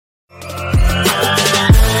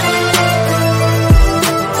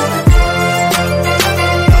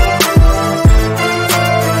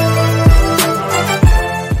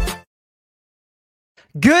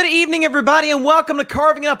evening, everybody, and welcome to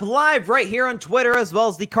Carving It Up Live right here on Twitter, as well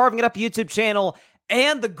as the Carving It Up YouTube channel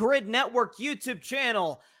and the Grid Network YouTube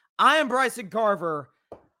channel. I am Bryson Carver.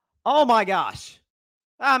 Oh my gosh.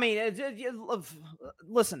 I mean,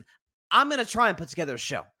 listen, I'm going to try and put together a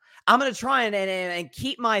show. I'm going to try and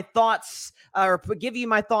keep my thoughts, or give you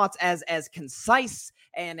my thoughts as concise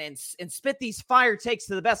and spit these fire takes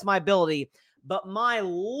to the best of my ability. But my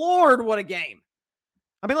Lord, what a game.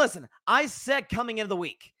 I mean, listen, I said coming into the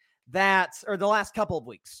week or the last couple of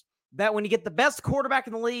weeks, that when you get the best quarterback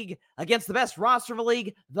in the league against the best roster of the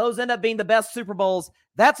league, those end up being the best Super Bowls.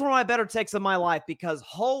 That's one of my better takes of my life, because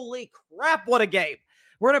holy crap, what a game.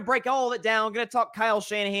 We're going to break all of it down. We're going to talk Kyle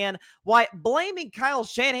Shanahan. Why blaming Kyle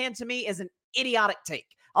Shanahan to me is an idiotic take.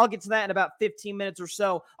 I'll get to that in about 15 minutes or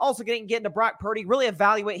so. Also get into Brock Purdy, really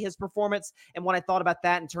evaluate his performance and what I thought about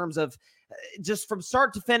that in terms of just from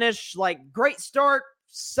start to finish, like great start,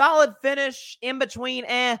 solid finish, in between,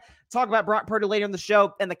 Talk about Brock Purdy later in the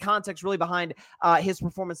show and the context really behind his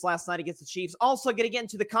performance last night against the Chiefs. Also going to get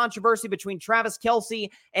into the controversy between Travis Kelce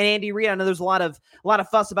and Andy Reid. I know there's a lot of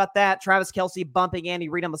fuss about that. Travis Kelce bumping Andy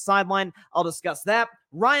Reid on the sideline. I'll discuss that.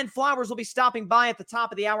 Ryan Flowers will be stopping by at the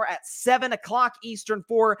top of the hour at 7 o'clock Eastern,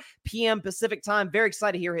 4 p.m. Pacific time. Very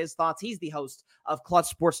excited to hear his thoughts. He's the host of Clutch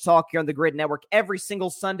Sports Talk here on the Grid Network every single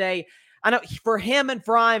Sunday. I know for him and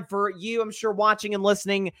for you, I'm sure watching and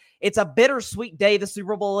listening, it's a bittersweet day the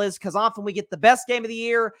Super Bowl is, because often we get the best game of the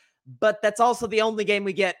year, but that's also the only game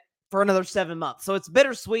we get for another 7 months. So it's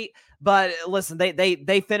bittersweet, but listen,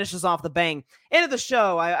 they finish us off the bang. End of the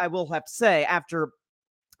show, I will have to say, after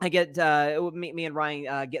I get me and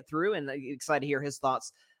Ryan get through, and excited to hear his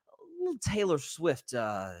thoughts. A little Taylor Swift,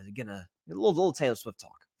 a little Taylor Swift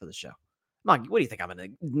talk for the show. What do you think? I'm going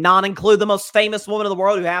to not include the most famous woman in the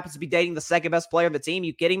world who happens to be dating the second best player of the team?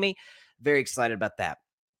 You kidding me? Very excited about that.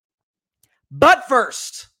 But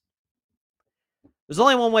first, there's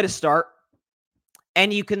only one way to start.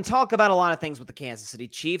 And you can talk about a lot of things with the Kansas City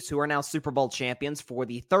Chiefs, who are now Super Bowl champions for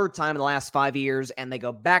the third time in the last 5 years, and they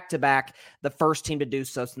go back-to-back, the first team to do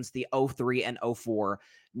so since the 2003 and 2004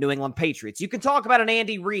 New England Patriots. You can talk about an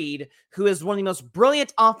Andy Reid, who is one of the most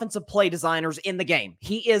brilliant offensive play designers in the game.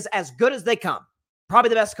 He is as good as they come. Probably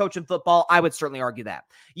the best coach in football. I would certainly argue that.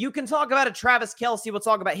 You can talk about a Travis Kelce. We'll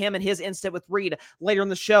talk about him and his incident with Reid later in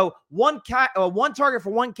the show. One target for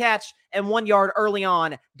one catch and 1 yard early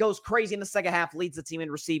on. Goes crazy in the second half. Leads the team in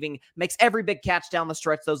receiving. Makes every big catch down the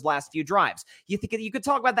stretch those last few drives. You could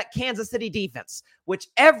talk about that Kansas City defense, which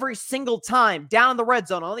every single time down in the red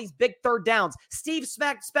zone on these big third downs, Steve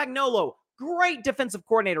Spagnuolo, great defensive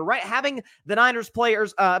coordinator, right? Having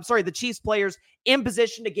the Chiefs players in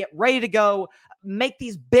position to get ready to go, make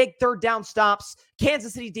these big third down stops.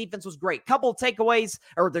 Kansas City defense was great. Couple of takeaways,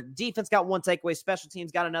 or the defense got one takeaway, special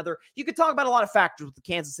teams got another. You could talk about a lot of factors with the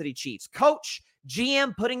Kansas City Chiefs. Coach,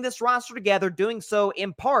 GM putting this roster together, doing so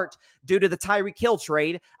in part due to the Tyreek Hill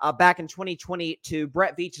trade back in 2022.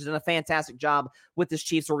 Brett Veach has done a fantastic job with this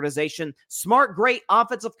Chiefs organization. Smart, great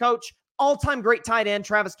offensive coach. All-time great tight end,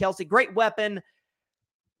 Travis Kelce, great weapon.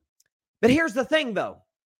 But here's the thing, though.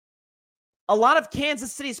 A lot of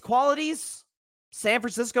Kansas City's qualities, San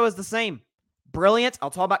Francisco is the same. Brilliant.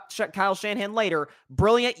 I'll talk about Kyle Shanahan later.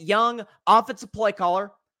 Brilliant, young, offensive play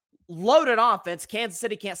caller. Loaded offense. Kansas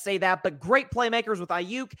City can't say that, but great playmakers with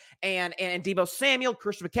Ayuk and Deebo Samuel,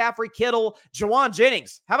 Christian McCaffrey, Kittle, Juwan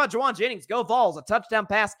Jennings. How about Juwan Jennings? Go Vols. A touchdown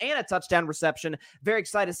pass and a touchdown reception. Very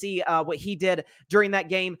excited to see what he did during that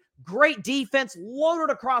game. Great defense,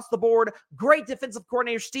 loaded across the board. Great defensive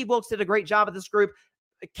coordinator. Steve Wilkes did a great job of this group.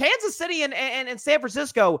 Kansas City and San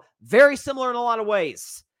Francisco, very similar in a lot of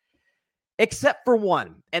ways. Except for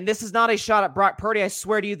one. And this is not a shot at Brock Purdy. I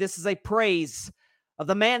swear to you, this is a praise of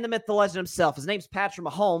the man, the myth, the legend himself. His name's Patrick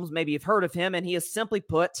Mahomes. Maybe you've heard of him, and he has simply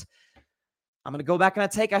put, I'm going to go back on a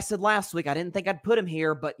take I said last week. I didn't think I'd put him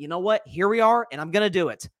here, but you know what? Here we are, and I'm going to do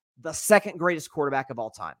it. The second greatest quarterback of all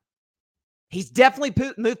time. He's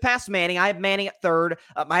definitely moved past Manning. I have Manning at third.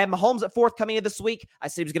 I have Mahomes at fourth coming into this week. I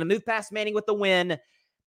said he was going to move past Manning with the win.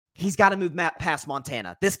 He's got to move past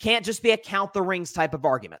Montana. This can't just be a count the rings type of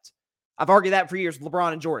argument. I've argued that for years with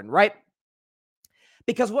LeBron and Jordan, right?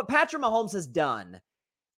 Because what Patrick Mahomes has done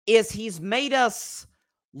is he's made us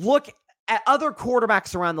look at other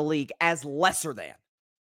quarterbacks around the league as lesser than.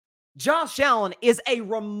 Josh Allen is a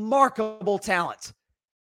remarkable talent.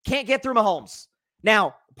 Can't get through Mahomes.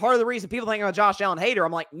 Now, part of the reason people think I'm a Josh Allen hater,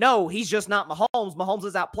 I'm like, no, he's just not Mahomes. Mahomes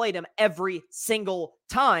has outplayed him every single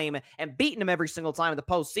time and beaten him every single time in the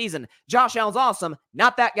postseason. Josh Allen's awesome.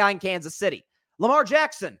 Not that guy in Kansas City. Lamar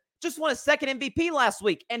Jackson just won his second MVP last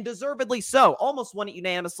week, and deservedly so. Almost won it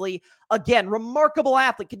unanimously. Again, remarkable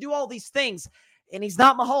athlete, can do all these things. and he's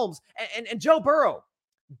not Mahomes. And Joe Burrow,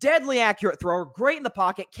 deadly accurate thrower, great in the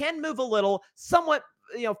pocket, can move a little, somewhat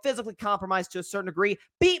physically compromised to a certain degree,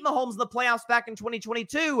 beat Mahomes in the playoffs back in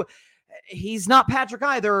 2022. He's not Patrick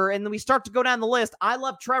either. And then we start to go down the list. I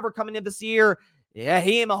love Trevor coming in this year. Yeah,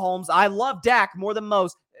 he ain't Mahomes. I love Dak more than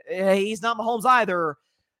most. He's not Mahomes either.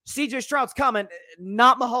 CJ Stroud's coming.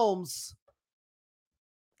 Not Mahomes.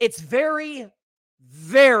 It's very,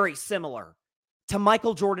 very similar to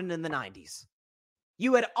Michael Jordan in the 90s.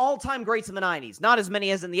 You had all-time greats in the 90s. Not as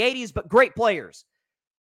many as in the 80s, but great players.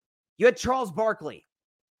 You had Charles Barkley.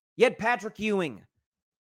 You had Patrick Ewing.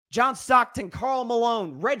 John Stockton, Karl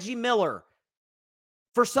Malone, Reggie Miller.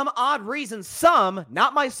 For some odd reason, some,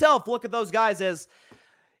 not myself, look at those guys as,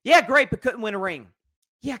 yeah, great, but couldn't win a ring.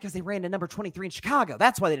 Yeah, because they ran to number 23 in Chicago.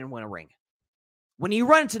 That's why they didn't win a ring. When you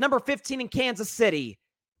run into number 15 in Kansas City,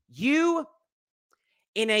 you,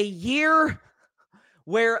 in a year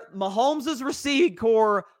where Mahomes' receiving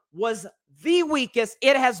core was the weakest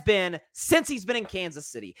it has been since he's been in Kansas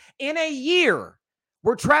City, in a year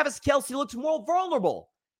where Travis Kelce looks more vulnerable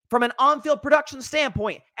from an on-field production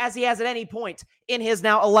standpoint as he has at any point in his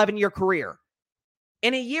now 11-year career.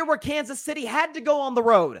 In a year where Kansas City had to go on the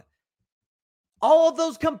road. All of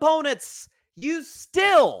those components, you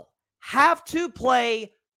still have to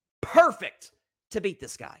play perfect to beat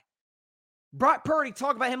this guy. Brock Purdy,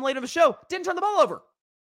 talk about him later in the show, didn't turn the ball over.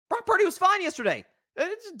 Brock Purdy was fine yesterday.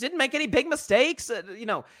 Didn't make any big mistakes.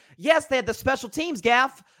 Yes, they had the special teams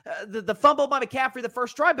gaff, the fumble by McCaffrey the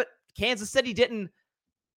first drive, but Kansas City didn't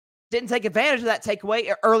take advantage of that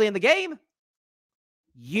takeaway early in the game.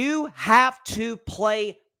 You have to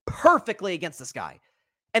play perfectly against this guy.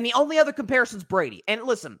 And the only other comparison is Brady. And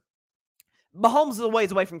listen, Mahomes is a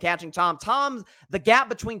ways away from catching Tom. The gap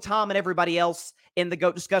between Tom and everybody else in the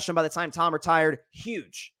GOAT discussion by the time Tom retired,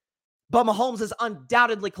 huge. But Mahomes is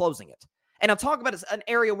undoubtedly closing it. And I'll talk about an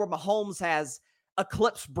area where Mahomes has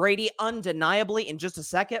eclipsed Brady undeniably in just a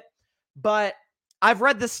second. But I've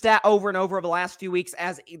read this stat over and over the last few weeks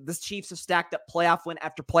as the Chiefs have stacked up playoff win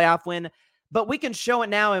after playoff win. But we can show it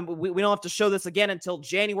now, and we don't have to show this again until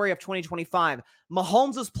January of 2025.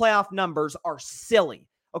 Mahomes' playoff numbers are silly.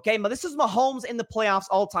 Okay, but this is Mahomes in the playoffs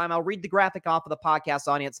all time. I'll read the graphic off of the podcast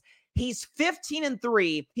audience. He's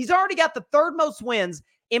 15-3. He's already got the third most wins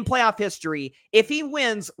in playoff history. If he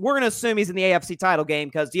wins, we're going to assume he's in the AFC title game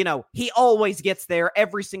because, he always gets there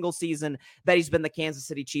every single season that he's been the Kansas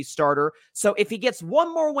City Chiefs starter. So if he gets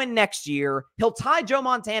one more win next year, he'll tie Joe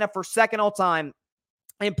Montana for second all time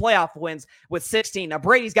in playoff wins with 16. Now,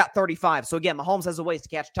 Brady's got 35. So again, Mahomes has a ways to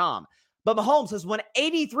catch Tom. But Mahomes has won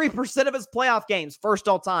 83% of his playoff games, first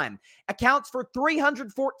all time. Accounts for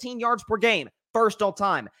 314 yards per game, first all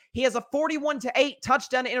time. He has a 41-8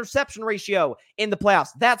 touchdown to interception ratio in the playoffs.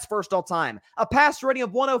 That's first all time. A passer rating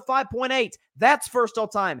of 105.8. That's first all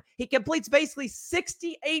time. He completes basically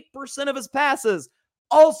 68% of his passes,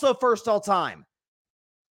 also first all time.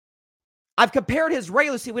 I've compared his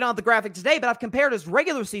regular season, we don't have the graphic today, but I've compared his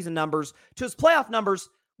regular season numbers to his playoff numbers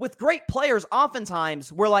with great players.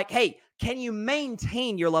 Oftentimes, we're like, hey, can you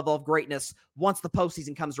maintain your level of greatness once the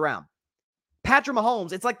postseason comes around? Patrick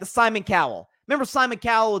Mahomes, it's like the Simon Cowell. Remember Simon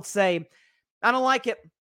Cowell would say, I don't like it.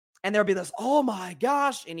 And there'd be this, oh my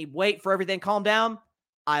gosh. And he'd wait for everything to calm down.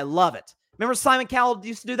 I love it. Remember Simon Cowell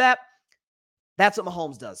used to do that? That's what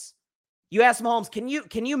Mahomes does. You ask Mahomes,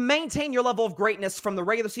 can you maintain your level of greatness from the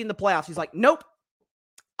regular season to the playoffs? He's like, nope.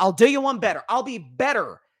 I'll do you one better. I'll be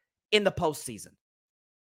better in the postseason.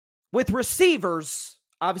 With receivers,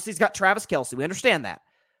 obviously he's got Travis Kelce. We understand that.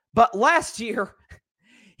 But last year,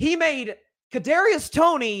 he made Kadarius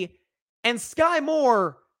Toney and Sky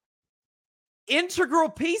Moore integral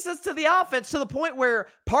pieces to the offense to the point where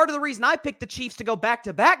part of the reason I picked the Chiefs to go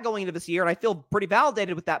back-to-back going into this year, and I feel pretty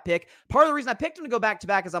validated with that pick, part of the reason I picked them to go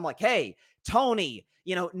back-to-back is I'm like, hey, Toney,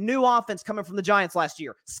 new offense coming from the Giants last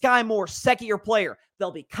year. Sky Moore, second-year player.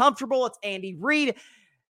 They'll be comfortable. It's Andy Reid.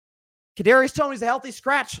 Kadarius Toney's a healthy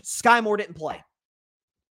scratch. Sky Moore didn't play.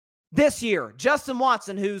 This year, Justin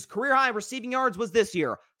Watson, whose career-high receiving yards was this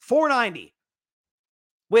year, 490.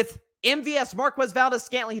 With MVS Marquez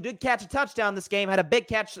Valdez-Scantling, who did catch a touchdown this game, had a big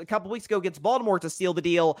catch a couple weeks ago against Baltimore to seal the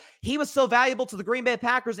deal. He was so valuable to the Green Bay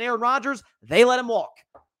Packers and Aaron Rodgers, they let him walk.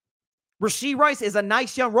 Rashee Rice is a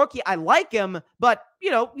nice young rookie. I like him, but,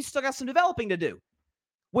 we still got some developing to do.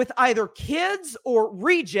 With either kids or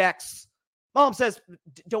rejects, Mahomes says,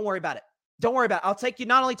 don't worry about it. Don't worry about it. I'll take you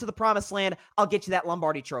not only to the promised land, I'll get you that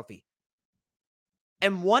Lombardi trophy.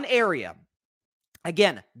 And one area,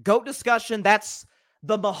 again, GOAT discussion, that's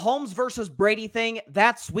the Mahomes versus Brady thing.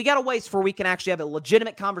 We got a ways before we can actually have a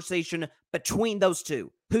legitimate conversation between those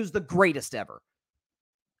two. Who's the greatest ever?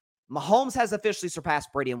 Mahomes has officially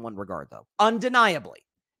surpassed Brady in one regard, though, undeniably.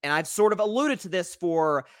 And I've sort of alluded to this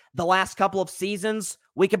for the last couple of seasons.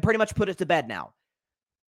 We can pretty much put it to bed now.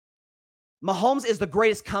 Mahomes is the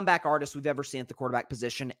greatest comeback artist we've ever seen at the quarterback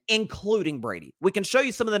position, including Brady. We can show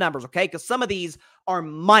you some of the numbers, okay? Because some of these are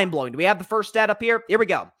mind-blowing. Do we have the first stat up here? Here we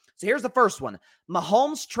go. So here's the first one.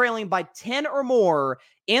 Mahomes trailing by 10 or more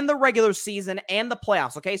in the regular season and the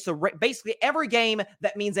playoffs, okay? So basically every game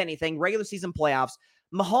that means anything, regular season, playoffs,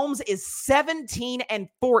 Mahomes is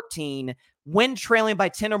 17-14 when trailing by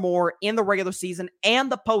 10 or more in the regular season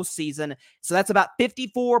and the postseason. So that's about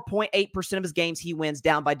 54.8% of his games he wins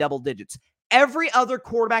down by double digits. Every other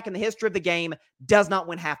quarterback in the history of the game does not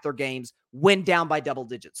win half their games, win down by double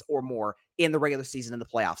digits or more in the regular season and the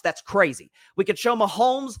playoffs. That's crazy. We could show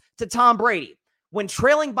Mahomes to Tom Brady. When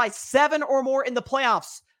trailing by 7 or more in the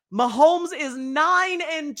playoffs, Mahomes is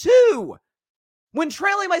 9-2. When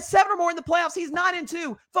trailing by 7 or more in the playoffs, he's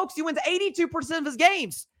 9-2. Folks, he wins 82% of his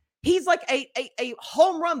games. He's like a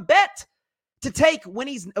home run bet to take when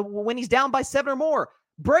he's down by 7 or more.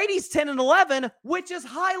 Brady's 10-11, which is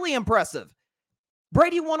highly impressive.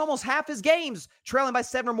 Brady won almost half his games trailing by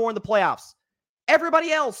 7 or more in the playoffs.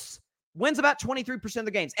 Everybody else wins about 23% of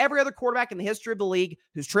the games. Every other quarterback in the history of the league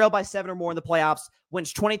who's trailed by 7 or more in the playoffs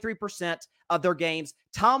wins 23% of their games.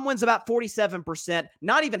 Tom wins about 47%,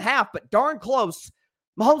 not even half, but darn close.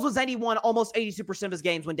 Mahomes was 81, almost 82% of his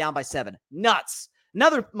games when down by 7. Nuts.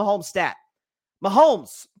 Another Mahomes stat.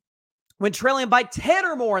 Mahomes, when trailing by 10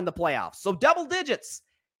 or more in the playoffs, so double digits,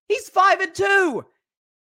 he's 5-2.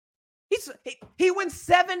 He wins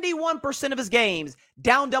 71% of his games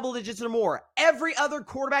down double digits or more. Every other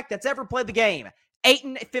quarterback that's ever played the game,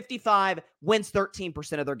 8-55, wins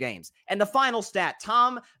 13% of their games. And the final stat,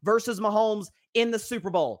 Tom versus Mahomes in the Super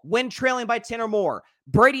Bowl, when trailing by 10 or more.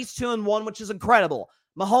 Brady's 2-1, which is incredible.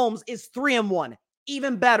 Mahomes is 3-1,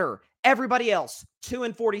 even better. Everybody else,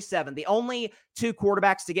 2-47. The only two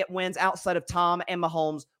quarterbacks to get wins outside of Tom and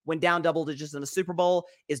Mahomes when down double digits in the Super Bowl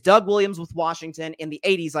is Doug Williams with Washington in the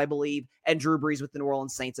 80s, I believe, and Drew Brees with the New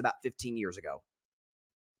Orleans Saints about 15 years ago.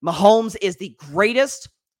 Mahomes is the greatest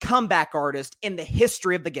comeback artist in the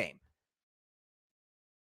history of the game.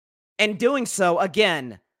 And doing so,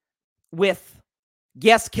 again, with,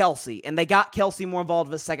 yes, Kelce, and they got Kelce more involved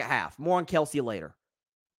in the second half. More on Kelce later.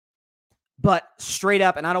 But straight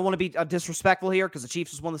up, and I don't want to be disrespectful here because the Chiefs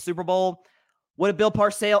just won the Super Bowl. What did Bill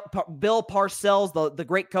Parcells, the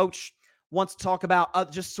great coach, wants to talk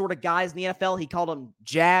about just sort of guys in the NFL? He called them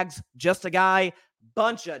Jags, just a guy.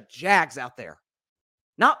 Bunch of Jags out there.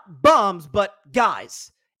 Not bums, but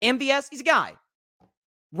guys. MVS, he's a guy.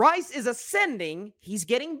 Rice is ascending. He's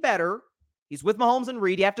getting better. He's with Mahomes and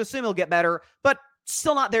Reid. You have to assume he'll get better, but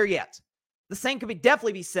still not there yet. The same could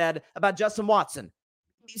definitely be said about Justin Watson.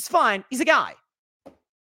 He's fine. He's a guy.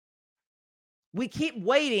 We keep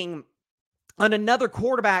waiting on another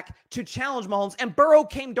quarterback to challenge Mahomes, and Burrow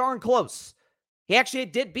came darn close. He actually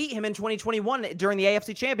did beat him in 2021 during the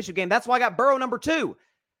AFC Championship game. That's why I got Burrow number 2.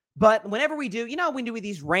 But whenever we do, we do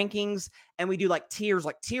these rankings and we do like tiers,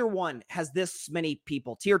 like tier 1 has this many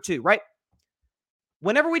people, tier 2, right?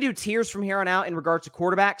 Whenever we do tiers from here on out in regards to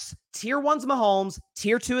quarterbacks, tier 1's Mahomes,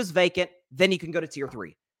 tier 2 is vacant, then you can go to tier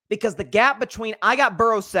 3. Because the gap between, I got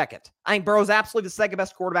Burrow second. I think Burrow's absolutely the second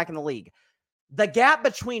best quarterback in the league. The gap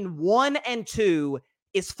between 1 and 2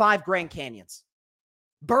 is 5 Grand Canyons.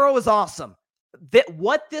 Burrow is awesome.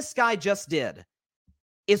 What this guy just did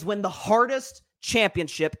is win the hardest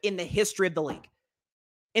championship in the history of the league.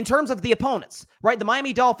 In terms of the opponents, right? The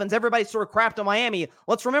Miami Dolphins, everybody sort of crapped on Miami.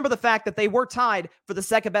 Let's remember the fact that they were tied for the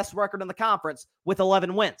second best record in the conference with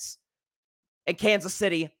 11 wins. And Kansas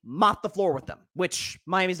City mopped the floor with them, which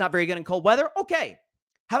Miami's not very good in cold weather. Okay.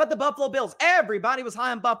 How about the Buffalo Bills? Everybody was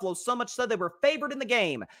high on Buffalo, so much so they were favored in the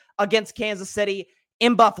game against Kansas City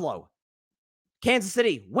in Buffalo. Kansas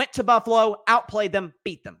City went to Buffalo, outplayed them,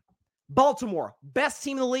 beat them. Baltimore, best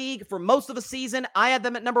team in the league for most of the season. I had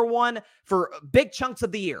them at number 1 for big chunks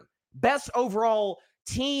of the year. Best overall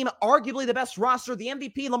team, arguably the best roster, the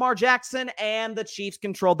MVP, Lamar Jackson, and the Chiefs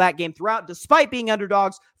controlled that game throughout, despite being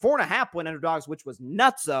underdogs, 4.5-point underdogs, which was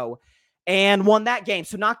nutso, and won that game.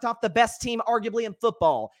 So knocked off the best team, arguably, in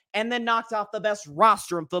football, and then knocked off the best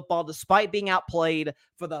roster in football, despite being outplayed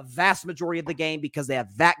for the vast majority of the game because they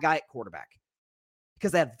have that guy at quarterback.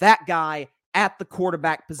 Because they have that guy at the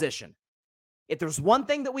quarterback position. If there's one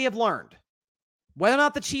thing that we have learned, whether or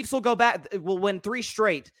not the Chiefs will win 3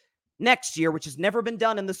 straight next year, which has never been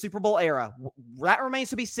done in the Super Bowl era, that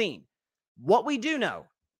remains to be seen. What we do know,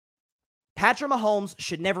 Patrick Mahomes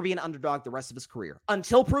should never be an underdog the rest of his career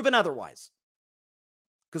until proven otherwise.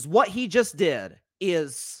 Because what he just did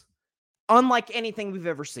is unlike anything we've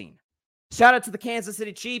ever seen. Shout out to the Kansas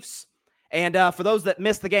City Chiefs. And for those that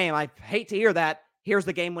missed the game, I hate to hear that. Here's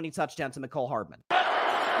the game-winning touchdown to Mecole Hardman.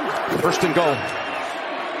 First and goal.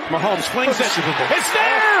 Mahomes flings it. It's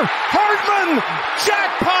there! Hardman!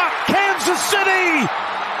 Jackpot! Kansas City!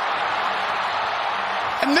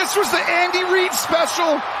 And this was the Andy Reid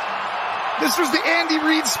special. This was the Andy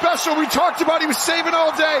Reid special we talked about. He was saving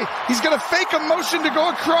all day. He's going to fake a motion to go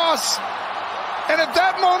across. And at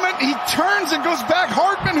that moment, he turns and goes back.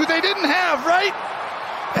 Hardman, who they didn't have, right?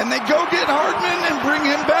 And they go get Hardman and bring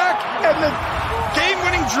him back. And the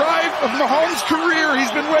game-winning drive of Mahomes' career,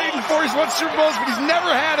 he's been waiting for. He's won Super Bowls, but he's never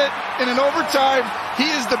had it in an overtime. He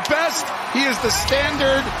is the best. He is the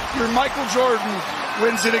standard. Your Michael Jordan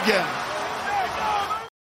wins it again.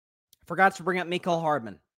 Forgot to bring up Mecole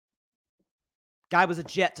Hardman. Guy was a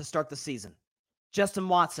jet to start the season. Justin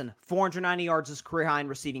Watson, 490 yards, his career high in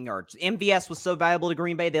receiving yards. MVS was so valuable to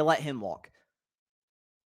Green Bay, they let him walk.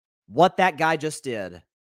 What that guy just did,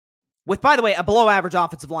 with, by the way, a below-average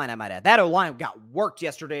offensive line, I might add. That O-line got worked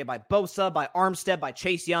yesterday by Bosa, by Armstead, by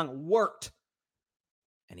Chase Young. Worked.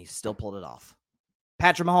 And he still pulled it off.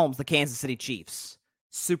 Patrick Mahomes, the Kansas City Chiefs,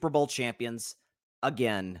 Super Bowl champions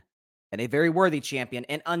again, and a very worthy champion,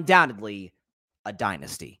 and undoubtedly a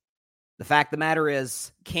dynasty. The fact of the matter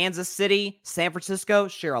is, Kansas City, San Francisco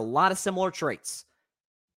share a lot of similar traits.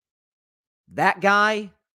 That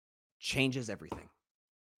guy changes everything.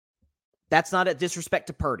 That's not a disrespect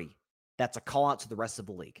to Purdy. That's a call out to the rest of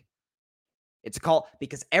the league. It's a call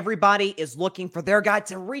because everybody is looking for their guy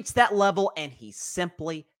to reach that level, and he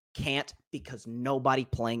simply can't because nobody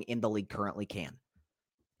playing in the league currently can.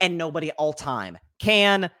 And nobody all time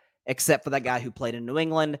can, except for that guy who played in New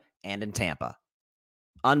England and in Tampa.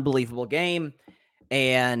 Unbelievable game.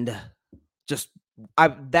 And just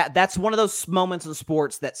that's one of those moments in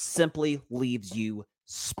sports that simply leaves you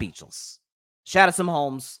speechless. Shout out to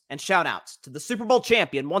Mahomes and shout outs to the Super Bowl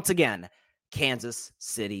champion once again, Kansas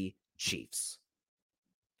City Chiefs.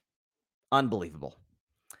 Unbelievable.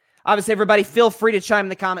 Obviously, everybody, feel free to chime in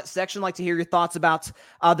the comment section. I'd like to hear your thoughts about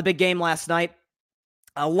the big game last night.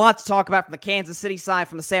 A lot to talk about from the Kansas City side,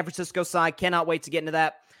 from the San Francisco side. Cannot wait to get into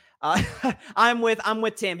that. I'm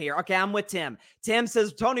with Tim here. Okay, I'm with Tim. Tim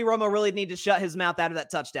says Tony Romo really needed to shut his mouth after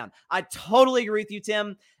that touchdown. I totally agree with you,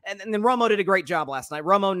 Tim. And then Romo did a great job last night.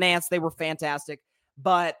 Romo, Nance, they were fantastic.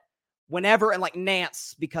 But whenever, and like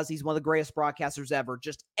Nance, because he's one of the greatest broadcasters ever,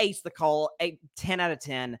 just aced the call, 10 out of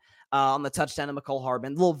 10 on the touchdown to Mecole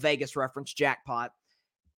Hardman. Little Vegas reference, jackpot.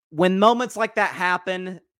 When moments like that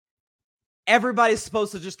happen, everybody's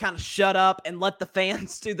supposed to just kind of shut up and let the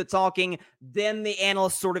fans do the talking. Then the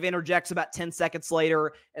analyst sort of interjects about 10 seconds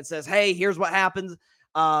later and says, "Hey, here's what happens."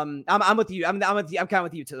 I'm with you. I'm with you. I'm kind of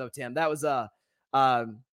with you too, though, Tim. That was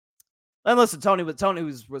and listen, Tony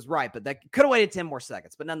was right, but that could have waited 10 more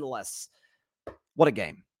seconds. But nonetheless, what a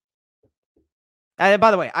game! And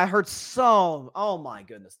by the way, I heard oh my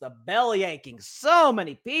goodness, the belly aching. So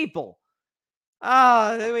many people.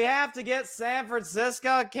 Do we have to get San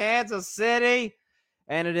Francisco, Kansas City?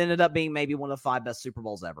 And it ended up being maybe one of the 5 best Super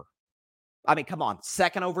Bowls ever. I mean, come on.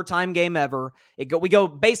 Second overtime game ever. We go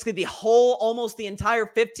basically almost the entire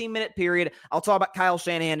 15-minute period. I'll talk about Kyle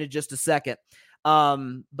Shanahan in just a second.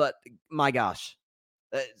 But my gosh,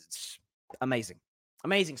 it's amazing.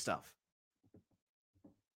 Amazing stuff.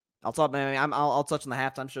 I'll touch on the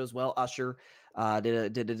halftime show as well. Usher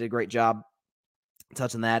did a great job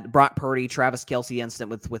touching that. Brock Purdy, Travis Kelce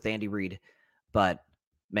incident with Andy Reid. But,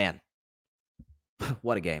 man,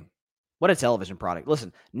 what a game. What a television product.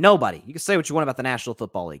 Listen, nobody, you can say what you want about the National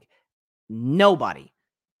Football League. Nobody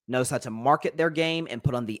knows how to market their game and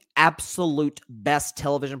put on the absolute best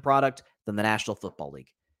television product than the National Football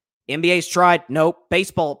League. NBA's tried. Nope.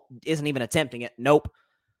 Baseball isn't even attempting it. Nope.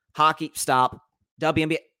 Hockey, stop.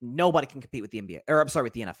 WNBA, nobody can compete with the NBA.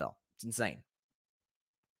 With the NFL. It's insane.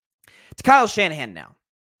 It's Kyle Shanahan now.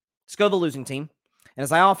 Let's go to the losing team. And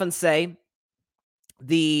as I often say,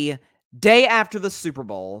 the day after the Super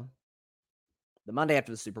Bowl, the Monday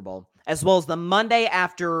after the Super Bowl, as well as the Monday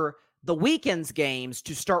after the weekend's games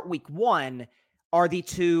to start week 1 are the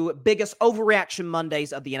 2 biggest overreaction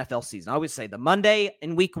Mondays of the NFL season. I always say the Monday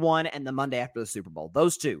in week 1 and the Monday after the Super Bowl.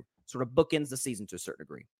 Those 2 sort of bookends the season to a certain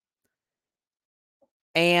degree.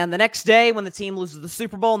 And the next day, when the team loses the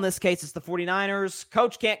Super Bowl, in this case, it's the 49ers.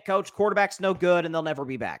 Coach can't coach, quarterback's no good, and they'll never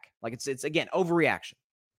be back. Like it's again, overreaction.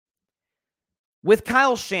 With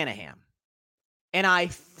Kyle Shanahan, and I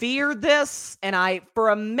feared this, and for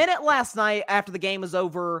a minute last night after the game was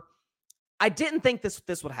over, I didn't think this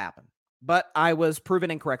would happen, but I was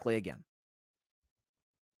proven incorrectly again.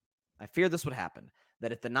 I feared this would happen,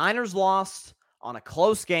 that if the Niners lost on a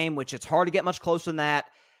close game, which it's hard to get much closer than that,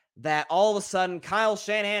 that all of a sudden Kyle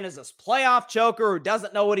Shanahan is this playoff choker who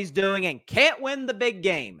doesn't know what he's doing and can't win the big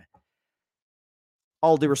game.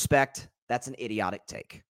 All due respect, that's an idiotic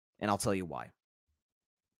take, and I'll tell you why.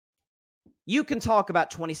 You can talk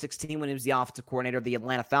about 2016 when he was the offensive coordinator of the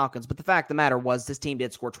Atlanta Falcons, but the fact of the matter was this team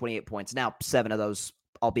did score 28 points. Now, 7 of those,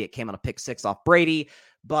 albeit came on a pick 6 off Brady,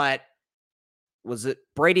 but was it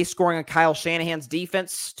Brady scoring on Kyle Shanahan's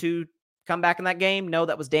defense to come back in that game? No,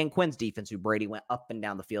 that was Dan Quinn's defense who Brady went up and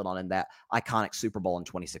down the field on in that iconic Super Bowl in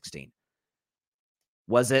 2016.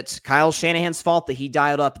 Was it Kyle Shanahan's fault that he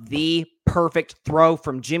dialed up the perfect throw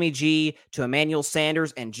from Jimmy G to Emmanuel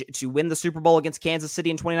Sanders and to win the Super Bowl against Kansas City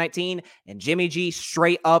in 2019? And Jimmy G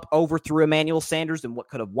straight up overthrew Emmanuel Sanders in what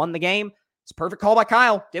could have won the game. It's a perfect call by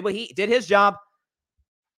Kyle. Did his job.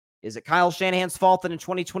 Is it Kyle Shanahan's fault that in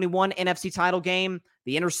 2021 NFC title game,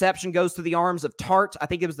 the interception goes through the arms of Tart? I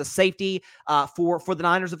think it was the safety for the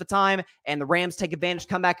Niners at the time, and the Rams take advantage,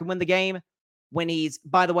 come back and win the game when he's,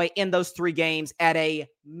 by the way, in those 3 games at a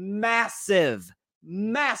massive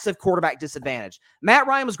quarterback disadvantage. Matt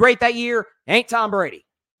Ryan was great that year. Ain't Tom Brady.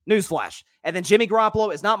 Newsflash. And then Jimmy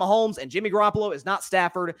Garoppolo is not Mahomes, and Jimmy Garoppolo is not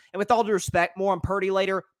Stafford. And with all due respect, more on Purdy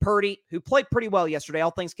later. Purdy, who played pretty well yesterday,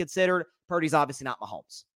 all things considered, Purdy's obviously not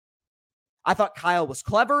Mahomes. I thought Kyle was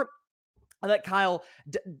clever. I thought Kyle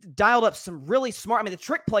dialed up some really smart. The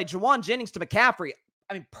trick play, Jawan Jennings to McCaffrey.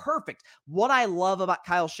 Perfect. What I love about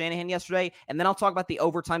Kyle Shanahan yesterday, and then I'll talk about the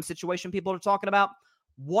overtime situation people are talking about.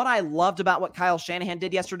 What I loved about what Kyle Shanahan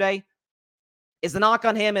did yesterday is the knock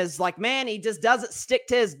on him is like, man, he just doesn't stick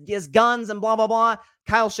to his guns and blah, blah, blah.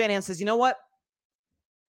 Kyle Shanahan says, you know what?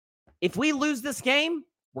 If we lose this game,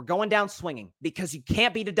 we're going down swinging because you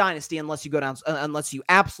can't beat a dynasty unless you go down, unless you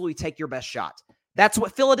absolutely take your best shot. That's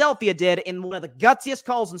what Philadelphia did in one of the gutsiest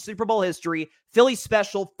calls in Super Bowl history. Philly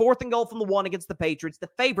special, 4th and goal from the 1 against the Patriots, the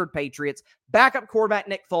favored Patriots, backup quarterback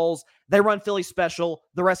Nick Foles. They run Philly special.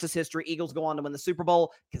 The rest is history. Eagles go on to win the Super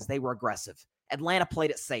Bowl because they were aggressive. Atlanta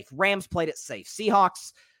played it safe. Rams played it safe.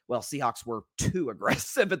 Seahawks were too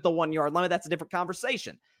aggressive at the 1-yard line. That's a different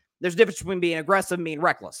conversation. There's a difference between being aggressive and being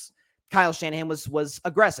reckless. Kyle Shanahan was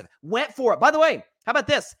aggressive. Went for it. By the way, how about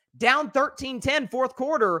this? Down 13-10, 4th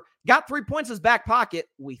quarter, got 3 points in his back pocket.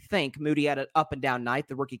 We think Moody had an up and down night,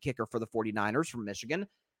 the rookie kicker for the 49ers from Michigan.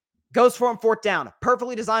 Goes for him 4th down.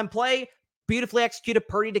 Perfectly designed play, beautifully executed,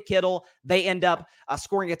 Purdy to Kittle. They end up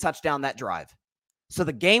scoring a touchdown that drive. So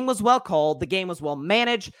the game was well called. The game was well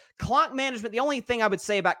managed. Clock management, the only thing I would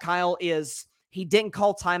say about Kyle is he didn't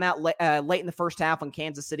call timeout late in the first half when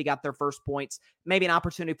Kansas City got their first points. Maybe an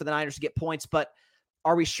opportunity for the Niners to get points, but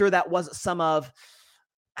are we sure that wasn't some of,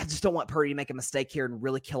 I just don't want Purdy to make a mistake here and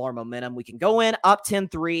really kill our momentum. We can go in up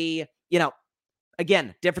 10-3.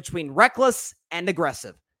 Again, difference between reckless and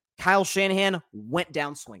aggressive. Kyle Shanahan went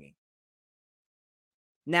down swinging.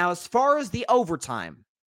 Now, as far as the overtime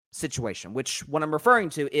situation, which what I'm referring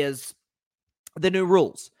to is the new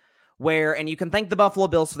rules. And you can thank the Buffalo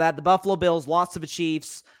Bills for that. The Buffalo Bills lost to the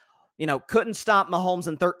Chiefs, couldn't stop Mahomes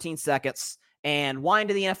in 13 seconds and whined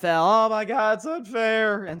to the NFL, oh my God, it's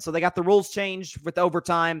unfair. And so they got the rules changed with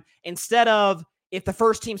overtime. Instead of if the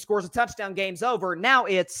first team scores a touchdown, game's over. Now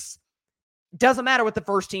doesn't matter what the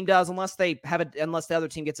first team does unless the other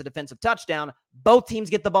team gets a defensive touchdown. Both teams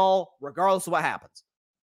get the ball regardless of what happens.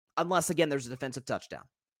 Unless, again, there's a defensive touchdown.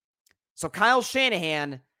 So Kyle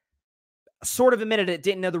Shanahan sort of admitted it,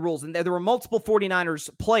 didn't know the rules. And there were multiple 49ers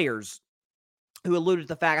players who alluded to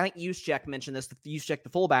the fact, I think Juszczyk mentioned this, Juszczyk, the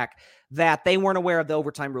fullback, that they weren't aware of the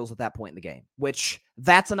overtime rules at that point in the game, which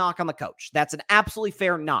that's a knock on the coach. That's an absolutely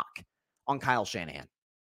fair knock on Kyle Shanahan.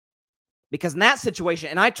 Because in that situation,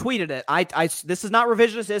 and I tweeted it, this is not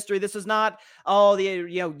revisionist history. This is not,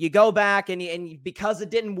 you go back and because it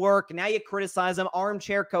didn't work, now you criticize them,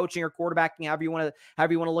 armchair coaching or quarterbacking, however you want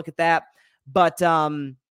to look at that. But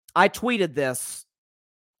I tweeted this.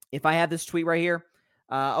 If I have this tweet right here.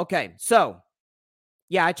 Okay. So,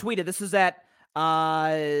 yeah, I tweeted. This is at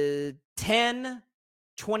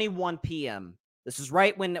 10:21 p.m. This is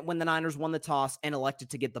right when the Niners won the toss and elected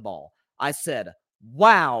to get the ball. I said,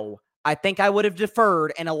 wow, I think I would have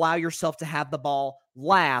deferred and allow yourself to have the ball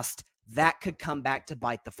last. That could come back to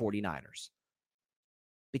bite the 49ers.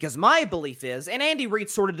 Because my belief is, and Andy Reid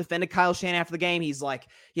sort of defended Kyle Shanahan after the game. He's like,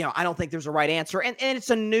 I don't think there's a right answer. And it's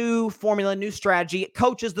a new formula, new strategy.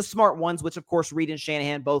 Coaches, the smart ones, which of course Reid and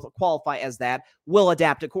Shanahan both qualify as that, will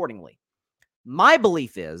adapt accordingly. My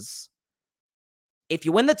belief is, if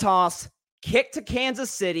you win the toss, kick to Kansas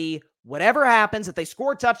City, whatever happens, if they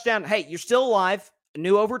score a touchdown, hey, you're still alive.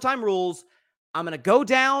 New overtime rules. I'm going to go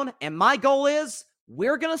down, and my goal is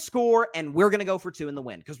we're going to score and we're going to go for 2 in the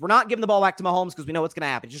win because we're not giving the ball back to Mahomes because we know what's going to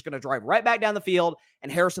happen. He's just going to drive right back down the field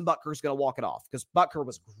and Harrison Butker's going to walk it off because Butker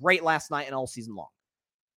was great last night and all season long.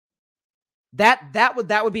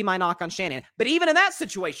 That would be my knock on Shanahan. But even in that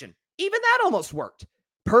situation, even that almost worked.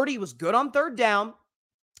 Purdy was good on third down.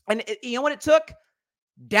 And you know what it took?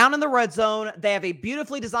 Down in the red zone, they have a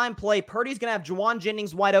beautifully designed play. Purdy's going to have Juwan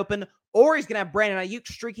Jennings wide open, or he's going to have Brandon Ayuk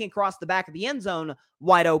streaking across the back of the end zone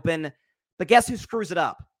wide open. But guess who screws it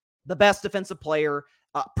up? The best defensive player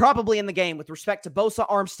probably in the game with respect to Bosa,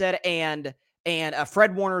 Armstead, and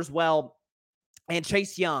Fred Warner as well, and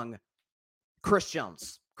Chase Young, Chris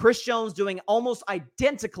Jones. Chris Jones doing almost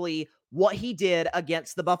identically what he did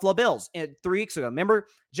against the Buffalo Bills 3 weeks ago. Remember,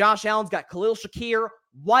 Josh Allen's got Khalil Shakir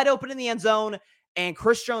wide open in the end zone, and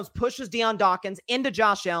Chris Jones pushes Deion Dawkins into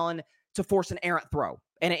Josh Allen to force an errant throw.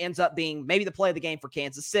 And it ends up being maybe the play of the game for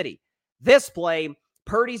Kansas City. This play,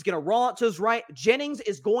 Purdy's going to roll out to his right. Jennings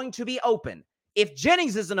is going to be open. If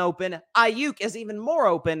Jennings isn't open, Ayuk is even more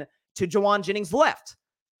open to Juwan Jennings' left.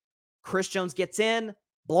 Chris Jones gets in,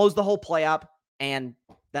 blows the whole play up, and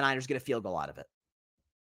the Niners get a field goal out of it.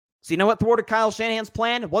 So you know what thwarted Kyle Shanahan's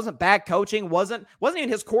plan? It wasn't bad coaching. Wasn't even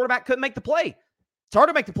his quarterback couldn't make the play. It's hard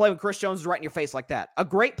to make the play when Chris Jones is right in your face like that. A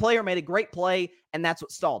great player made a great play, and that's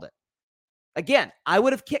what stalled it. Again, I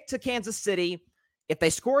would have kicked to Kansas City. If they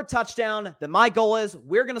score a touchdown, then my goal is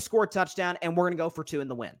we're going to score a touchdown, and we're going to go for 2 in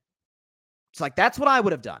the win. It's like, that's what I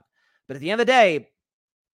would have done. But at the end of the day,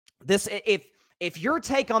 if your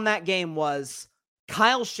take on that game was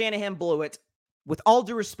Kyle Shanahan blew it, with all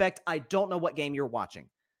due respect, I don't know what game you're watching.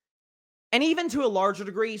 And even to a larger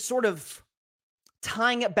degree, sort of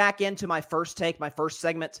tying it back into my first take, my first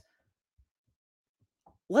segment,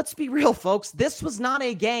 let's be real, folks. This was not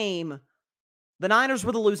a game. The Niners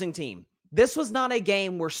were the losing team. This was not a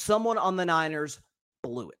game where someone on the Niners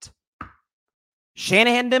blew it.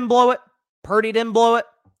 Shanahan didn't blow it. Purdy didn't blow it.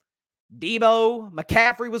 Debo,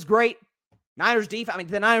 McCaffrey was great.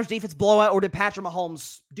 The Niners defense blow out, or did Patrick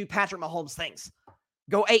Mahomes do Patrick Mahomes things?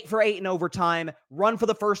 Go 8 for 8 in overtime, run for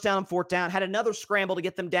the first down and fourth down, had another scramble to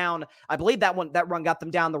get them down. I believe that run got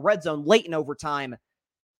them down the red zone late in overtime.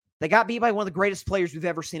 They got beat by one of the greatest players we've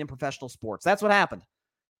ever seen in professional sports. That's what happened.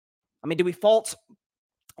 I mean, do we fault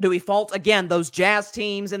again those Jazz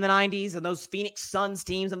teams in the 90s and those Phoenix Suns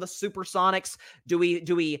teams and the Supersonics? Do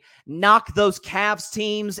we knock those Cavs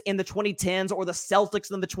teams in the 2010s or the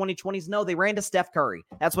Celtics in the 2020s? No, they ran to Steph Curry.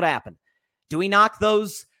 That's what happened. Do we knock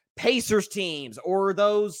those Pacers teams or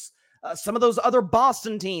those some of those other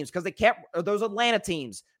Boston teams because those Atlanta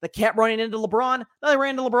teams that kept running into LeBron? No, they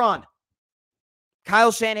ran into LeBron.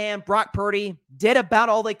 Kyle Shanahan, Brock Purdy did about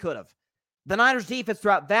all they could have. The Niners defense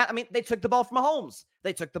throughout that, I mean, they took the ball from Mahomes.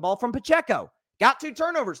 They took the ball from Pacheco. Got 2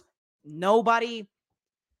 turnovers.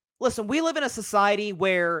 Listen, we live in a society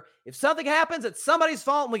where if something happens, it's somebody's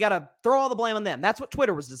fault and we got to throw all the blame on them. That's what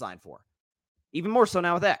Twitter was designed for. Even more so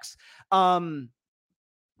now with X.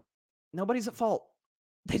 Nobody's at fault.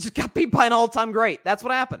 They just got beat by an all-time great. That's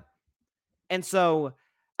what happened. And so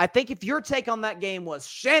I think if your take on that game was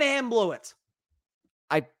Shanahan blew it,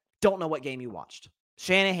 I don't know what game you watched.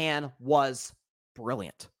 Shanahan was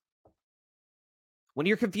brilliant. When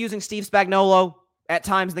you're confusing Steve Spagnuolo at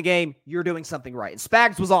times in the game, you're doing something right. And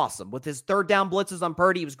Spags was awesome. With his third down blitzes on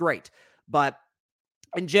Purdy, he was great. But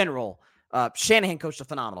in general, Shanahan coached a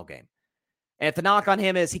phenomenal game. And if the knock on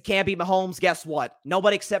him is he can't beat Mahomes, guess what?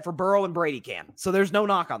 Nobody except for Burrow and Brady can. So there's no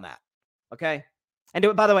knock on that. Okay?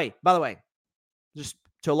 And by the way, just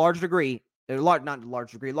to a larger degree,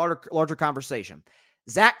 larger conversation.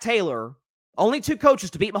 Zach Taylor, only 2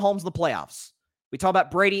 coaches to beat Mahomes in the playoffs. We talk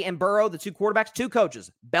about Brady and Burrow, the 2 quarterbacks, 2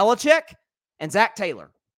 coaches, Belichick and Zach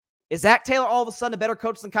Taylor. Is Zach Taylor all of a sudden a better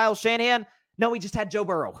coach than Kyle Shanahan? No, he just had Joe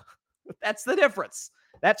Burrow. That's the difference.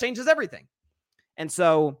 That changes everything. And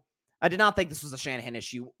so I did not think this was a Shanahan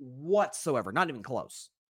issue whatsoever. Not even close.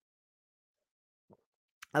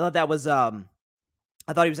 I thought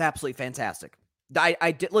he was absolutely fantastic.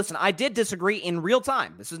 I did disagree in real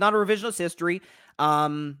time. This is not a revisionist history. I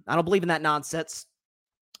don't believe in that nonsense.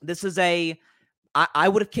 This is I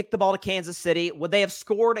would have kicked the ball to Kansas City. Would they have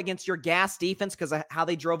scored against your gas defense because of how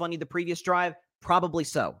they drove on you the previous drive? Probably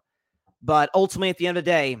so. But ultimately, at the end of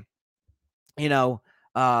the day, you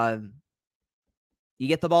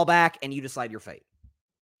get the ball back and you decide your fate.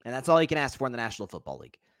 And that's all you can ask for in the National Football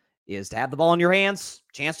League, is to have the ball in your hands,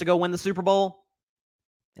 chance to go win the Super Bowl,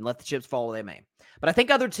 and let the chips fall where they may. But I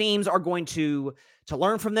think other teams are going to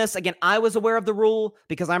learn from this. Again, I was aware of the rule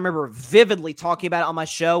because I remember vividly talking about it on my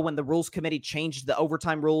show when the rules committee changed the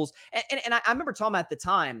overtime rules. And I remember talking about at the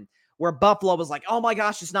time where Buffalo was like, oh my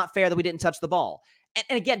gosh, it's not fair that we didn't touch the ball.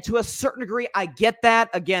 And again, to a certain degree, I get that.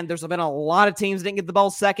 Again, there's been a lot of teams that didn't get the ball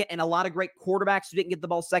second and a lot of great quarterbacks who didn't get the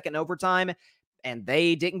ball second in overtime, and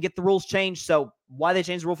they didn't get the rules changed. So why they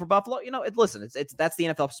changed the rule for Buffalo? Listen, that's the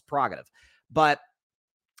NFL's prerogative. But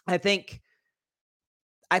I think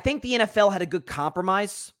the NFL had a good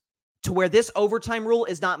compromise to where this overtime rule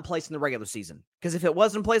is not in place in the regular season. Because if it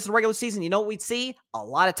was in place in the regular season, you know what we'd see? A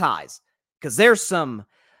lot of ties. Because there's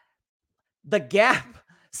the gap.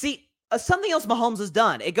 See, something else Mahomes has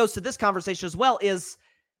done, it goes to this conversation as well, is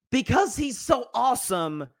because he's so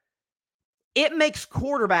awesome, it makes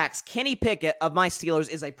quarterbacks, Kenny Pickett of my Steelers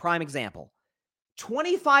is a prime example.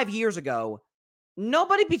 25 years ago,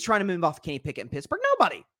 nobody'd be trying to move off Kenny Pickett in Pittsburgh.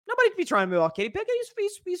 Nobody'd be trying to move off Kenny Pickett.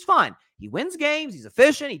 He's fine. He wins games. He's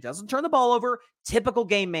efficient. He doesn't turn the ball over. Typical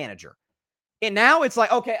game manager. And now it's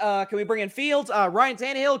like, okay, can we bring in Fields? Ryan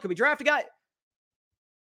Tannehill? Can we draft a guy?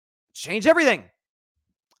 Change everything.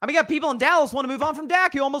 I mean, got people in Dallas want to move on from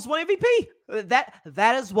Dak, who almost won MVP.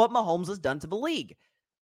 That is what Mahomes has done to the league.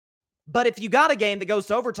 But if you got a game that goes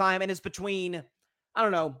to overtime and it's between, I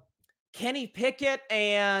don't know, Kenny Pickett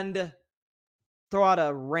and throw out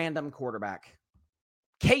a random quarterback,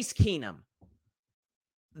 Case Keenum,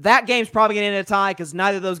 that game's probably going to end in a tie because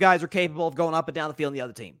neither of those guys are capable of going up and down the field in the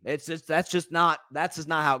other team. That's just not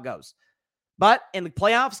how it goes. But in the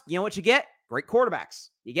playoffs, you know what you get? Great quarterbacks.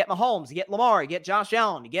 You get Mahomes, you get Lamar, you get Josh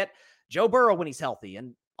Allen, you get Joe Burrow when he's healthy,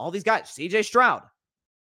 and all these guys, CJ Stroud.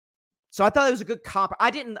 So I thought it was a good compromise.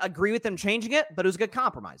 I didn't agree with them changing it, but it was a good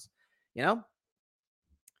compromise.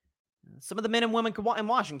 Some of the men and women in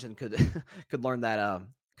Washington could learn that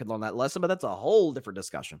lesson, but that's a whole different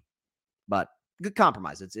discussion. But good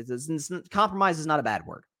compromise. Compromise is not a bad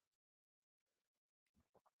word.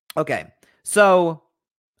 Okay, so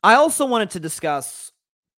I also wanted to discuss.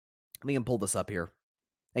 We can pull this up here.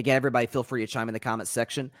 Again, everybody feel free to chime in the comments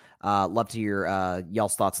section. Love to hear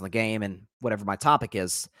y'all's thoughts on the game and whatever my topic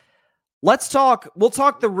is. We'll talk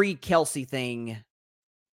the Reid Kelce thing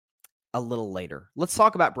a little later. Let's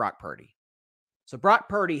talk about Brock Purdy. So Brock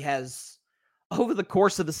Purdy has, over the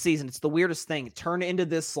course of the season, it's the weirdest thing, turned into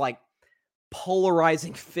this like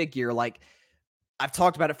polarizing figure. Like I've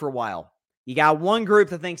talked about it for a while. You got one group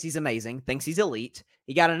that thinks he's amazing, thinks he's elite.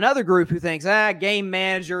 You got another group who thinks, game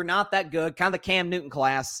manager, not that good, kind of the Cam Newton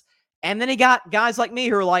class. And then he got guys like me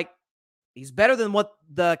who are like, he's better than what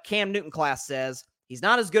the Cam Newton class says. He's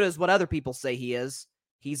not as good as what other people say he is.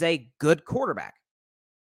 He's a good quarterback.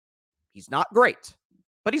 He's not great,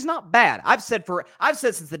 but he's not bad. I've said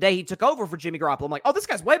since the day he took over for Jimmy Garoppolo, I'm like, this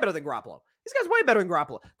guy's way better than Garoppolo. This guy's way better than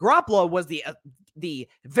Garoppolo. Garoppolo was the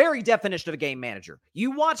very definition of a game manager.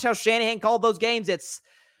 You watch how Shanahan called those games. It's,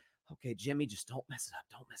 okay, Jimmy, just don't mess it up.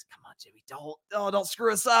 Come on, Jimmy. Don't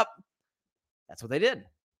screw us up. That's what they did.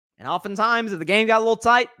 And oftentimes, if the game got a little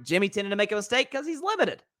tight, Jimmy tended to make a mistake because he's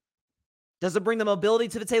limited. Doesn't bring the mobility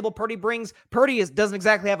to the table Purdy brings. Purdy doesn't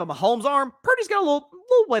exactly have a Mahomes arm. Purdy's got a little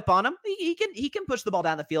whip on him. He can push the ball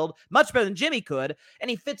down the field much better than Jimmy could, and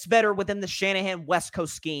he fits better within the Shanahan West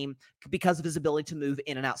Coast scheme because of his ability to move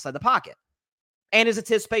in and outside the pocket. And his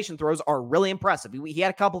anticipation throws are really impressive. He had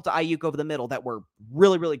a couple to Ayuk over the middle that were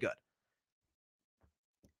really, really good.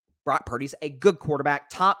 Brock Purdy's a good quarterback,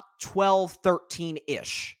 top 12,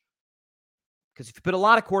 13-ish. Because if you put a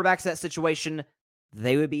lot of quarterbacks in that situation,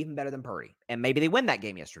 they would be even better than Purdy. And maybe they win that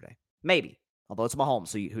game yesterday. Maybe. Although it's Mahomes,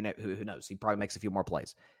 so who knows? He probably makes a few more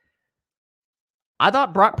plays. I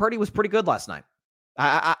thought Brock Purdy was pretty good last night.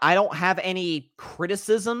 I don't have any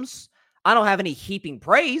criticisms. I don't have any heaping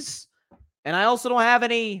praise. And I also don't have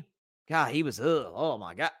any, God, he was, oh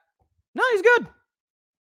my God. No, he's good.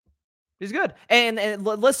 He's good. And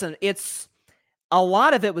listen, it's a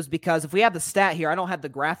lot of it was because if we have the stat here, I don't have the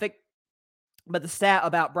graphic, but the stat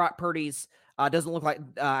about Brock Purdy's doesn't look like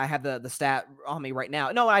I have the stat on me right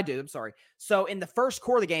now. No, I do. I'm sorry. So in the first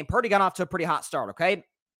quarter of the game, Purdy got off to a pretty hot start, okay?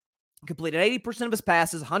 Completed 80% of his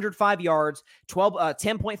passes, 105 yards,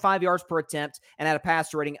 10.5 yards per attempt, and had a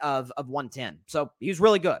passer rating of 110. So he was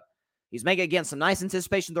really good. He's making, again, some nice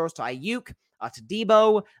anticipation throws to Ayuk, to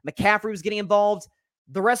Debo. McCaffrey was getting involved.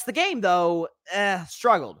 The rest of the game, though,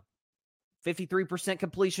 struggled. 53%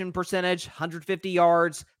 completion percentage, 150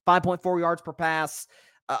 yards, 5.4 yards per pass,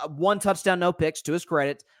 one touchdown, no picks, to his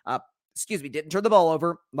credit. Didn't turn the ball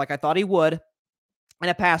over like I thought he would,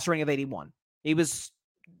 and a pass rating of 81. He was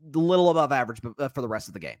a little above average for the rest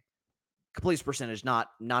of the game. Completion percentage, not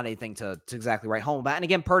anything to exactly write home about. And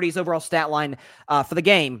again, Purdy's overall stat line for the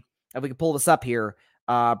game, if we can pull this up here,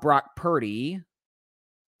 Brock Purdy,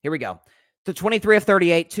 here we go. To 23 of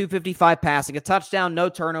 38, 255 passing, a touchdown, no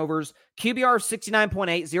turnovers, QBR of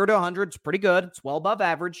 69.8, 0 to 100. It's pretty good. It's well above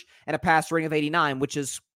average, and a pass rating of 89, which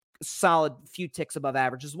is solid few ticks above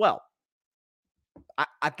average as well.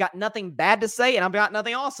 I've got nothing bad to say, and I've got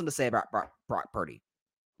nothing awesome to say about Brock Purdy.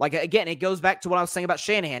 Like, again, it goes back to what I was saying about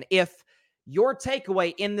Shanahan. If your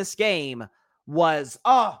takeaway in this game was,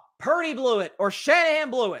 Purdy blew it or Shanahan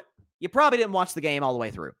blew it, you probably didn't watch the game all the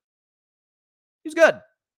way through. He was good.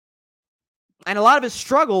 And a lot of his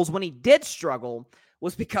struggles, when he did struggle,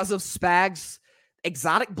 was because of Spag's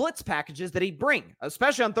exotic blitz packages that he'd bring,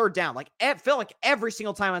 especially on third down. Like, I feel like every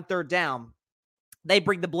single time on third down, they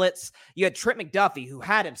bring the blitz. You had Trent McDuffie, who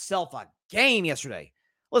had himself a game yesterday.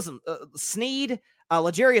 Listen,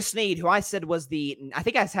 L'Jarius Sneed, who I said was I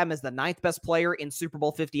think I had him as the 9th best player in Super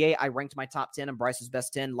Bowl 58. I ranked my top 10 and Bryce's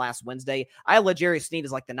best 10 last Wednesday. I had L'Jarius Sneed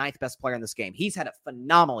as like the 9th best player in this game. He's had a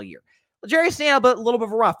phenomenal year. L'Jarius Sneed had a little bit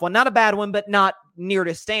of a rough one. Not a bad one, but not near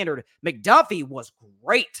to standard. McDuffie was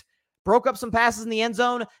great. Broke up some passes in the end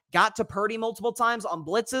zone, got to Purdy multiple times on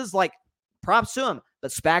blitzes. Like, props to him. But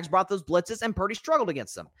Spags brought those blitzes, and Purdy struggled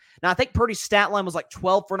against them. Now, I think Purdy's stat line was like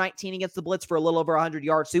 12 for 19 against the blitz for a little over 100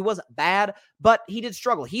 yards, so he wasn't bad, but he did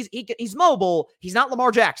struggle. He's mobile. He's not Lamar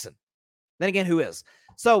Jackson. Then again, who is?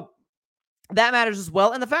 So that matters as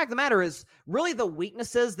well. And the fact of the matter is, really the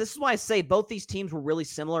weaknesses, this is why I say both these teams were really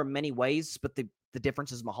similar in many ways, but the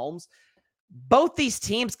difference is Mahomes. Both these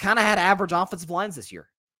teams kind of had average offensive lines this year.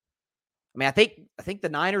 I mean, I think the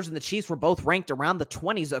Niners and the Chiefs were both ranked around the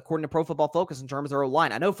 20s according to Pro Football Focus in terms of their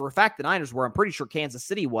O-line. I know for a fact the Niners were. I'm pretty sure Kansas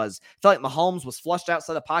City was. I felt like Mahomes was flushed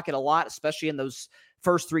outside the pocket a lot, especially in those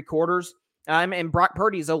first 3 quarters. And Brock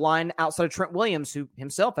Purdy's O-line outside of Trent Williams, who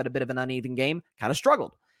himself had a bit of an uneven game, kind of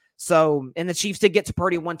struggled. So, and the Chiefs did get to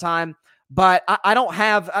Purdy one time, but I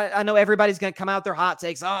know everybody's going to come out their hot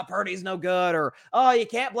takes. Purdy's no good, or, you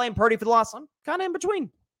can't blame Purdy for the loss. I'm kind of in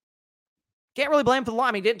between. Can't really blame him for the line.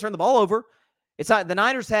 I mean, he didn't turn the ball over. It's not, the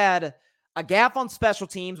Niners had a gap on special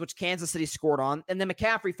teams, which Kansas City scored on, and then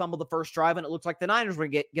McCaffrey fumbled the first drive, and it looked like the Niners were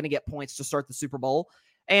going to get points to start the Super Bowl.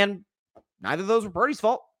 And neither of those were Purdy's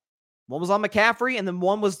fault. One was on McCaffrey, and then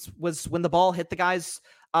one was when the ball hit the guy's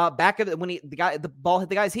back of it, when the ball hit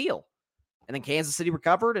the guy's heel. And then Kansas City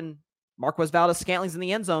recovered, and Marquez Valdes-Scantling's in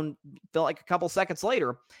the end zone, felt like a couple seconds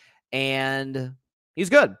later, and he's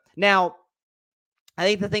good. Now, I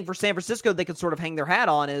think the thing for San Francisco they could sort of hang their hat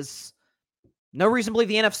on is no reason to believe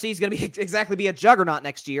the NFC is going to be a juggernaut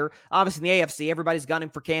next year. Obviously, in the AFC, everybody's gunning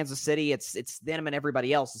for Kansas City. It's them and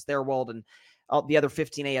everybody else. It's their world, and all the other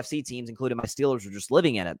 15 AFC teams, including my Steelers, are just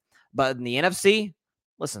living in it. But in the NFC,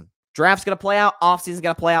 listen, draft's going to play out. Offseason's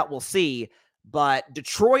going to play out. We'll see. But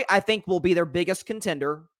Detroit, I think, will be their biggest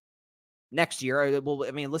contender next year.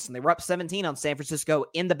 Listen, they were up 17 on San Francisco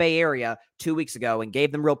in the Bay Area 2 weeks ago and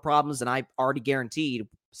gave them real problems. And I already guaranteed,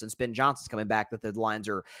 since Ben Johnson's coming back, that the Lions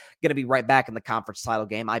are going to be right back in the conference title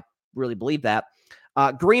game. I really believe that.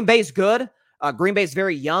 Green Bay's good. Green Bay's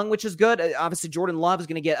very young, which is good. Obviously, Jordan Love is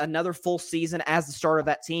going to get another full season as the starter of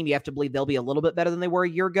that team. You have to believe they'll be a little bit better than they were a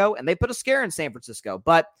year ago. And they put a scare in San Francisco,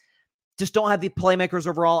 but just don't have the playmakers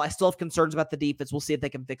overall. I still have concerns about the defense. We'll see if they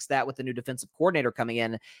can fix that with the new defensive coordinator coming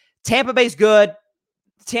in. Tampa Bay's good.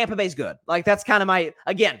 Like, that's kind of my,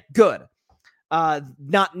 again, good.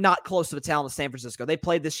 Not close to the talent of San Francisco. They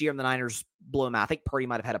played this year and the Niners blew them out. I think Purdy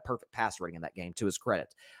might have had a perfect pass rating in that game, to his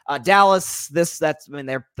credit. Dallas, they're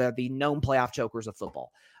the known playoff chokers of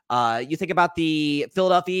football. You think about the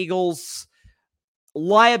Philadelphia Eagles,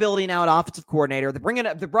 liability now at offensive coordinator.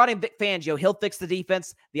 They brought in Vic Fangio. He'll fix the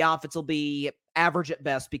defense. The offense will be average at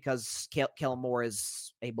best because Kellen Moore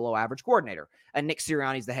is a below average coordinator. And Nick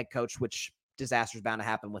Sirianni's the head coach, which disaster's bound to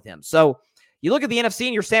happen with him. So you look at the NFC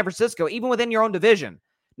and you're San Francisco, even within your own division.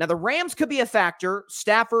 Now, the Rams could be a factor.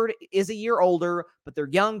 Stafford is a year older, but they're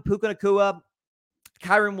young. Puka Nacua,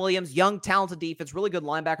 Kyron Williams, young, talented defense, really good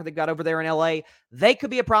linebacker they've got over there in L.A. They could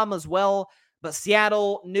be a problem as well. But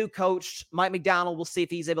Seattle, new coach, Mike McDonald, we'll see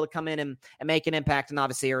if he's able to come in and make an impact. And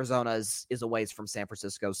obviously, Arizona is a ways from San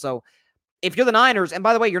Francisco. So if you're the Niners, and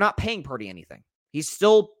by the way, you're not paying Purdy anything. He's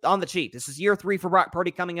still on the cheap. This is year 3 for Brock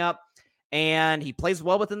Purdy coming up. And he plays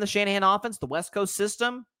well within the Shanahan offense, the West Coast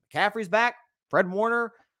system. McCaffrey's back. Fred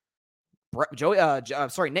Warner. Nick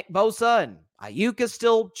Bosa and Ayuk is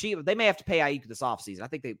still cheap. They may have to pay Ayuk this offseason. I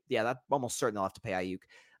think I'm almost certain they'll have to pay Ayuk.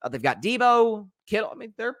 They've got Debo, Kittle. I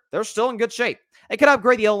mean, they're still in good shape. They could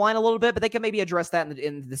upgrade the O-line a little bit, but they can maybe address that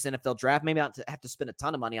in this NFL draft. Maybe not have to spend a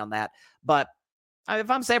ton of money on that. But if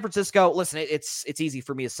I'm San Francisco, listen, it's easy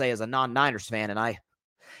for me to say as a non-Niners fan, and I,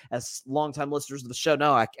 as longtime listeners of the show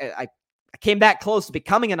know, I came that close to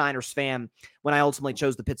becoming a Niners fan when I ultimately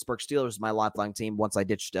chose the Pittsburgh Steelers as my lifelong team once I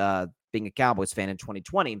ditched being a Cowboys fan in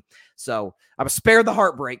 2020. So I was spared the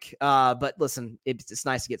heartbreak. But listen, it's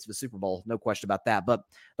nice to get to the Super Bowl. No question about that. But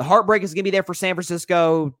the heartbreak is going to be there for San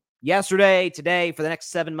Francisco. Yesterday, today, for the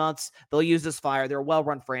next 7 months, they'll use this fire. They're a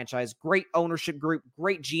well-run franchise, great ownership group,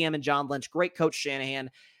 great GM and John Lynch, great coach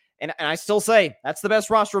Shanahan. And I still say that's the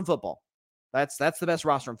best roster in football. That's the best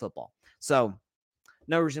roster in football. So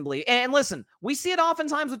no reason to believe. And listen, we see it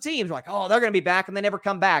oftentimes with teams. We're like, oh, they're going to be back, and they never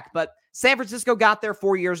come back. But San Francisco got there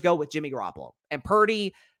 4 years ago with Jimmy Garoppolo. And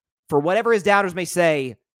Purdy, for whatever his doubters may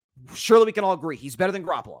say, surely we can all agree he's better than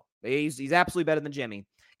Garoppolo. He's absolutely better than Jimmy.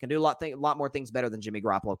 Can do a lot more things better than Jimmy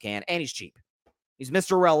Garoppolo can. And he's cheap. He's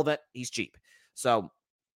Mr. Irrelevant. He's cheap. So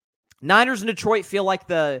Niners and Detroit feel like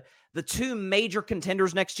the two major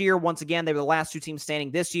contenders next year. Once again, they were the last two teams standing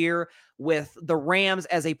this year, with the Rams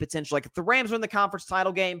as a potential. Like, if the Rams are in the conference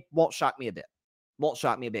title game, won't shock me a bit. Won't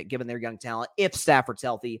shock me a bit, given their young talent, if Stafford's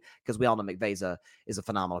healthy, because we all know McVay's is a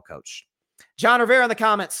phenomenal coach. John Rivera in the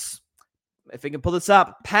comments, if we can pull this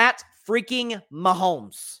up, Pat freaking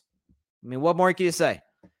Mahomes. I mean, what more can you say?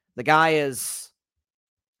 The guy is,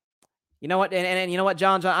 you know what, and you know what,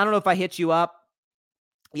 John, I don't know if I hit you up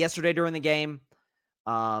yesterday during the game.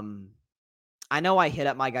 I know I hit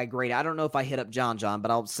up my guy Grady. I don't know if I hit up John,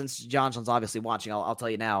 but since John's obviously watching, I'll tell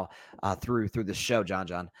you now through this show,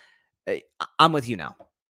 John. I'm with you now.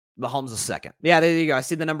 Mahomes is second. Yeah, there you go. I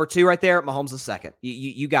see the number 2 right there. Mahomes is second.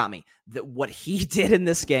 You got me. What he did in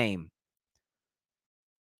this game.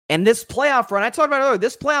 And this playoff run, I talked about it earlier,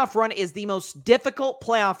 this playoff run is the most difficult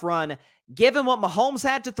playoff run, given what Mahomes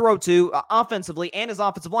had to throw to offensively, and his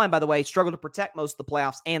offensive line, by the way, struggled to protect most of the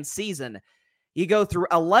playoffs and season. You go through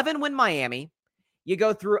 11-win Miami. You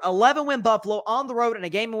go through 11-win Buffalo on the road in a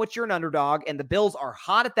game in which you're an underdog, and the Bills are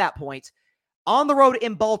hot at that point. On the road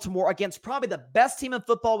in Baltimore against probably the best team in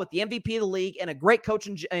football with the MVP of the league and a great coach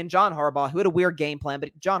in John Harbaugh, who had a weird game plan,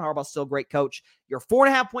 but John Harbaugh's still a great coach. You're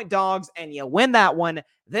 4.5-point dogs, and you win that one.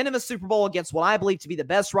 Then in the Super Bowl against what I believe to be the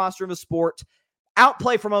best roster in the sport,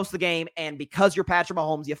 outplay for most of the game, and because you're Patrick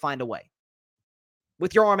Mahomes, you find a way.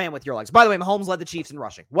 With your arm and with your legs. By the way, Mahomes led the Chiefs in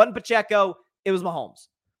rushing. Wasn't Pacheco, it was Mahomes.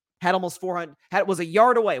 Had almost 400, was a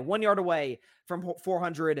yard away, 1 yard away from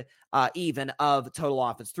 400 even of total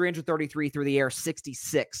offense. 333 through the air,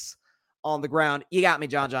 66 on the ground. You got me,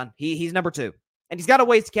 John. He's number 2. And he's got a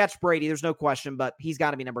ways to catch Brady, there's no question, but he's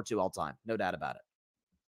got to be number 2 all time. No doubt about it.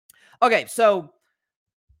 Okay, so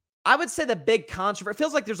I would say the big controversy, it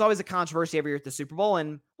feels like there's always a controversy every year at the Super Bowl.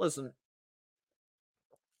 And listen,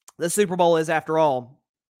 the Super Bowl is, after all,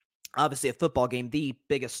 obviously a football game, the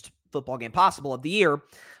biggest football game possible of the year,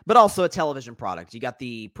 but also a television product. You got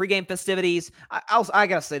the pregame festivities. I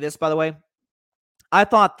got to say this, by the way. I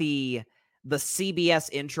thought the CBS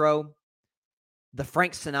intro, the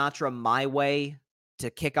Frank Sinatra My Way to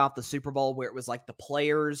kick off the Super Bowl, where it was like the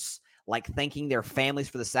players like thanking their families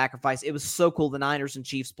for the sacrifice. It was so cool. The Niners and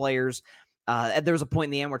Chiefs players. There was a point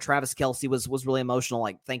in the end where Travis Kelce was really emotional,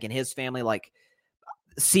 like thanking his family. Like,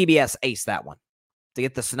 CBS aced that one. To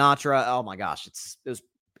get the Sinatra, oh my gosh, it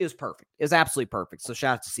was perfect. It was absolutely perfect. So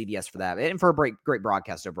shout out to CBS for that, and for a great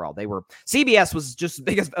broadcast overall. CBS was just as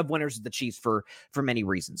big of winners as the Chiefs for many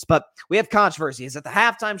reasons. But we have controversy. Is it the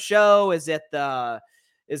halftime show? Is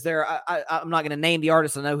there? I'm not going to name the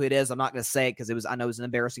artist. I know who it is. I'm not going to say it because I know it was an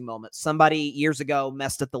embarrassing moment. Somebody years ago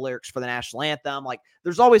messed up the lyrics for the national anthem. Like,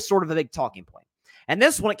 there's always sort of a big talking point. And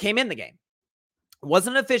this one, it came in the game. It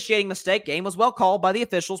wasn't an officiating mistake. Game was well called by the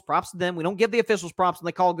officials. Props to them. We don't give the officials props when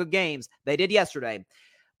they call good games. They did yesterday.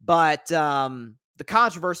 But the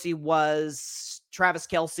controversy was Travis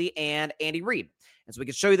Kelce and Andy Reid. And so we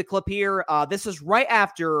can show you the clip here. This is right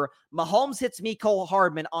after Mahomes hits Mecole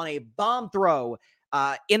Hardman on a bomb throw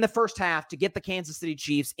in the first half to get the Kansas City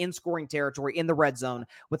Chiefs in scoring territory in the red zone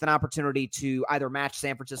with an opportunity to either match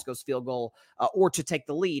San Francisco's field goal or to take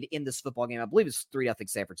the lead in this football game. I believe it's 3-0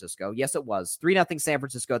 San Francisco. Yes, it was 3-0 San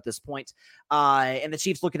Francisco at this point. And the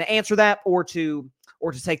Chiefs looking to answer that or to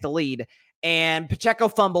take the lead. And Pacheco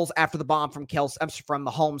fumbles after the bomb from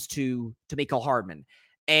Mahomes to Mecole Hardman.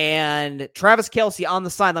 And Travis Kelce on the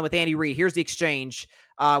sideline with Andy Reid. Here's the exchange.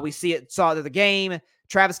 We saw the game.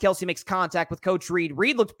 Travis Kelce makes contact with Coach Reid.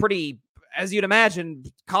 Reid looked pretty, as you'd imagine,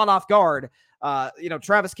 caught off guard.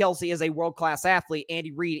 Travis Kelce is a world-class athlete.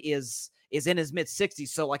 Andy Reid is in his mid-60s,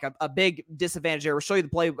 so like a big disadvantage there. We'll show you the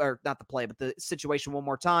play, or not the play, but the situation one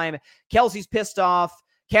more time. Kelce's pissed off.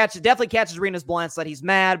 Definitely catches Reid in his blind side. He's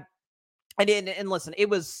mad. And listen, it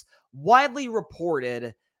was widely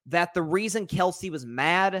reported that the reason Kelce was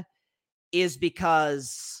mad is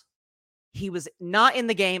because he was not in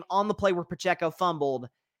the game on the play where Pacheco fumbled.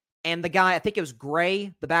 And the guy, I think it was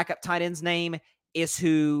Gray, the backup tight end's name, is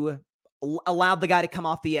who allowed the guy to come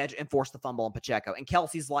off the edge and force the fumble on Pacheco. And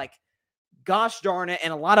Kelce's like, gosh darn it,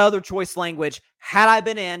 and a lot of other choice language, had I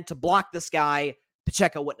been in to block this guy,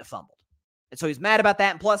 Pacheco wouldn't have fumbled. And so he's mad about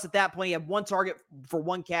that. And plus, at that point, he had one target for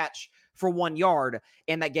one catch for 1 yard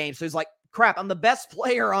in that game. So he's like, crap, I'm the best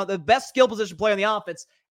player on the best skill position player on the offense.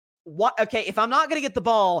 What? Okay, if I'm not going to get the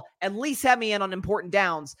ball, at least have me in on important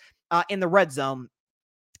downs in the red zone.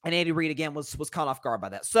 And Andy Reid, again, was caught off guard by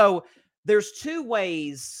that. So there's two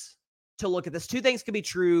ways to look at this. Two things can be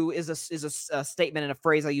true is a statement and a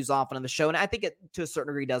phrase I use often on the show. And I think it, to a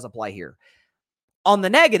certain degree, does apply here. On the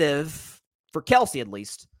negative, for Kelce at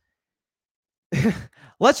least,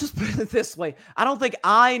 let's just put it this way. I don't think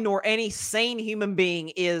I nor any sane human being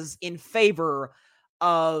is in favor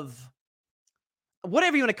of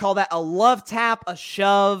whatever you want to call that, a love tap, a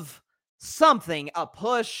shove, something, a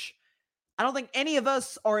push. I don't think any of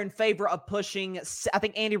us are in favor of pushing. I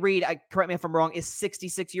think Andy Reid, correct me if I'm wrong, is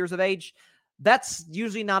 66 years of age. That's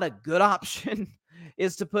usually not a good option,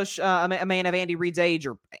 is to push a man of Andy Reid's age,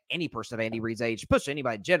 or any person of Andy Reid's age, push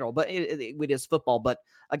anybody in general, but it is football. But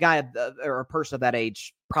a guy or a person of that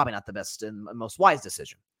age, probably not the best and most wise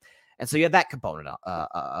decision. And so you have that component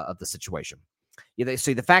of the situation. You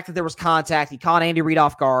see the fact that there was contact, he caught Andy Reid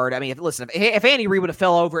off guard. I mean, if Andy Reid would have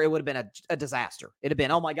fell over, it would have been a disaster. It'd have been,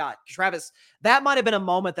 oh my God, Travis, that might have been a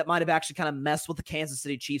moment that might have actually kind of messed with the Kansas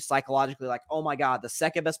City Chiefs psychologically. Like, oh my God, the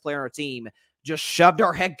second best player on our team just shoved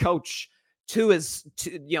our head coach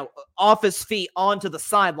off his feet onto the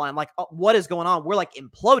sideline. Like, what is going on? We're like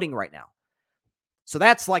imploding right now. So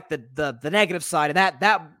that's like the negative side of that.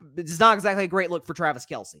 That is not exactly a great look for Travis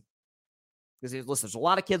Kelce. Because, listen, there's a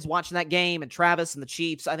lot of kids watching that game, and Travis and the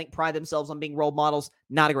Chiefs, I think, pride themselves on being role models.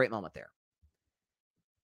 Not a great moment there.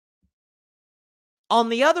 On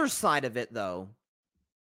the other side of it, though,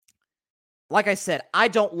 like I said, I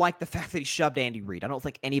don't like the fact that he shoved Andy Reid. I don't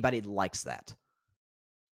think anybody likes that.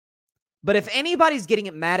 But if anybody's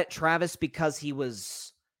getting mad at Travis because he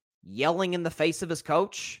was yelling in the face of his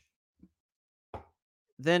coach,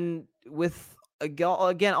 then with,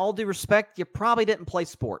 again, all due respect, you probably didn't play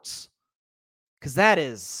sports. Because that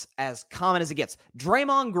is as common as it gets.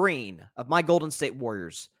 Draymond Green of my Golden State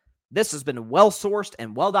Warriors, this has been well-sourced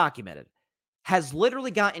and well-documented, has literally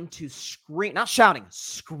gotten into screaming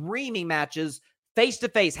matches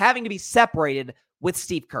face-to-face, having to be separated with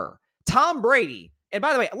Steve Kerr. Tom Brady, and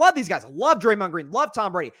by the way, I love these guys. I love Draymond Green, love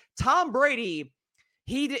Tom Brady. Tom Brady,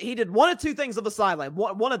 he did one of two things on the sideline.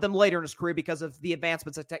 One of them later in his career because of the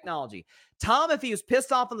advancements of technology. Tom, if he was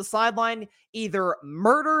pissed off on the sideline, either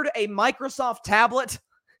murdered a Microsoft tablet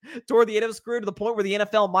toward the end of his career to the point where the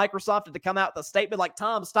NFL Microsoft had to come out with a statement like,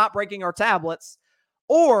 Tom, stop breaking our tablets.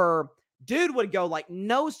 Or dude would go like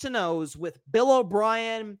nose to nose with Bill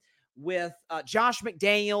O'Brien, with Josh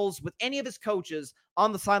McDaniels, with any of his coaches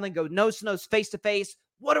on the sideline, go nose to nose, face to face.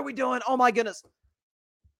 What are we doing? Oh my goodness.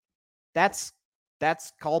 That's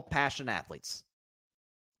called passionate athletes.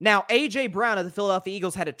 Now, A.J. Brown of the Philadelphia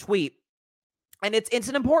Eagles had a tweet, and it's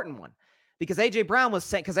an important one because A.J. Brown was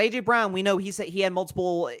saying, because A.J. Brown, we know he had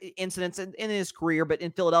multiple incidents in his career, but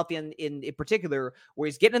in Philadelphia in particular, where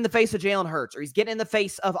he's getting in the face of Jalen Hurts or he's getting in the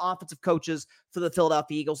face of offensive coaches for the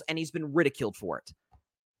Philadelphia Eagles, and he's been ridiculed for it.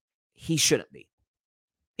 He shouldn't be.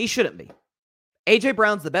 He shouldn't be. A.J.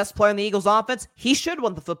 Brown's the best player in the Eagles offense. He should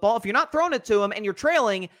want the football. If you're not throwing it to him and you're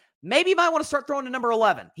trailing, maybe you might want to start throwing to number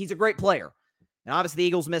 11. He's a great player. And obviously the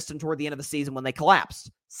Eagles missed him toward the end of the season when they collapsed.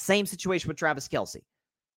 Same situation with Travis Kelce.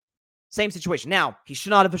 Same situation. Now, he should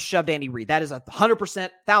not have shoved Andy Reid. That is 100%,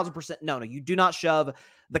 1,000% no. You do not shove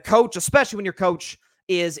the coach, especially when your coach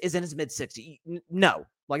is in his mid-60s. No.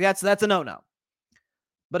 Like, that's a no-no.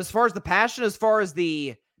 But as far as the passion, as far as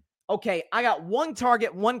the, okay, I got one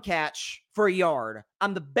target, one catch for a yard.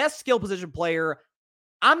 I'm the best skill position player.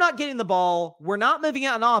 I'm not getting the ball. We're not moving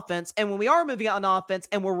out on offense. And when we are moving out on offense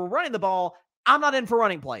and where we're running the ball, I'm not in for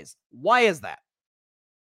running plays. Why is that?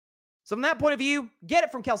 So from that point of view, get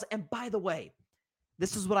it from Kelce. And by the way,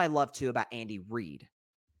 this is what I love too about Andy Reid.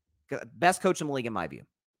 Best coach in the league in my view.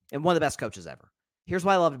 And one of the best coaches ever. Here's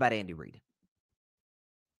what I loved about Andy Reid.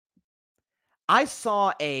 I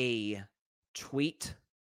saw a tweet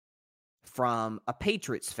from a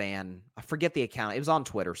Patriots fan. I forget the account. It was on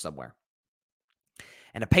Twitter somewhere.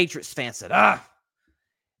 And a Patriots fan said,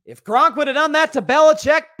 if Gronk would have done that to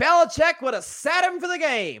Belichick, Belichick would have sat him for the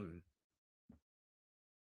game.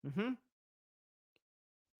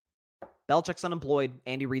 Belichick's unemployed.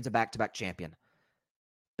 Andy Reid's a back-to-back champion.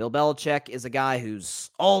 Bill Belichick is a guy who's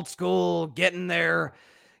old school, getting their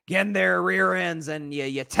rear ends, and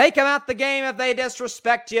you take them out the game if they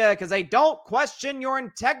disrespect you because they don't question your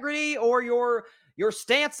integrity or your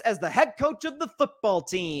stance as the head coach of the football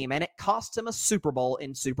team. And it cost him a Super Bowl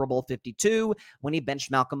in Super Bowl 52 when he benched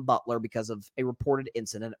Malcolm Butler because of a reported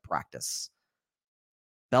incident at practice.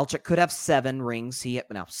 Belichick could have 7 rings.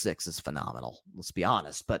 Now 6 is phenomenal, let's be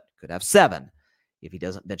honest, but could have 7 if he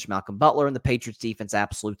doesn't bench Malcolm Butler and the Patriots defense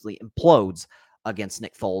absolutely implodes against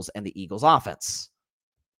Nick Foles and the Eagles offense.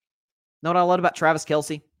 Know what I love about Travis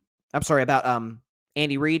Kelce? I'm sorry, about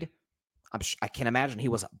Andy Reid? I can't imagine he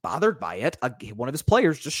was bothered by it. One of his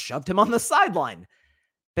players just shoved him on the sideline.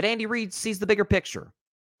 But Andy Reid sees the bigger picture.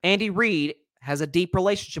 Andy Reid has a deep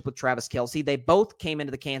relationship with Travis Kelce. They both came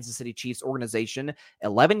into the Kansas City Chiefs organization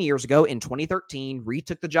 11 years ago in 2013. Reid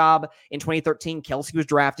took the job in 2013. Kelce was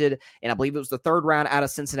drafted, and I believe it was the 3rd round out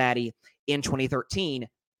of Cincinnati in 2013.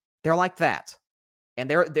 They're like that. And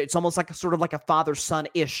it's almost like sort of like a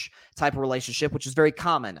father-son-ish type of relationship, which is very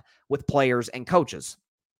common with players and coaches.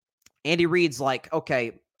 Andy Reid's like,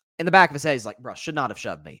 okay, in the back of his head, he's like, bro, should not have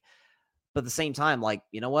shoved me. But at the same time, like,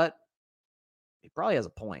 you know what? He probably has a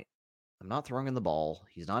point. I'm not throwing him the ball.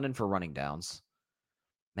 He's not in for running downs.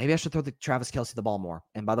 Maybe I should throw the Travis Kelce the ball more.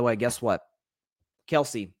 And by the way, guess what?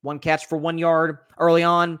 Kelce, 1 catch for 1 yard early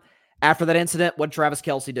on. After that incident, what did Travis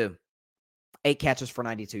Kelce do? 8 catches for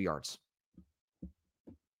 92 yards.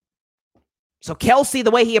 So Kelce,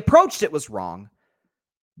 the way he approached it was wrong.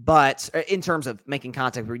 But in terms of making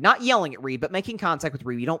contact with Reid, not yelling at Reid, but making contact with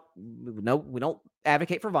Reid, we don't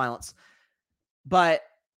advocate for violence. But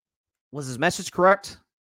was his message correct?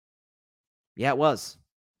 Yeah, it was.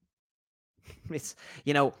 It's,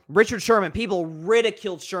 Richard Sherman, people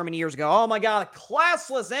ridiculed Sherman years ago. Oh my God, a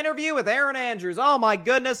classless interview with Aaron Andrews. Oh my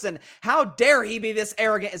goodness. And how dare he be this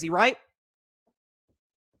arrogant? Is he right?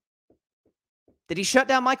 Did he shut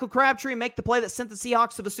down Michael Crabtree and make the play that sent the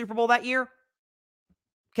Seahawks to the Super Bowl that year?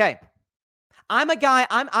 Okay. I'm a guy,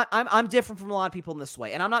 I'm different from a lot of people in this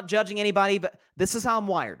way, and I'm not judging anybody, but this is how I'm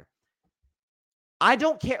wired. I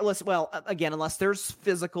don't care. Unless there's a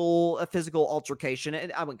physical altercation,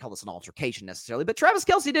 and I wouldn't call this an altercation necessarily, but Travis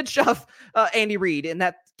Kelce did shove Andy Reid, and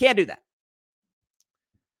that can't do that.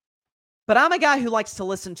 But I'm a guy who likes to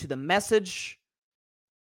listen to the message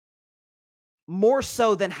more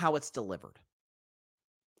so than how it's delivered.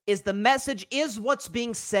 Is what's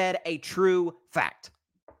being said a true fact?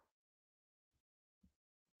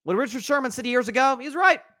 When Richard Sherman said years ago, he was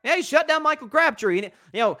right. Yeah, he shut down Michael Crabtree. And,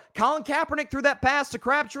 Colin Kaepernick threw that pass to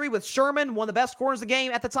Crabtree with Sherman, one of the best corners of the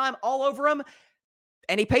game at the time, all over him.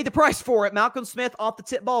 And he paid the price for it. Malcolm Smith, off the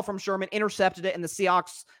tip ball from Sherman, intercepted it, and the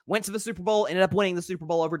Seahawks went to the Super Bowl, ended up winning the Super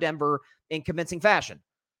Bowl over Denver in convincing fashion.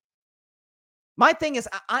 My thing is,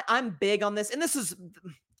 I'm big on this, and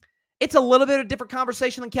it's a little bit of a different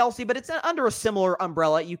conversation than Kelce, but it's under a similar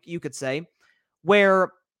umbrella, you could say,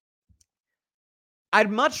 where I'd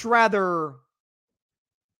much rather,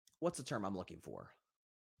 what's the term I'm looking for?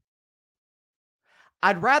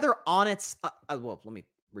 I'd rather let me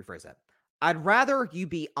rephrase that. I'd rather you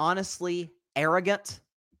be honestly arrogant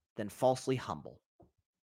than falsely humble.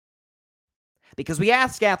 Because we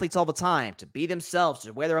ask athletes all the time to be themselves,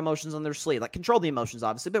 to wear their emotions on their sleeve. Like, control the emotions,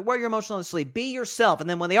 obviously, but wear your emotions on the sleeve. Be yourself. And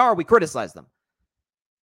then when they are, we criticize them.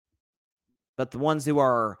 But the ones who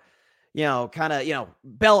are,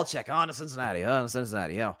 Belichick,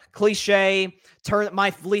 Cincinnati, cliche,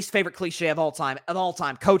 my least favorite cliche of all time,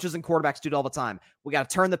 coaches and quarterbacks do it all the time. We got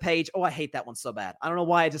to turn the page. Oh, I hate that one so bad. I don't know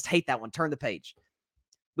why, I just hate that one. Turn the page.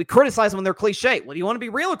 We criticize them when they're cliche. Well, do you want to be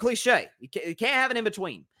real or cliche? You can't have it in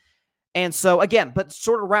between. And so, again, but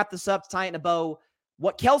sort of wrap this up, tie it in a bow.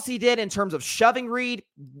 What Kelce did in terms of shoving Reid,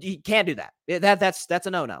 you can't do that. That's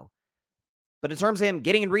a no-no. But in terms of him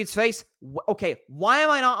getting in Reid's face, okay, why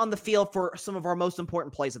am I not on the field for some of our most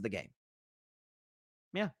important plays of the game?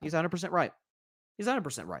 Yeah, he's 100% right. He's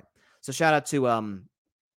 100% right. So shout out to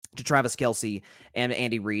Travis Kelce and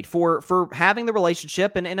Andy Reid for having the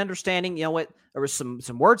relationship and understanding, what, there was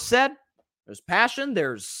some words said, there's passion,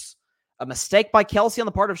 there's a mistake by Kelce on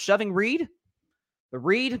the part of shoving Reid. But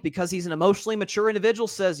Reid, because he's an emotionally mature individual,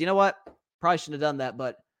 says, you know what, probably shouldn't have done that,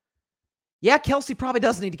 but yeah, Kelce probably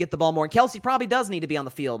does need to get the ball more, and Kelce probably does need to be on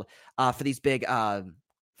the field for these big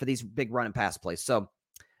run and pass plays. So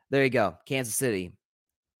there you go, Kansas City,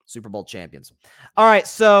 Super Bowl champions. All right,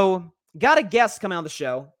 so got a guest coming on the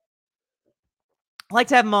show. I like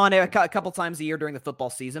to have him on a couple times a year during the football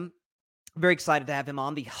season. I'm very excited to have him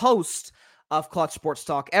on, the host of Clutch Sports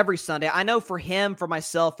Talk every Sunday. I know for him, for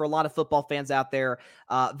myself, for a lot of football fans out there,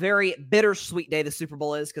 very bittersweet day the Super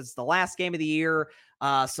Bowl is because it's the last game of the year.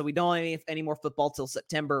 So we don't have any more football till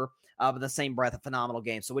September, but the same breath, a phenomenal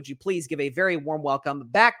game. So would you please give a very warm welcome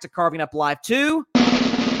back to Carving Up Live to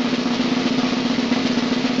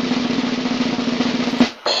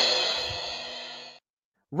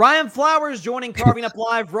Ryan Flowers joining Carving Up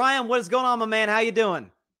Live. Ryan, what is going on, my man? How you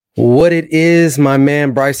doing? What it is, my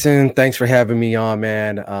man, Bryson. Thanks for having me on,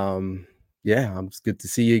 man. Yeah, it's good to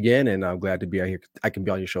see you again, and I'm glad to be out here. I can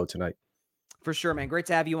be on your show tonight. For sure, man. Great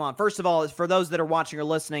to have you on. First of all, for those that are watching or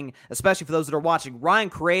listening, especially for those that are watching, Ryan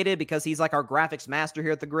created, because he's like our graphics master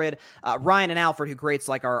here at the Grid. Ryan and Alfred, who creates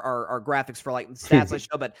like our graphics for like the stats I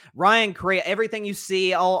show, but Ryan create everything you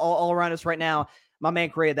see all around us right now. My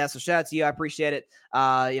man created that, so shout out to you. I appreciate it.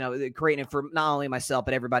 Creating it for not only myself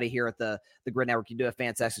but everybody here at the Grid Network. You do a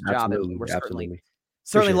fantastic job, and we're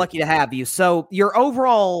certainly lucky to have you. So your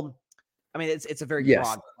overall. I mean, it's a very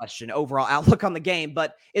broad question, overall outlook on the game,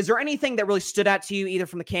 but is there anything that really stood out to you either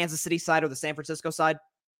from the Kansas City side or the San Francisco side?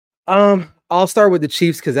 I'll start with the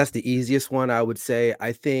Chiefs because that's the easiest one, I would say.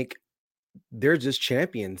 I think they're just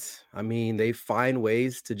champions. I mean, they find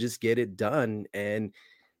ways to just get it done. And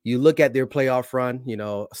you look at their playoff run,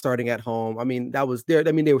 starting at home. I mean, that was there.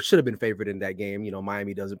 I mean, they should have been favored in that game.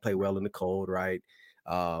 Miami doesn't play well in the cold, right?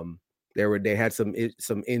 They had some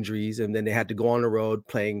injuries, and then they had to go on the road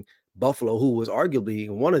playing Buffalo, who was arguably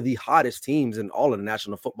one of the hottest teams in all of the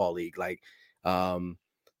National Football League. Like the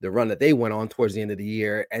run that they went on towards the end of the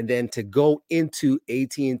year, and then to go into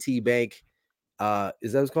AT&T Bank,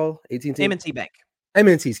 is that what it's called? AT&T? M&T Bank.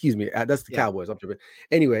 M&T, excuse me. That's the Cowboys. I'm tripping.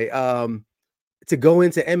 Anyway, to go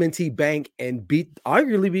into M&T Bank and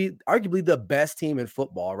arguably the best team in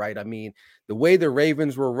football, right? I mean, the way the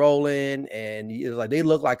Ravens were rolling, and it was like they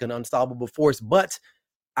looked like an unstoppable force. But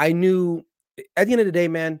I knew at the end of the day,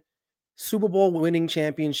 man, Super Bowl winning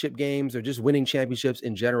championship games or just winning championships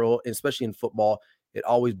in general, especially in football, it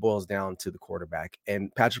always boils down to the quarterback.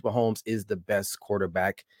 And Patrick Mahomes is the best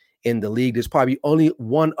quarterback in the league. There's probably only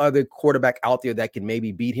one other quarterback out there that can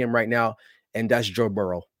maybe beat him right now, and that's Joe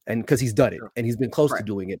Burrow. And because he's done it and he's been close to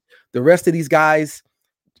doing it. The rest of these guys,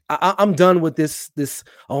 I'm done with this.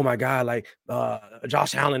 Oh my God, like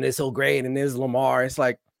Josh Allen is so great, and there's Lamar. It's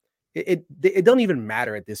like it don't even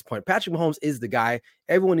matter at this point. Patrick Mahomes is the guy.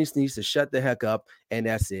 Everyone needs to shut the heck up, and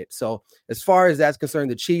that's it. So as far as that's concerned,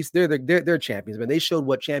 the Chiefs, they're champions, man. They showed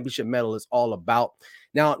what championship medal is all about.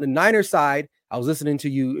 Now, the Niners side, I was listening to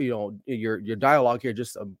your dialogue here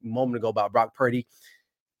just a moment ago about Brock Purdy.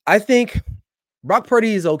 I think Brock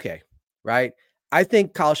Purdy is okay, right? I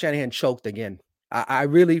think Kyle Shanahan choked again. I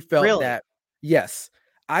really felt that. Yes,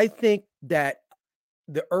 I think that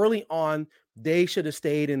the early on, they should have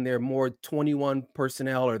stayed in their more 21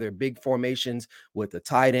 personnel or their big formations with the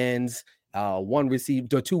tight ends,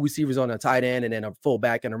 two receivers on a tight end, and then a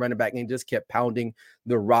fullback and a running back, and just kept pounding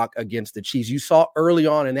the rock against the Chiefs. You saw early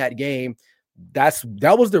on in that game, that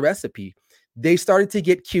was the recipe. They started to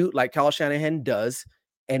get cute like Kyle Shanahan does.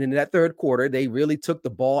 And in that third quarter, they really took the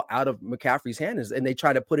ball out of McCaffrey's hands and they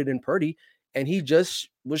tried to put it in Purdy. And he just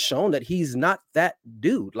was shown that he's not that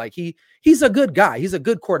dude. Like he's a good guy. He's a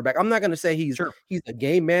good quarterback. I'm not going to say he's a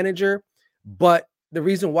game manager, but the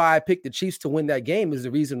reason why I picked the Chiefs to win that game is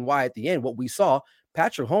the reason why at the end, what we saw,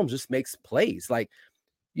 Patrick Mahomes just makes plays. Like,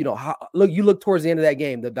 you look towards the end of that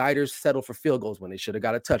game, the Niners settled for field goals when they should have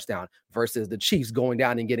got a touchdown versus the Chiefs going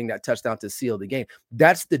down and getting that touchdown to seal the game.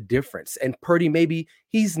 That's the difference. And Purdy, maybe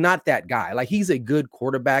he's not that guy. Like he's a good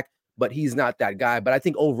quarterback, but he's not that guy. But I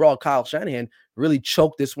think overall, Kyle Shanahan really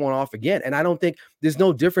choked this one off again. And I don't think there's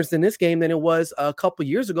no difference in this game than it was a couple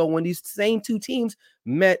years ago when these same two teams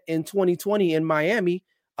met in 2020 in Miami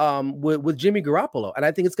with Jimmy Garoppolo. And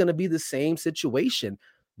I think it's going to be the same situation.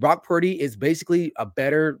 Brock Purdy is basically a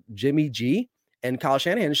better Jimmy G, and Kyle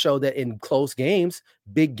Shanahan showed that in close games,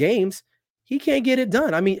 big games, he can't get it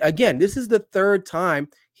done. I mean, again, this is the third time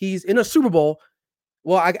he's in a Super Bowl.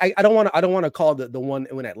 Well, I don't want to call the one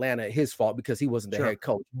in Atlanta his fault because he wasn't the head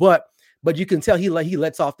coach, but you can tell he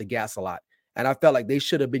lets off the gas a lot, and I felt like they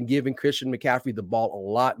should have been giving Christian McCaffrey the ball a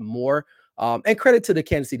lot more. And credit to the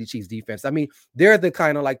Kansas City Chiefs defense. I mean, they're the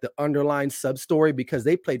kind of like the underlying sub story because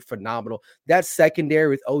they played phenomenal. That secondary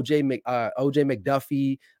with OJ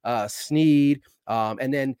McDuffie, Snead,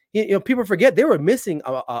 and then people forget they were missing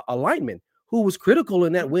a lineman who was critical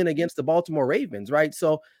in that win against the Baltimore Ravens, right?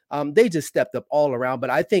 So they just stepped up all around. But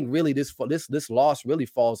I think really this loss really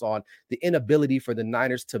falls on the inability for the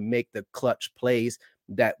Niners to make the clutch plays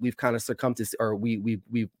that we've kind of succumbed to, or we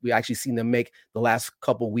actually seen them make the last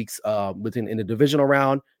couple weeks in the divisional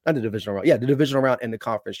round, the divisional round and the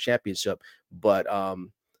conference championship. But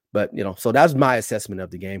so that's my assessment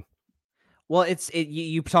of the game. Well,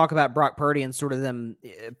 you talk about Brock Purdy and sort of them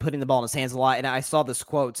putting the ball in his hands a lot. And I saw this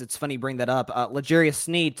quote. It's funny you bring that up. L'Jarius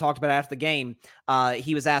Sneed talked about it after the game.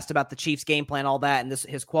 He was asked about the Chiefs game plan, all that. And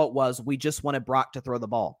his quote was, "We just wanted Brock to throw the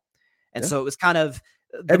ball." And so it was kind of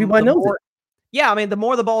everybody knows it. Yeah, I mean, the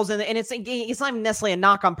more the ball's in, and it's not even necessarily a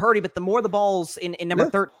knock on Purdy, but the more the ball's in number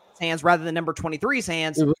 13's hands rather than number 23's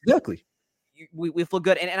hands, exactly, we feel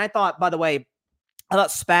good. And I thought, by the way, I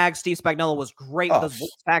thought Steve Spagnuolo was great with those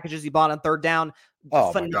blitz packages he bought on third down.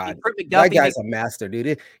 Oh my God, that guy's a master,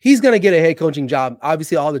 dude. He's gonna get a head coaching job.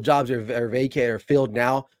 Obviously, all the jobs are vacated or filled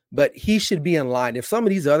now, but he should be in line. If some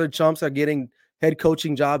of these other chumps are getting head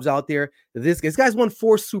coaching jobs out there, this guy's won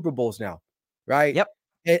 4 Super Bowls now, right? Yep.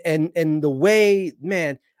 And the way,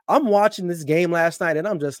 man, I'm watching this game last night, and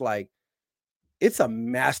I'm just like, it's a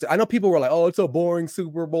master. I know people were like, "Oh, it's a boring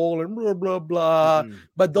Super Bowl," and blah blah blah.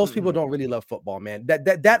 But those people don't really love football, man.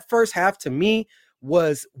 That first half to me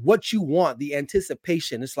was what you want, the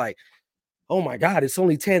anticipation. It's like, oh my God, it's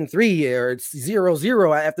only 10-3 here. It's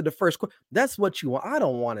 0-0 after the first quarter. That's what you want. I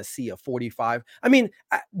don't want to see a 45. I mean,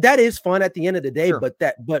 that is fun at the end of the day, sure. but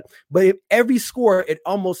if every score, it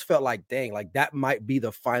almost felt like, dang, like that might be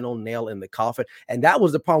the final nail in the coffin. And that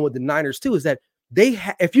was the problem with the Niners too, is that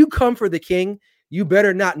if you come for the king, you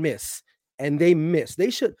better not miss. And they missed.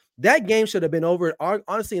 That game should have been over,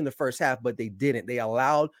 honestly, in the first half, but they didn't. They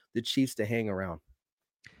allowed the Chiefs to hang around.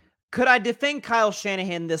 Could I defend Kyle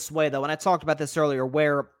Shanahan this way, though? And I talked about this earlier,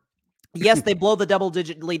 where, yes, they blow the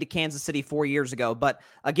double-digit lead to Kansas City 4 years ago, but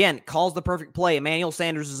again, calls the perfect play. Emmanuel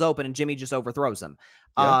Sanders is open, and Jimmy just overthrows him.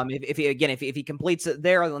 Yeah. If he completes it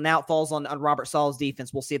there, and now it falls on Robert Saleh's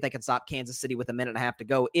defense, we'll see if they can stop Kansas City with a minute and a half to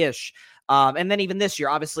go-ish. And then even this year,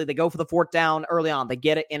 obviously, they go for the 4th down early on. They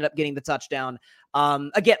get it, end up getting the touchdown.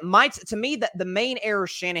 Again, to me, that the main error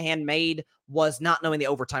Shanahan made was not knowing the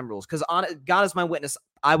overtime rules. Because God is my witness,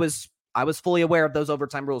 I was fully aware of those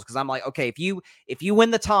overtime rules, because I'm like, okay, if you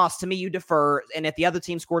win the toss, to me, you defer, and if the other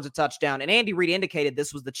team scores a touchdown, and Andy Reid indicated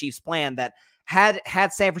this was the Chiefs' plan, that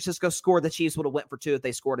had San Francisco scored, the Chiefs would have went for 2 if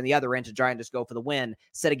they scored in the other end to try and just go for the win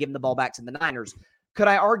instead of giving the ball back to the Niners. Could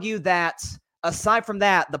I argue that aside from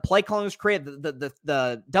that, the play calling was created,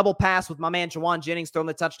 the double pass with my man Jawan Jennings throwing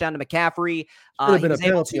the touchdown to McCaffrey? Should have been a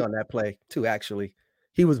penalty on that play too, actually.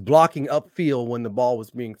 He was blocking upfield when the ball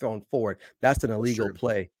was being thrown forward. That's an illegal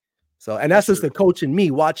play. So, and that's just the coach and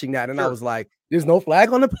me watching that, and I was like, "There's no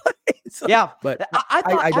flag on the play." So, yeah, but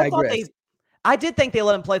I digress. I did think they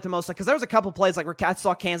let him play through most of it, because there was a couple plays like I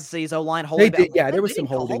saw Kansas City's O-line holding. There was some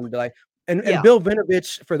holding. And Bill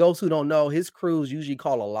Vinovich, for those who don't know, his crews usually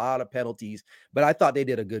call a lot of penalties, but I thought they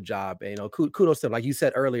did a good job. And, kudos to them. Like you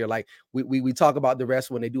said earlier, like we talk about the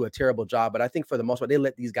rest when they do a terrible job, but I think for the most part, they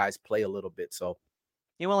let these guys play a little bit. So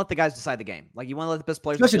you want to let the guys decide the game. Like, you want to let the best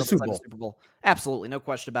players decide the Super Bowl. Absolutely, no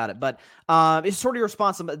question about it. But it's sort of your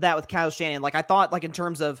response to that with Kyle Shanahan. Like, I thought, like, in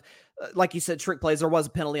terms of, like you said, trick plays, there was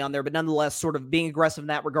a penalty on there, but nonetheless, sort of being aggressive in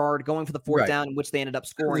that regard, going for the 4th down, in which they ended up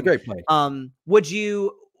scoring. It was a great play.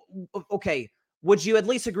 Would you at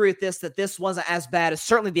least agree with this, that this wasn't as bad as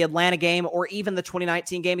certainly the Atlanta game or even the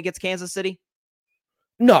 2019 game against Kansas City?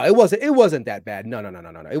 No, it wasn't. It wasn't that bad. No.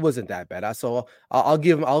 It wasn't that bad. I'll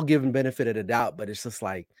give him benefit of the doubt, but it's just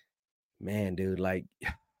like, man, dude, like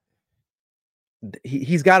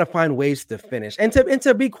he's got to find ways to finish. And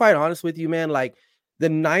to be quite honest with you, man, like the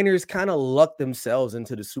Niners kind of lucked themselves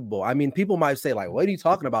into the Super Bowl. I mean, people might say, like, what are you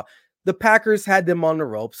talking about? The Packers had them on the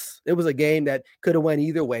ropes. It was a game that could have went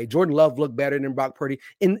either way. Jordan Love looked better than Brock Purdy.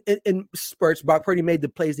 In spurts, Brock Purdy made the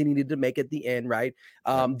plays he needed to make at the end, right?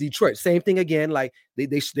 Detroit, same thing again. Like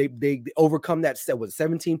they overcome that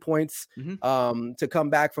 17 points to come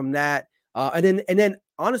back from that. And then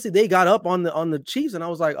honestly, they got up on the Chiefs, and I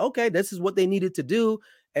was like, okay, this is what they needed to do.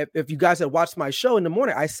 If you guys had watched my show in the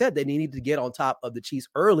morning, I said they needed to get on top of the Chiefs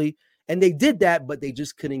early. And they did that, but they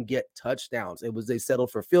just couldn't get touchdowns. They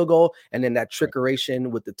settled for field goal and then that trickeration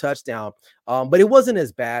with the touchdown. But it wasn't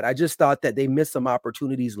as bad. I just thought that they missed some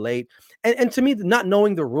opportunities late. And to me, not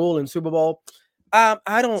knowing the rule in Super Bowl,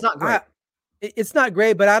 it's not great. It's not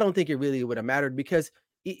great, but I don't think it really would have mattered, because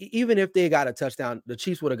even if they got a touchdown, the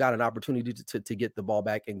Chiefs would have got an opportunity to get the ball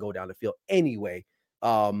back and go down the field anyway.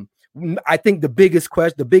 I think the biggest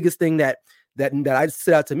thing that I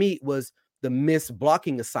stood out to me was the missed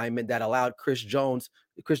blocking assignment that allowed Chris Jones.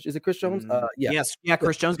 Is it Chris Jones? Yes. Yeah.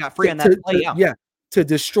 Chris Jones got free on that play. To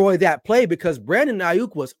destroy that play, because Brandon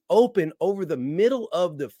Ayuk was open over the middle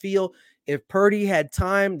of the field. If Purdy had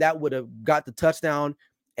time, that would have got the touchdown,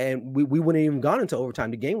 and we wouldn't even gone into overtime.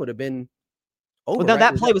 The game would have been over. Well,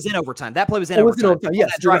 that play was in overtime. That play was in overtime.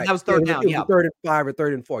 Yes, that was 3rd down. It was 3rd and 5 or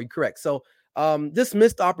 3rd and 4. You're correct. So just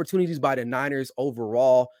missed opportunities by the Niners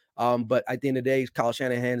overall. But at the end of the day, Kyle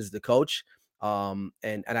Shanahan is the coach. And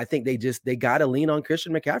I think they got to lean on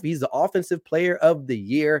Christian McCaffrey. He's the offensive player of the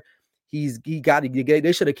year.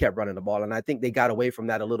 They should have kept running the ball. And I think they got away from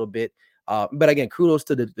that a little bit. But again, kudos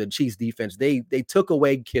to the Chiefs defense. They took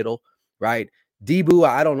away Kittle, right? Debo,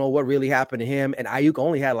 I don't know what really happened to him. And Ayuk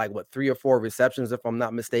only had 3 or 4 receptions, if I'm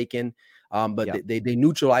not mistaken. But they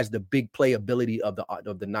neutralized the big play ability of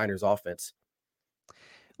the Niners offense.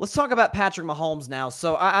 Let's talk about Patrick Mahomes now.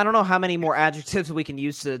 So I don't know how many more adjectives we can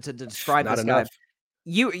use to describe Not this enough.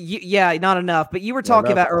 guy. Yeah, not enough. But you were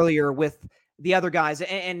talking about earlier with the other guys,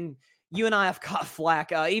 and you and I have caught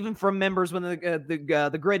flack, even from members when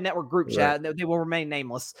the Grid Network group chat. They will remain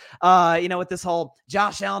nameless. With this whole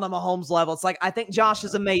Josh Allen and Mahomes level, it's like I think Josh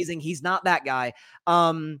is amazing. He's not that guy.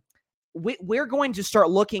 We're going to start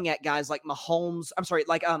looking at guys like Mahomes. I'm sorry,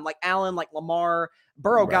 like Allen, like Lamar.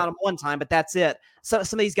 Burrow got him one time, but that's it. So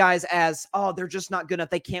some of these guys as, they're just not good enough.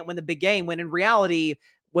 They can't win the big game. When in reality,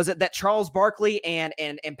 was it that Charles Barkley and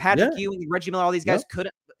Patrick Ewing and Reggie Miller, all these guys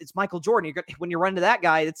couldn't? It's Michael Jordan. When you run to that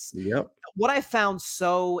guy, it's what I found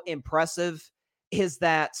so impressive is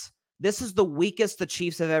that this is the weakest the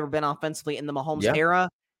Chiefs have ever been offensively in the Mahomes era,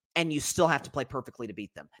 and you still have to play perfectly to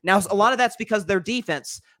beat them. Now, a lot of that's because of their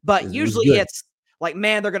defense, but usually it's like,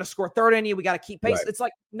 man, they're going to score third in you. We got to keep pace. Right. It's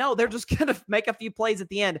like, no, they're just going to make a few plays at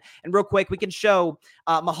the end. And real quick, we can show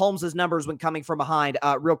Mahomes' numbers when coming from behind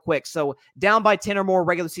real quick. So down by 10 or more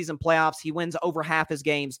regular season playoffs, he wins over half his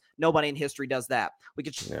games. Nobody in history does that. We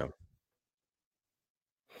could show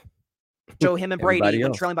him and Brady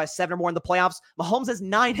when trailing by 7 or more in the playoffs. Mahomes is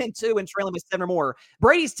 9-2 and trailing by 7 or more.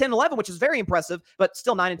 Brady's 10-11, which is very impressive, but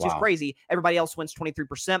still 9-2 is crazy. Everybody else wins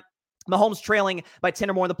 23%. Mahomes trailing by 10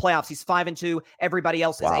 or more in the playoffs. He's 5-2. Everybody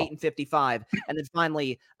else is 8-55. And then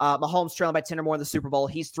finally, Mahomes trailing by 10 or more in the Super Bowl.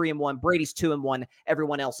 He's 3-1. Brady's 2-1.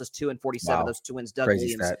 Everyone else is 2-47. Those two wins, Doug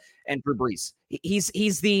Williams and Drew Brees.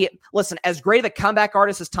 He's the, listen, as great of a comeback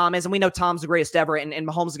artist as Tom is, and we know Tom's the greatest ever, and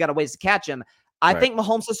Mahomes has got a ways to catch him. I think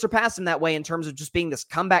Mahomes has surpassed him that way in terms of just being this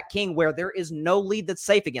comeback king where there is no lead that's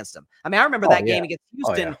safe against him. I mean, I remember that game against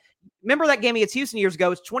Houston. Remember that game against Houston years ago?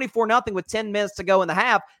 It's 24-0 with 10 minutes to go in the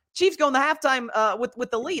half. Chiefs go in the halftime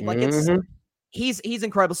with the lead. Like he's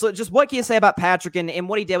incredible. So just what can you say about Patrick and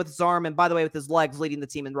what he did with his arm and, by the way, with his legs leading the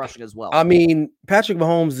team in rushing as well? I mean, Patrick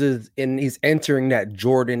Mahomes he's entering that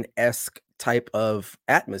Jordan-esque type of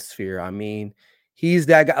atmosphere. I mean, he's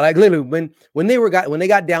that guy. Like literally when they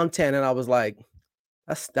got down 10 and I was like,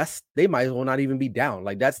 that's they might as well not even be down.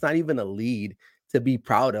 Like that's not even a lead to be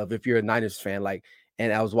proud of if you're a Niners fan. Like,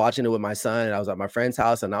 and I was watching it with my son and I was at my friend's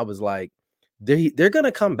house and I was like, they're going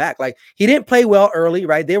to come back. Like he didn't play well early,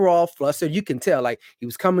 right? They were all flustered. You can tell like he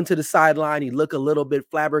was coming to the sideline. He looked a little bit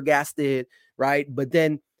flabbergasted, right? But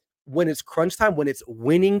then when it's crunch time, when it's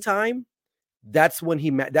winning time, that's when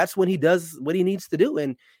he does what he needs to do.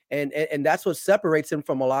 And that's what separates him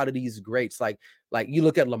from a lot of these greats. Like you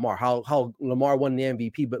look at Lamar, how Lamar won the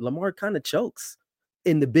MVP, but Lamar kind of chokes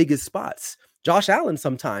in the biggest spots. Josh Allen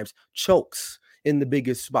sometimes chokes in the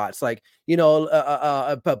biggest spots. Like,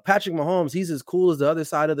 Patrick Mahomes, he's as cool as the other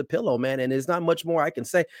side of the pillow, man. And there's not much more I can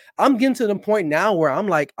say. I'm getting to the point now where I'm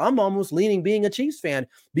like, I'm almost leaning being a Chiefs fan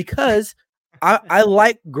because I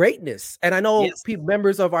like greatness. And I know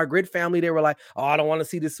members of our Grid family, they were like, oh, I don't want to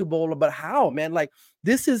see the Super Bowl, but how, man? Like,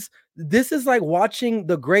 this is like watching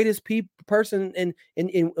the greatest person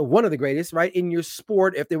in one of the greatest, right? In your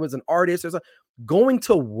sport, if there was an artist or something, going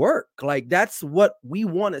to work. Like, that's what we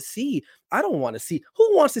want to see. I don't want to see,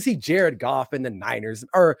 who wants to see Jared Goff in the Niners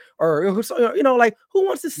or like, who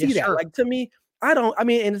wants to see that? Sure. Like, to me,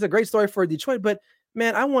 and it's a great story for Detroit, but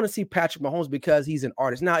man, I want to see Patrick Mahomes because he's an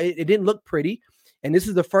artist. Now, it didn't look pretty. And this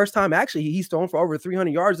is the first time, actually, he's thrown for over 300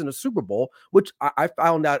 yards in a Super Bowl, which I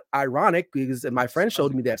found out ironic because my friend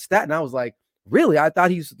showed me that stat. And I was like, really? I thought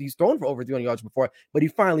he's thrown for over 300 yards before, but he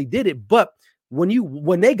finally did it. But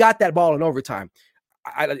when they got that ball in overtime,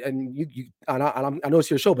 I know it's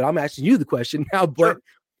your show, but I'm asking you the question now. But sure.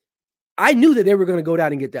 I knew that they were going to go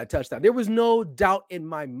down and get that touchdown. There was no doubt in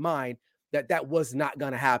my mind that was not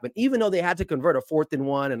going to happen, even though they had to convert a 4th and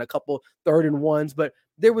 1 and a couple 3rd and 1s. But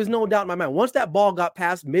there was no doubt in my mind. Once that ball got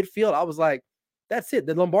past midfield, I was like, that's it.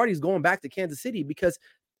 The Lombardi's going back to Kansas City because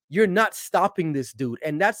you're not stopping this dude.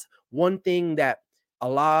 And that's one thing that a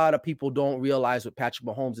lot of people don't realize with Patrick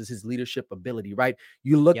Mahomes is his leadership ability, right?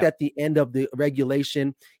 You look at the end of the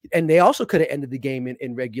regulation, and they also could have ended the game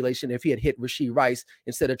in regulation if he had hit Rashee Rice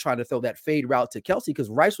instead of trying to throw that fade route to Kelce, because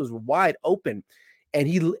Rice was wide open.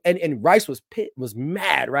 And Rice was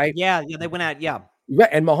mad, right? Yeah, they went out, Right.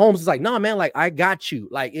 And Mahomes is like, no, man, like, I got you.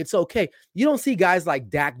 Like, it's okay. You don't see guys like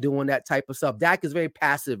Dak doing that type of stuff. Dak is very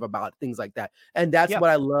passive about things like that. And that's what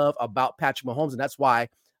I love about Patrick Mahomes. And that's why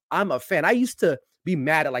I'm a fan. I used to be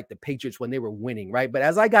mad at like the Patriots when they were winning, right? But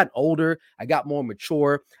as I got older, I got more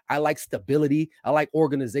mature. I like stability. I like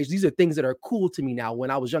organization. These are things that are cool to me now. When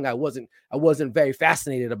I was young, I wasn't very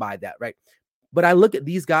fascinated by that, right? But I look at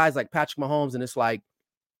these guys like Patrick Mahomes and it's like,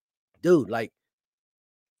 dude, like,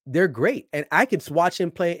 they're great. And I could watch him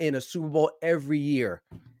play in a Super Bowl every year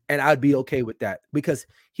and I'd be okay with that because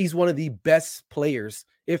he's one of the best players,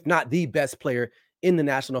 if not the best player in the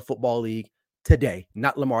National Football League today,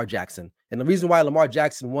 not Lamar Jackson. And the reason why Lamar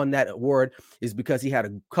Jackson won that award is because he had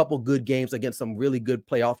a couple good games against some really good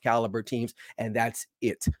playoff caliber teams, and that's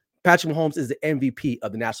it. Patrick Mahomes is the MVP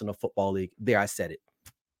of the National Football League. There, I said it.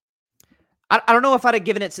 I don't know if I'd have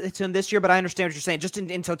given it to him this year, but I understand what you're saying. Just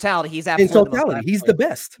in totality, he's absolutely he's the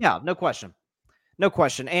best. Yeah, no question. No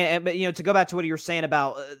question. But, to go back to what you were saying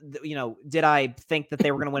about, did I think that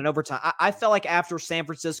they were going to win overtime? I felt like after San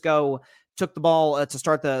Francisco took the ball to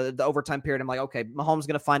start the overtime period, I'm like, okay, Mahomes is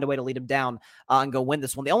going to find a way to lead him down and go win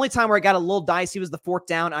this one. The only time where I got a little dicey was the fourth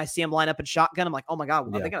down. I see him line up in shotgun. I'm like, oh my God,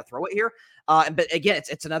 are they going to throw it here? But again,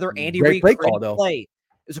 it's another Andy Reid play call, though.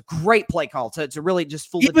 It was a great play call to really just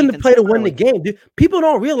fool even the play to win the game. Dude, people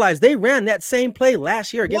don't realize they ran that same play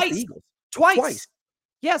last year against the Eagles. Twice.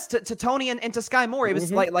 Yes, to Tony and to Sky Moore. It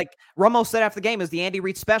was like Romo said after the game, is the Andy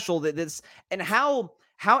Reid special. And how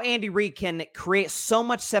Andy Reid can create so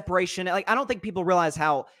much separation. Like, I don't think people realize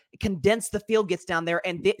how condensed the field gets down there,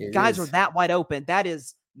 and guys are that wide open. That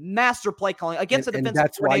is master play calling against a defensive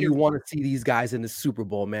that's why you want to see these guys in the Super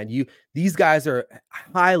Bowl, man. These guys are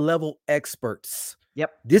high level experts.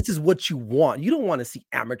 Yep. This is what you want. You don't want to see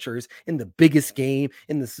amateurs in the biggest game,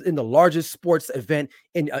 in the largest sports event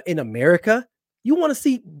in America. You want to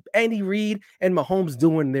see Andy Reid and Mahomes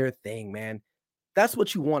doing their thing, man. That's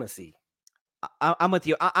what you want to see. I'm with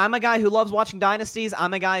you. I'm a guy who loves watching dynasties.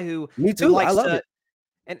 I'm a guy who me too. I love it.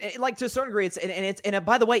 And like to a certain degree, it's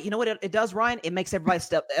by the way, you know what it does, Ryan? It makes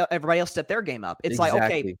everybody else step their game up. It's exactly. Like,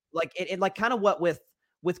 okay, like it like kind of what with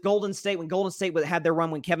Golden State, when Golden State had their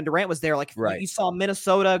run when Kevin Durant was there, like you saw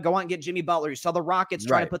Minnesota go out and get Jimmy Butler. You saw the Rockets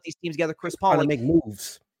trying to put these teams together. Chris Paul trying to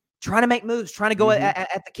make moves, trying to go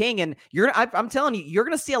at the king. And I'm telling you, you're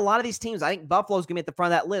going to see a lot of these teams. I think Buffalo's going to be at the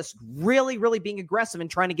front of that list, really, really being aggressive and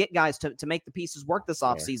trying to get guys to make the pieces work this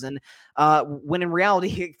offseason. When in reality,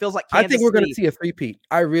 it feels like Kansas I think we're going to see a three-peat.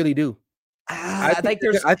 I really do. I think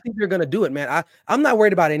they're going to do it, man. I'm not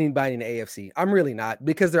worried about anybody in the AFC. I'm really not,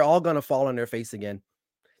 because they're all going to fall on their face again.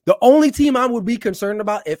 The only team I would be concerned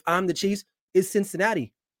about if I'm the Chiefs is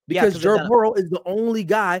Cincinnati, because Joe Burrow is the only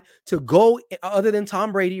guy to go other than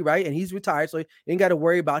Tom Brady, right? And he's retired, so you ain't got to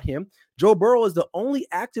worry about him. Joe Burrow is the only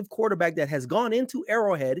active quarterback that has gone into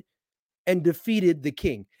Arrowhead and defeated the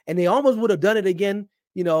king. And they almost would have done it again,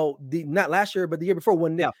 not last year, but the year before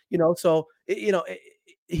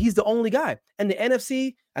he's the only guy. And the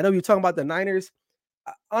NFC, I know you're talking about the Niners.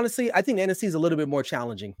 Honestly, I think the NFC is a little bit more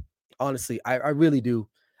challenging. Honestly, I really do.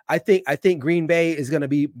 I think Green Bay is going to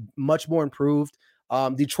be much more improved.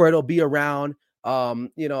 Detroit will be around. I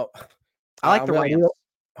like the Rams.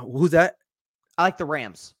 Who's that? I like the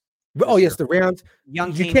Rams. Oh, yes, the Rams.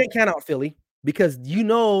 Young you team. Can't count out Philly, because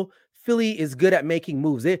Philly is good at making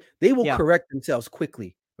moves. They will correct themselves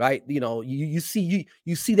quickly, right? You see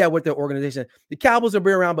that with their organization. The Cowboys will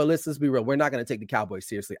be around, but let's be real. We're not going to take the Cowboys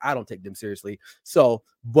seriously. I don't take them seriously. So,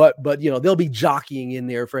 but they'll be jockeying in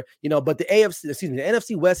there for, but the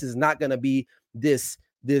NFC West is not going to be this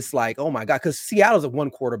like, oh my God, because Seattle's a one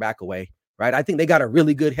quarterback away, right? I think they got a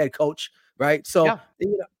really good head coach, right? So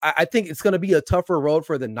I think it's going to be a tougher road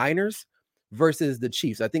for the Niners versus the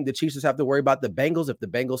Chiefs. I think the Chiefs just have to worry about the Bengals. If the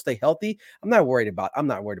Bengals stay healthy, I'm not worried about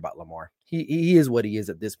Lamar. He is what he is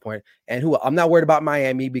at this point. And I'm not worried about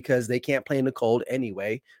Miami, because they can't play in the cold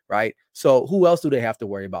anyway, right? So who else do they have to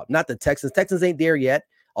worry about? Not the Texans. Texans ain't there yet,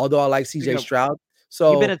 although I like CJ Stroud.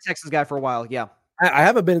 So you've been a Texans guy for a while, yeah. I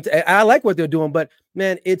haven't been. I like what they're doing, but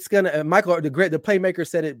man, it's gonna. Michael, the playmaker,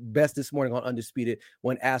 said it best this morning on Undisputed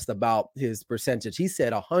when asked about his percentage. He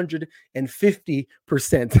said 150%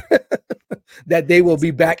 that they will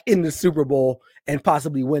be back in the Super Bowl and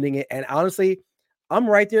possibly winning it. And honestly, I'm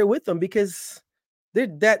right there with them, because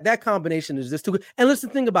that combination is just too good. And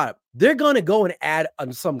listen, think about it. They're gonna go and add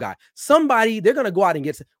some guy, somebody. They're gonna go out and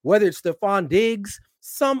get, whether it's Stephon Diggs.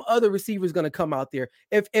 Some other receiver is going to come out there.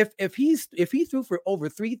 If he threw for over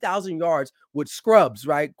 3,000 yards with scrubs,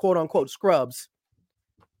 right, quote unquote scrubs,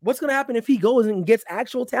 what's going to happen if he goes and gets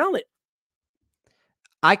actual talent?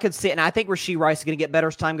 I could see it, and I think Rashee Rice is going to get better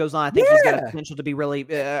as time goes on. I think he's got a potential to be really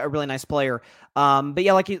a really nice player. But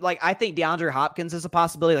yeah, I think DeAndre Hopkins is a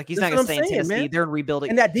possibility. Like, he's not going to stay in Tennessee. Man. They're in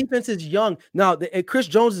rebuilding, and that defense is young. Now, Chris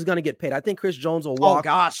Jones is going to get paid. I think Chris Jones will walk. Oh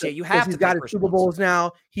gosh, yeah, you have to. He's got his Super Bowls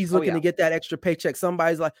now. He's looking to get that extra paycheck.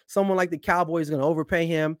 Someone like the Cowboys is going to overpay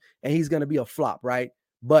him, and he's going to be a flop, right?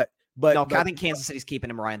 But I think Kansas City's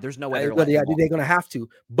keeping him, Ryan. There's no way. They're going to have to.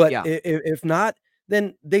 But if not,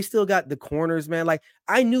 then they still got the corners, man. Like,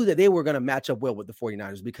 I knew that they were going to match up well with the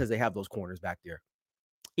 49ers because they have those corners back there.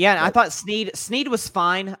 Yeah, and I thought Snead was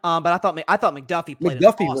fine, but I thought McDuffie played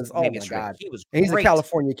McDuffie awesome. was, oh my God. He was and he's great. a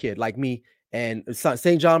California kid like me. and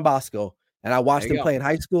St. John Bosco. And I watched him play in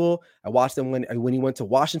high school. I watched him when he went to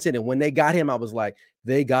Washington. And when they got him, I was like,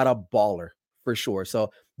 they got a baller for sure.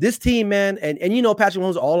 So this team, man, and Patrick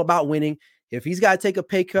Mahomes is all about winning. If he's got to take a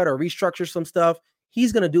pay cut or restructure some stuff,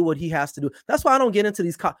 he's going to do what he has to do. That's why I don't get into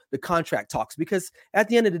these the contract talks, because at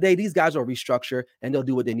the end of the day, these guys will restructure and they'll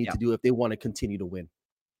do what they need to do if they want to continue to win.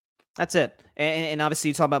 That's it. And obviously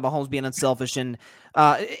you talk about Mahomes being unselfish. And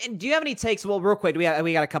do you have any takes? Well, real quick, we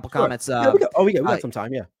got a couple comments. We got some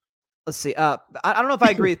time. Yeah. Let's see. I don't know if I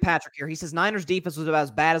agree with Patrick here. He says Niners defense was about as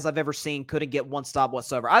bad as I've ever seen. Couldn't get one stop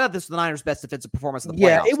whatsoever. I thought this was the Niners' best defensive performance in the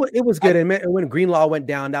playoffs. Yeah, it was good. And when Greenlaw went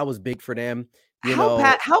down, that was big for them.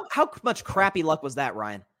 How much crappy luck was that,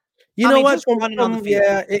 Ryan? You know what?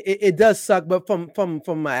 It does suck. But from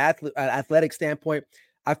an athletic standpoint,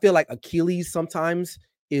 I feel like Achilles sometimes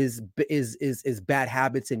is bad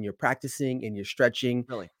habits in your practicing and your stretching.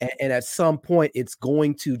 Really? And at some point, it's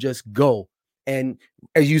going to just go. And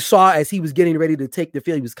as you saw, as he was getting ready to take the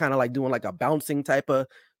field, he was kind of like doing like a bouncing type of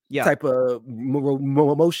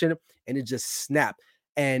motion, and it just snapped.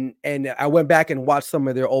 And I went back and watched some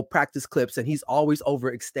of their old practice clips, and he's always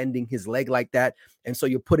overextending his leg like that. And so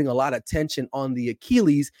you're putting a lot of tension on the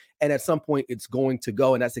Achilles, and at some point it's going to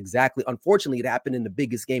go. And that's exactly, unfortunately, it happened in the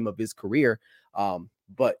biggest game of his career.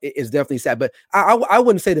 But it's definitely sad. But I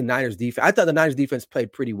wouldn't say the Niners defense. I thought the Niners defense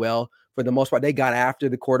played pretty well for the most part. They got after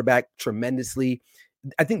the quarterback tremendously.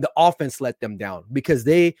 I think the offense let them down because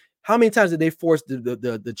how many times did they force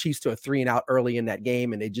the Chiefs to a 3-and-out early in that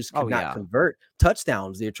game, and they just could not convert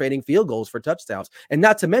touchdowns? They're trading field goals for touchdowns. And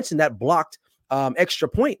not to mention that blocked extra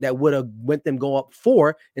point that would have went them go up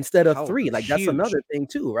 4 instead of 3. Like, that's another thing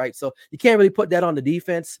too, right? So you can't really put that on the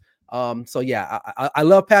defense. I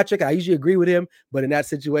love Patrick. I usually agree with him, but in that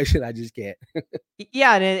situation, I just can't.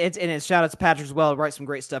 Yeah, and it's shout out to Patrick as well. Write some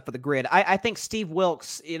great stuff for the grid. I think Steve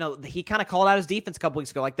Wilkes, he kind of called out his defense a couple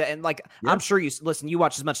weeks ago like that. And I'm sure you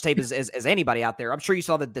watch as much tape as anybody out there. I'm sure you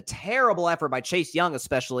saw the terrible effort by Chase Young,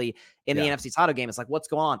 especially in the NFC title game. It's like, what's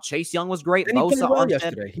going on? Chase Young was great. And he played well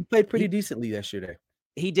yesterday. He played pretty decently yesterday.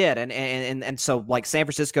 He did, and so like San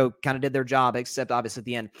Francisco kind of did their job, except obviously at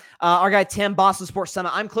the end. Our guy Tim, Boston Sports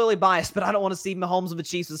Summit. I'm clearly biased, but I don't want to see Mahomes and the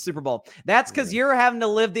Chiefs in the Super Bowl. That's because you're having to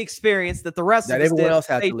live the experience that the rest of us everyone else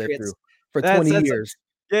had to live through for 20 years.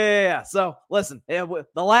 Yeah. So listen, the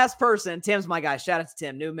last person, Tim's my guy. Shout out to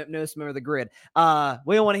Tim, newest member of the grid. We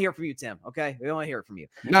don't want to hear from you, Tim. Okay, we don't want to hear it from you.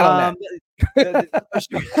 Not on that.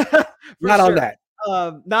 Not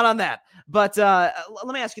on that. But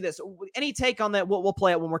let me ask you this: any take on that? We'll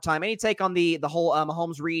play it one more time. Any take on the whole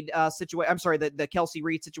Mahomes Reid situation? I'm sorry, the Kelce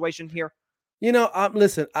Reid situation here.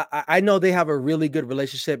 Listen, I know they have a really good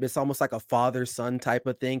relationship. It's almost like a father-son type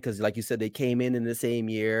of thing because, like you said, they came in the same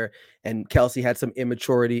year, and Kelce had some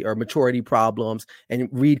immaturity or maturity problems, and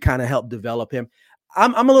Reid kind of helped develop him.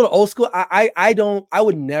 I'm a little old school. I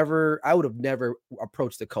would have never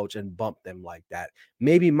approached the coach and bumped them like that.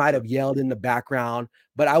 Maybe might have yelled in the background,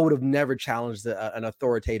 but I would have never challenged an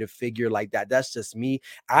authoritative figure like that. That's just me.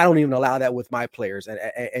 I don't even allow that with my players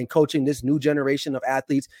and coaching this new generation of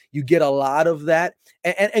athletes. You get a lot of that,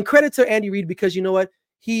 and credit to Andy Reid because you know what,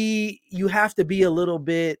 you have to be a little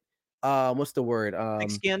bit what's the word?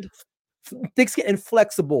 Thick-skinned and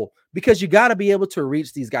flexible because you got to be able to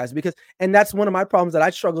reach these guys and that's one of my problems that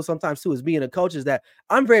I struggle sometimes too is being a coach is that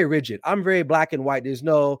I'm very rigid. I'm very black and white. There's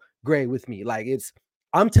no gray with me. Like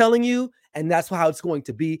I'm telling you, and that's how it's going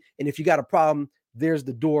to be. And if you got a problem, there's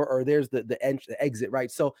the door or there's the exit,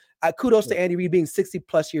 right? So kudos to Andy Reid being 60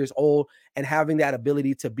 plus years old and having that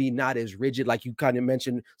ability to be not as rigid, like you kind of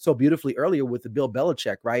mentioned so beautifully earlier with the Bill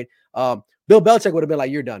Belichick, right? Bill Belichick would have been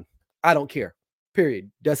like, you're done. I don't care.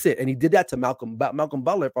 Period. That's it. And he did that to Malcolm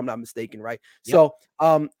Butler, if I'm not mistaken, right? Yep. So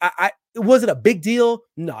was it a big deal?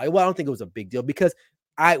 No, I don't think it was a big deal because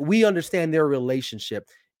we understand their relationship.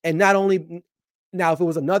 And not only now, if it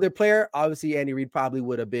was another player, obviously Andy Reid probably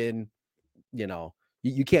would have been,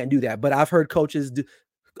 you can't do that. But I've heard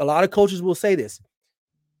a lot of coaches will say this.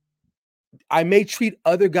 I may treat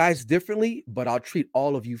other guys differently, but I'll treat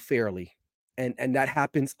all of you fairly. And that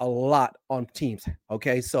happens a lot on teams.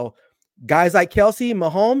 Okay. So guys like Kelce,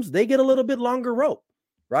 Mahomes, they get a little bit longer rope,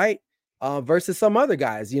 right? Versus some other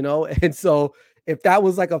guys, And so if that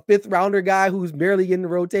was like a 5th rounder guy who's barely in the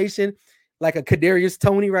rotation, like a Kadarius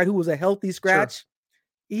Toney, right, who was a healthy scratch,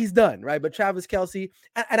 he's done, right? But Travis Kelce,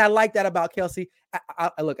 and I like that about Kelce.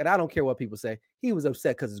 I look, and I don't care what people say. He was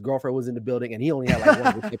upset because his girlfriend was in the building, and he only had like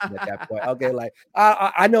one reception at that point. Okay, like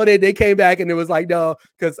I know that they came back and it was like no,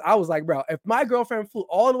 because I was like, bro, if my girlfriend flew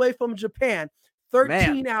all the way from Japan.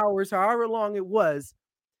 13 hours, however long it was,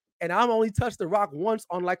 and I'm only touched the rock once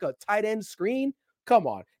on like a tight end screen. Come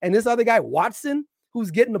on. And this other guy, Watson,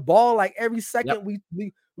 who's getting the ball like every second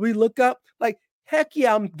we look up, like, heck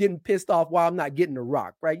yeah, I'm getting pissed off while I'm not getting the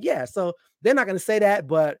rock, right? Yeah, so they're not going to say that,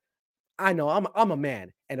 but I know I'm a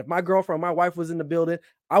man. And if my girlfriend, my wife was in the building,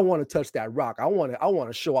 I want to touch that rock. I want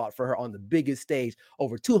to show out for her on the biggest stage,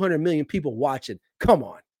 over 200 million people watching. Come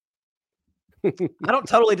on. I don't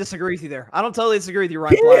totally disagree with you there. I don't totally disagree with you,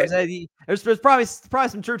 Ryan Flowers. There's probably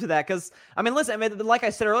some truth to that because, I mean, listen, like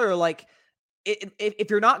I said earlier, like,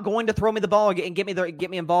 if you're not going to throw me the ball and get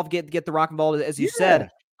me involved, get the rock involved, as you said,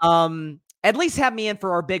 at least have me in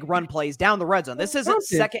for our big run plays down the red zone. This isn't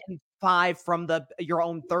 2nd and 5 from your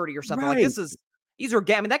own 30 or something. Like, these are,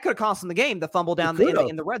 I mean, that could have cost them the game, the fumble down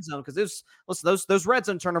in the red zone, because those red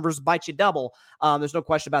zone turnovers bite you double. There's no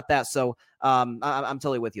question about that. So I'm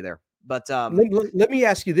totally with you there. But let me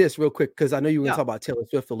ask you this real quick, because I know you were going to talk about Taylor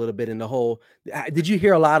Swift a little bit in the whole. Did you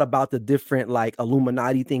hear a lot about the different like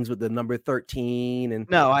Illuminati things with the number 13? And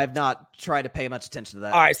no, I have not tried to pay much attention to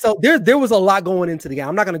that. All right, so there was a lot going into the game.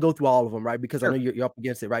 I'm not going to go through all of them, right? Because I know you're up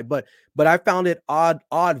against it, right? But I found it odd,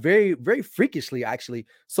 very, very freakishly, actually.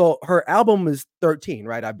 So her album is 13,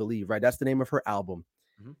 right? I believe, right? That's the name of her album.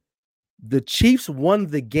 Mm-hmm. The Chiefs won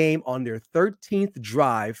the game on their 13th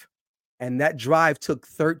drive. And that drive took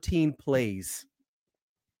 13 plays.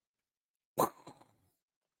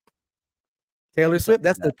 Taylor Swift,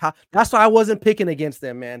 that's why I wasn't picking against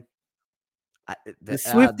them, man. The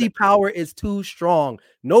Swiftie power is too strong.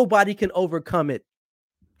 Nobody can overcome it.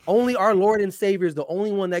 Only our Lord and Savior is the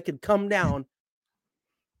only one that can come down.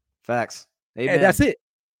 Facts. Amen. And that's it.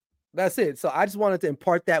 That's it. So I just wanted to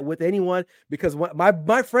impart that with anyone, because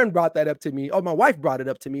my friend brought that up to me, or my wife brought it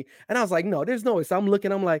up to me, and I was like, no, there's no way. So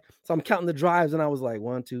I'm counting the drives, and I was like,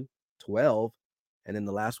 1, 2, 12, and then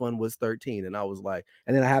the last one was 13, and I was like,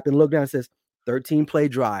 and then I happened to look down, and it says 13 play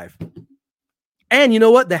drive, and you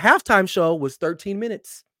know what? The halftime show was 13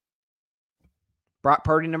 minutes. Brock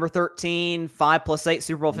Purdy, number 13, 5+8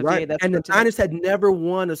 Super Bowl 58. Right. That's and the Niners had never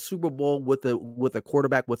won a Super Bowl with a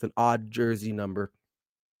quarterback with an odd jersey number.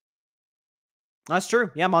 That's true.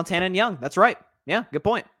 Yeah, Montana and Young. That's right. Yeah, good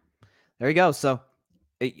point. There you go. So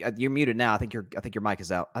you're muted now. I think your mic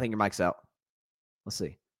is out. Let's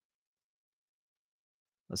see.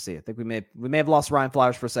 I think we may have lost Ryan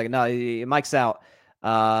Flowers for a second. No, your mic's out.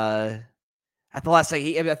 At the last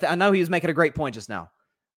second, I know he was making a great point just now.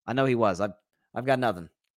 I know he was. I've got nothing.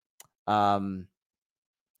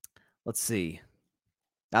 Let's see.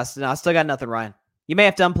 I still got nothing, Ryan. You may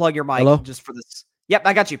have to unplug your mic just for this. Yep,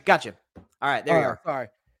 I got you. All right, there you are. Sorry.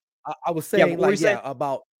 I was saying,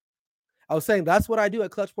 I was saying that's what I do at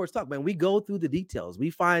Clutch Sports Talk, man. We go through the details. We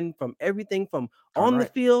find from everything from on the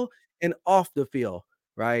field and off the field,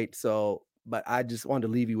 right? So, but I just wanted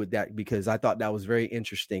to leave you with that because I thought that was very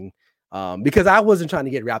interesting. Because I wasn't trying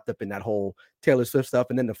to get wrapped up in that whole Taylor Swift stuff,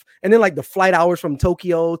 and then like the flight hours from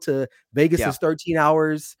Tokyo to Vegas is 13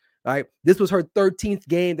 hours. Right, this was her 13th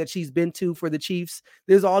game that she's been to for the Chiefs.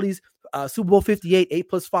 There's all these Super Bowl 58,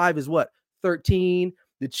 8+5 is what? 13.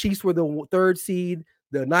 The Chiefs were the 3rd seed.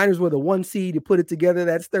 The Niners were the 1 seed. You put it together,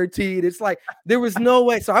 that's 13. It's like there was no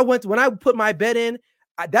way. So when I put my bet in,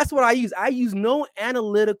 that's what I use. I use no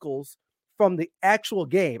analyticals from the actual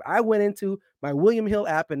game. I went into my William Hill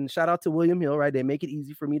app, and shout out to William Hill, right? They make it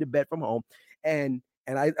easy for me to bet from home. And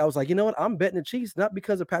I was like, you know what? I'm betting the Chiefs, not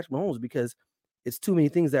because of Patrick Mahomes, because it's too many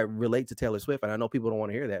things that relate to Taylor Swift. And I know people don't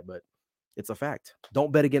want to hear that, but it's a fact.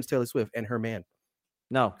 Don't bet against Taylor Swift and her man.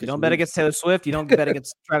 No, you don't bet against Taylor Swift. You don't bet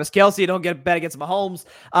against Travis Kelce. You don't bet against Mahomes.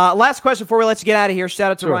 Last question before we let you get out of here.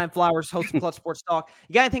 Shout out to Ryan Flowers, host of Clutch Sports Talk.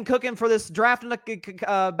 You got anything cooking for this draft in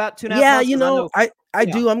about 2.5 months? Yeah, you know, I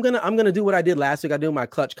do. I'm gonna do what I did last week. I do my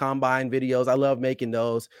Clutch Combine videos. I love making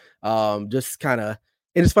those. Just kind of.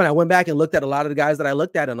 And it's funny. I went back and looked at a lot of the guys that I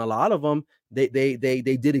looked at, and a lot of them they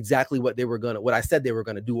did exactly what I said they were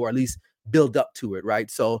gonna do, or at least build up to it,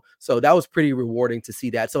 right? So that was pretty rewarding to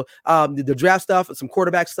see that. So the draft stuff, some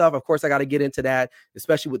quarterback stuff, of course, I got to get into that,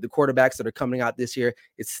 especially with the quarterbacks that are coming out this year.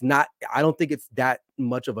 I don't think it's that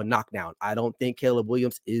much of a knockdown. I don't think Caleb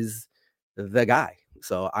Williams is the guy.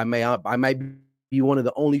 So I might be one of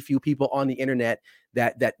the only few people on the internet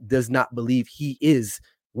that does not believe he is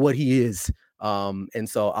what he is. And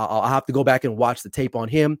so I'll have to go back and watch the tape on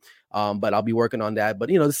him. But I'll be working on that. But,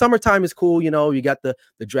 you know, the summertime is cool. You know, you got the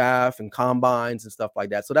draft and combines and stuff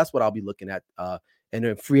like that. So that's what I'll be looking at. And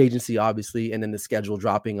then free agency, obviously, and then the schedule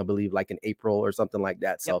dropping, I believe, like in April or something like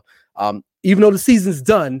that. So even though the season's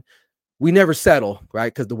done, we never settle,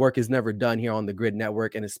 right? Because the work is never done here on the Grid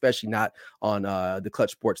Network, and especially not on the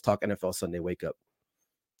Clutch Sports Talk NFL Sunday Wake Up.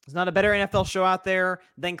 There's not a better NFL show out there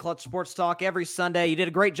than Clutch Sports Talk every Sunday. You did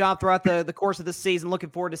a great job throughout the course of this season. Looking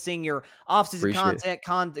forward to seeing your offseason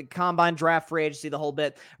content, combine, draft, free agency, the whole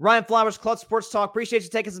bit. Ryan Flowers, Clutch Sports Talk. Appreciate you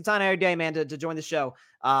taking some time out of your day, man, to join the show.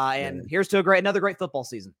 And here's to another great football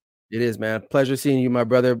season. It is, man. Pleasure seeing you, my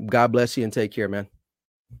brother. God bless you and take care, man.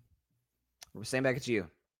 We're saying back at you.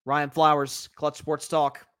 Ryan Flowers, Clutch Sports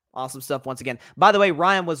Talk. Awesome stuff once again. By the way,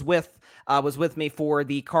 Ryan was with me for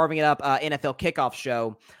the Carving It Up NFL kickoff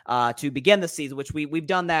show to begin the season, which we've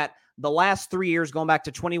done that the last 3 years, going back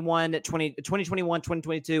to 2021,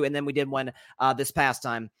 2022, and then we did one this past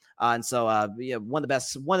time. And so, one of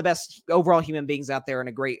the best overall human beings out there, and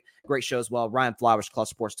a great show as well. Ryan Flowers, Clutch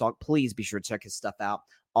Sports Talk. Please be sure to check his stuff out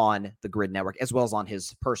on the Grid Network as well as on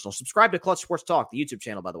his personal. Subscribe to Clutch Sports Talk, the YouTube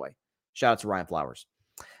channel, by the way. Shout out to Ryan Flowers.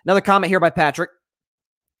 Another comment here by Patrick.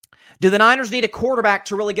 Do the Niners need a quarterback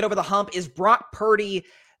to really get over the hump? Is Brock Purdy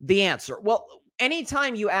the answer? Well,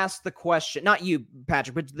 anytime you ask the question, not you,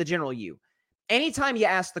 Patrick, but the general you, anytime you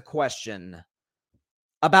ask the question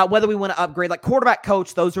about whether we want to upgrade, like quarterback,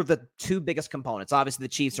 coach, those are the two biggest components. Obviously, the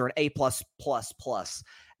Chiefs are an A+++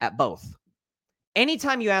 at both.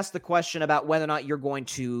 Anytime you ask the question about whether or not you're going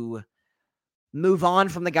to move on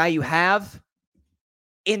from the guy you have,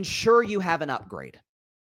 ensure you have an upgrade.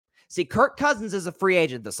 See, Kirk Cousins is a free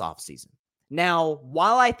agent this offseason. Now,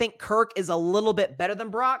 while I think Kirk is a little bit better than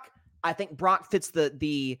Brock, I think Brock fits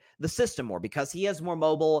the system more because he is more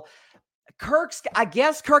mobile. I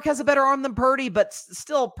guess Kirk has a better arm than Purdy, but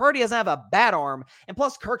still, Purdy doesn't have a bad arm. And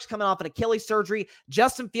plus, Kirk's coming off an Achilles surgery.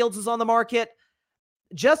 Justin Fields is on the market.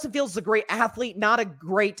 Justin Fields is a great athlete, not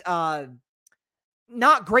great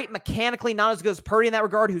mechanically, not as good as Purdy in that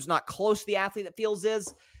regard, who's not close to the athlete that Fields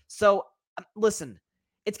is. So, listen.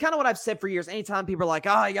 It's kind of what I've said for years. Anytime people are like,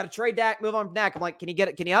 you got to trade Dak, move on from Dak. I'm like, can you get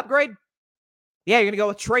it? Can you upgrade? Yeah, you're going to go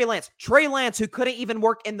with Trey Lance. Trey Lance, who couldn't even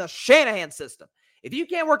work in the Shanahan system. If you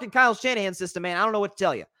can't work in Kyle Shanahan's system, man, I don't know what to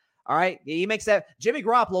tell you. All right? He makes that. Jimmy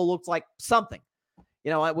Garoppolo looks like something,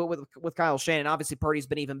 with Kyle Shanahan. Obviously, Purdy's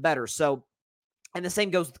been even better. So, and the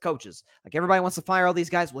same goes with the coaches. Like, everybody wants to fire all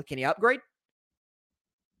these guys. Well, can you upgrade?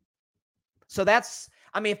 So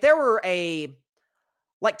if there were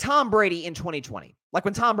like Tom Brady in 2020, like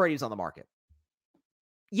when Tom Brady was on the market.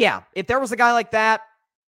 Yeah, if there was a guy like that,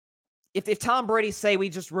 if Tom Brady, say we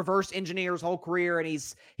just reverse engineer his whole career and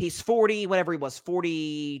he's 40, whatever he was,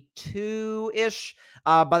 42-ish,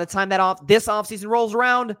 by the time this offseason rolls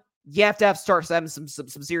around, you have to start having some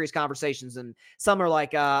serious conversations. And some are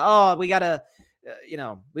like, we got to,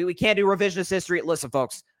 we can't do revisionist history. Listen,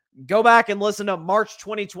 folks. Go back and listen to March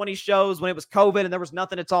 2020 shows when it was COVID and there was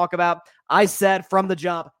nothing to talk about. I said from the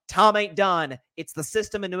jump, Tom ain't done. It's the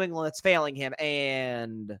system in New England that's failing him.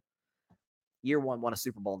 And year one won a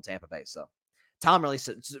Super Bowl in Tampa Bay. So Tom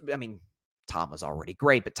Tom was already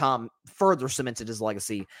great, but Tom further cemented his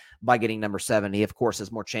legacy by getting number 7. He, of course,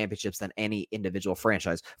 has more championships than any individual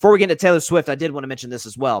franchise. Before we get into Taylor Swift, I did want to mention this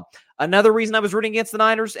as well. Another reason I was rooting against the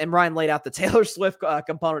Niners, and Ryan laid out the Taylor Swift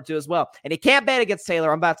component too as well. And he can't bet against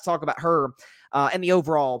Taylor. I'm about to talk about her and the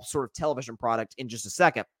overall sort of television product in just a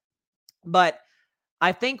second. But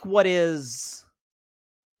I think I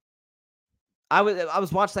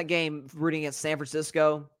was watching that game rooting against San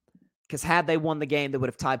Francisco, because had they won the game, they would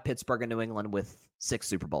have tied Pittsburgh and New England with 6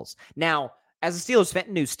 Super Bowls. Now, as a Steelers fan,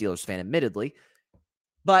 new Steelers fan, admittedly,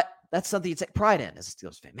 but that's something you take pride in as a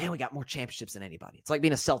Steelers fan. Man, we got more championships than anybody. It's like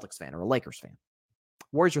being a Celtics fan or a Lakers fan.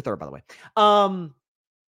 Warriors are third, by the way.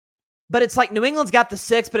 But it's like New England's got the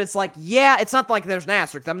 6, but it's like, yeah, it's not like there's an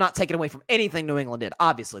asterisk. I'm not taking away from anything New England did.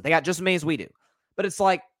 Obviously, they got just as many as we do. But it's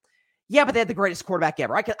like, yeah, but they had the greatest quarterback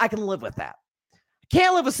ever. I can live with that. I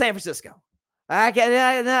can't live with San Francisco. I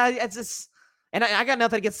got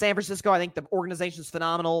nothing against San Francisco. I think the organization's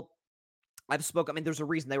phenomenal. There's a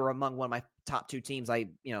reason they were among one of my top 2 teams. I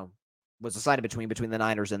was decided between the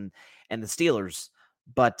Niners and the Steelers.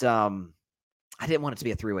 But I didn't want it to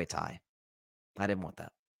be a 3-way tie. I didn't want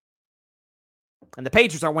that. And the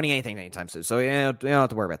Patriots aren't winning anything anytime soon. So you don't have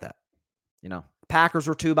to worry about that. Packers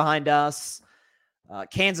were 2 behind us.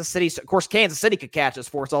 Kansas City, of course, Kansas City could catch us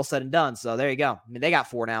before it's all said and done. So there you go. They got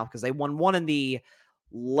 4 now because they won 1 in the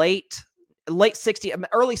late 60s,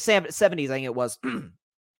 early 70s, I think it was.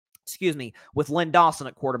 Excuse me, with Len Dawson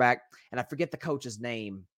at quarterback, and I forget the coach's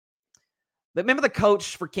name. But remember the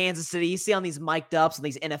coach for Kansas City? You see on these mic'd ups and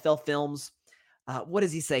these NFL films. What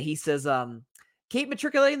does he say? He says, "Keep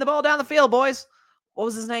matriculating the ball down the field, boys." What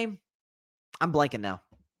was his name? I'm blanking now.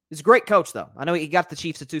 He's a great coach, though. I know he got the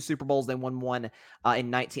Chiefs to 2 Super Bowls. They won 1 in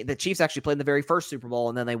 19. The Chiefs actually played in the very first Super Bowl,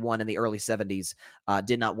 and then they won in the early 70s.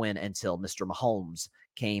 Did not win until Mr. Mahomes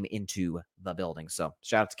came into the building. So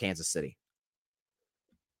shout out to Kansas City.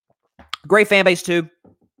 Great fan base too.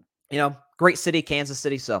 Great city, Kansas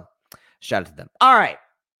City. So shout out to them. All right.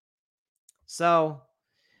 So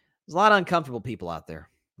there's a lot of uncomfortable people out there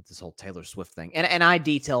with this whole Taylor Swift thing. And I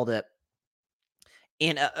detailed it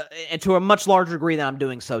and to a much larger degree than I'm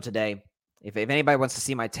doing so today. If anybody wants to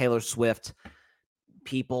see my Taylor Swift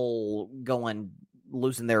people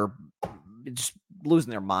losing their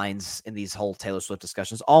minds in these whole Taylor Swift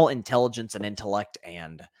discussions, all intelligence and intellect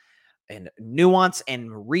and nuance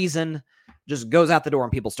and reason just goes out the door when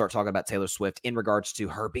people start talking about Taylor Swift in regards to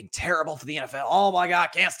her being terrible for the NFL. Oh my God,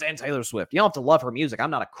 can't stand Taylor Swift. You don't have to love her music. I'm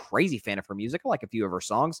not a crazy fan of her music. I like a few of her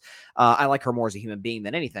songs. I like her more as a human being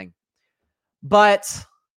than anything. But,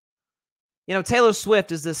 Taylor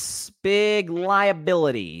Swift is this big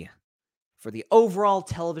liability for the overall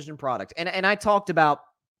television product. And I talked about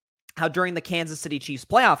how during the Kansas City Chiefs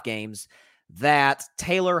playoff games that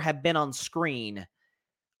Taylor had been on screen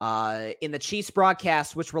in the Chiefs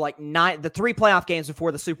broadcast, which were like the 3 playoff games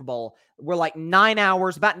before the Super Bowl were like 9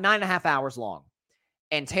 hours, about 9.5 hours long.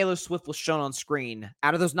 And Taylor Swift was shown on screen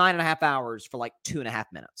out of those 9.5 hours for like 2.5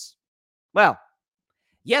 minutes. Well,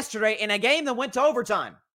 yesterday in a game that went to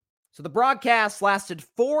overtime. So the broadcast lasted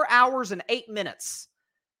 4 hours and 8 minutes.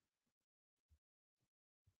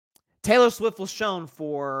 Taylor Swift was shown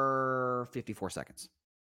for 54 seconds.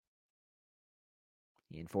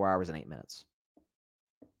 In 4 hours and 8 minutes.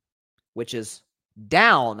 Which is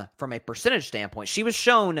down from a percentage standpoint. She was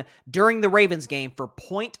shown during the Ravens game for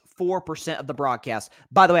 0.4% of the broadcast.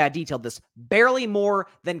 By the way, I detailed this. Barely more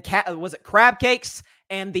than, crab cakes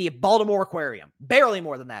and the Baltimore Aquarium. Barely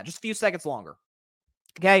more than that. Just a few seconds longer.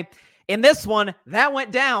 Okay? In this one, that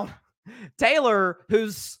went down. Taylor,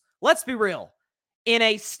 who's, let's be real, in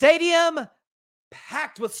a stadium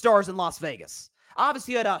packed with stars in Las Vegas.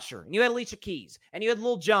 Obviously, you had Usher, and you had Alicia Keys, and you had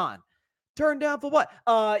Lil Jon. Turned down for what?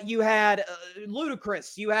 You had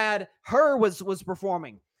Ludacris. You had her was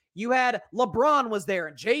performing. You had LeBron was there,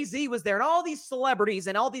 and Jay-Z was there, and all these celebrities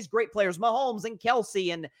and all these great players, Mahomes and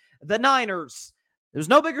Kelce and the Niners. There's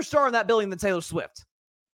no bigger star in that building than Taylor Swift.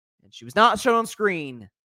 And she was not shown on screen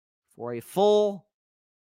for a full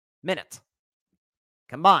minute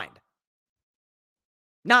combined.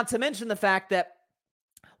 Not to mention the fact that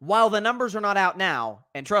while the numbers are not out now,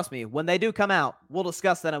 and trust me, when they do come out, we'll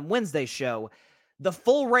discuss that on Wednesday's show. The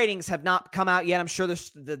full ratings have not come out yet. I'm sure the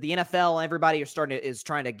NFL and everybody is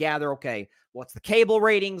trying to gather, okay, what's the cable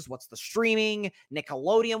ratings? What's the streaming?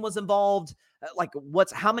 Nickelodeon was involved.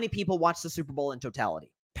 How many people watched the Super Bowl in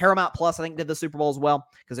totality? Paramount Plus, I think, did the Super Bowl as well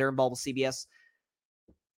because they're involved with CBS.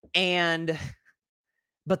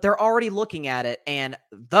 But they're already looking at it, and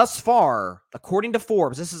thus far, according to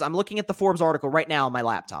Forbes, I'm looking at the Forbes article right now on my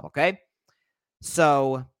laptop, okay?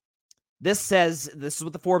 So this is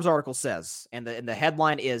what the Forbes article says, and the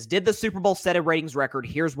headline is, did the Super Bowl set a ratings record?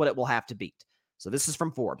 Here's what it will have to beat. So this is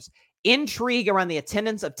from Forbes. Intrigue around the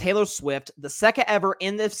attendance of Taylor Swift, the second ever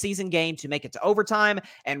end of season game to make it to overtime,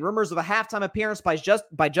 and rumors of a halftime appearance by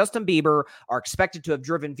Justin Bieber are expected to have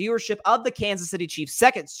driven viewership of the Kansas City Chiefs'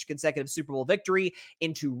 second consecutive Super Bowl victory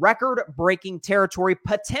into record-breaking territory,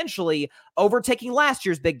 potentially overtaking last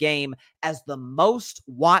year's big game as the most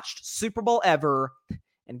watched Super Bowl ever.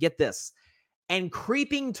 And get this, and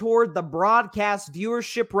creeping toward the broadcast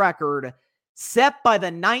viewership record set by the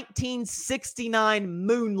 1969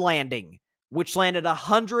 moon landing, which landed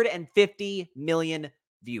 150 million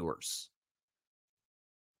viewers.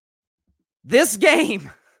 This game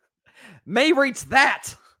may reach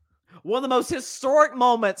that. One of the most historic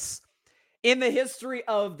moments in the history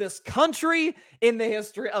of this country, in the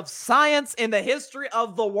history of science, in the history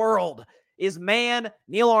of the world, is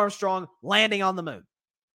Neil Armstrong landing on the moon.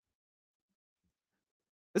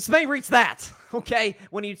 This may reach that, okay?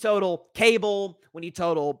 When you total cable, when you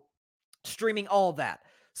total streaming, all of that.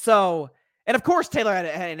 So, and of course, Taylor had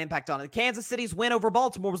an impact on it. Kansas City's win over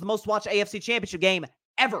Baltimore was the most watched AFC Championship game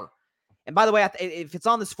ever. And by the way, if it's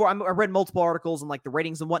on this Forbes, I read multiple articles and like the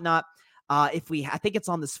ratings and whatnot. I think it's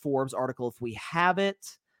on this Forbes article if we have it.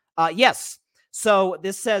 Yes. So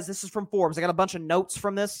this is from Forbes. I got a bunch of notes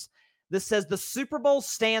from this. This says the Super Bowl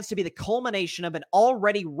stands to be the culmination of an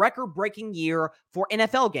already record-breaking year for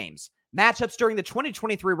NFL games. Matchups during the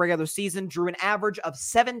 2023 regular season drew an average of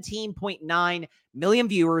 17.9 million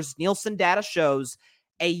viewers. Nielsen data shows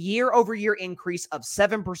a year-over-year increase of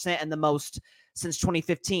 7% and the most since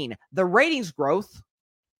 2015. The ratings growth,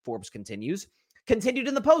 Forbes continued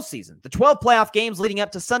in the postseason. The 12 playoff games leading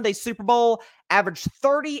up to Sunday's Super Bowl averaged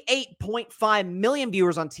 38.5 million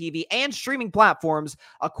viewers on TV and streaming platforms,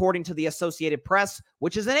 according to the Associated Press,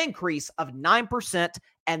 which is an increase of 9%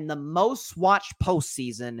 and the most watched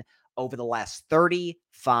postseason over the last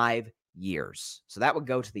 35 years. So that would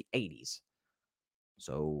go to the 80s.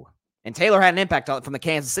 So, and Taylor had an impact on it from the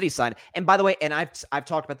Kansas City side. And by the way, and I've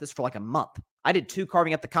talked about this for like a month. I did 2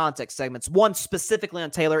 carving up the context segments, one specifically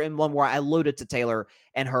on Taylor and one where I alluded to Taylor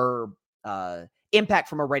and her impact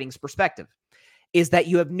from a ratings perspective. Is that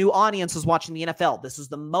you have new audiences watching the NFL. This is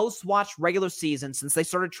the most watched regular season since they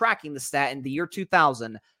started tracking the stat in the year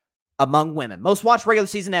 2000 among women. Most watched regular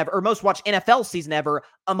season ever, or most watched NFL season ever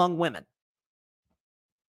among women.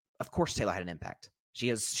 Of course, Taylor had an impact.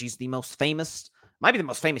 She's the most famous, might be the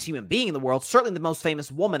most famous human being in the world, certainly the most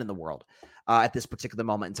famous woman in the world at this particular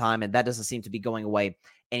moment in time, and that doesn't seem to be going away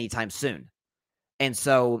anytime soon. And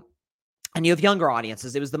so, and you have younger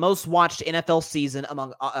audiences. It was the most watched NFL season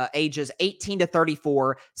among ages 18 to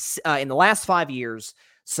 34 in the last 5 years.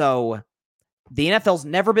 So the NFL's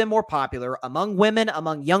never been more popular among women,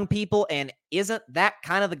 among young people, and isn't that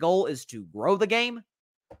kind of the goal, is to grow the game?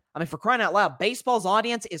 I mean, for crying out loud, baseball's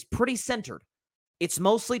audience is pretty centered. It's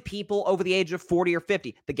mostly people over the age of 40 or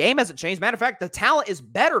 50. The game hasn't changed. Matter of fact, the talent is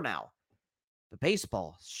better now. But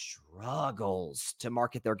baseball struggles to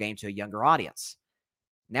market their game to a younger audience.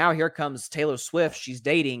 Now here comes Taylor Swift. She's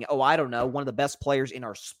dating, one of the best players in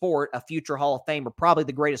our sport, a future Hall of Famer, probably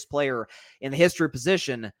the greatest player in the history of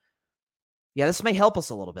position. Yeah, this may help us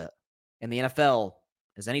a little bit. And the NFL,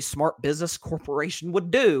 as any smart business corporation would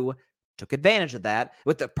do, took advantage of that.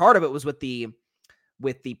 Part of it was with the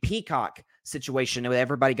Peacock situation that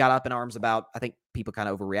everybody got up in arms about. I think people kind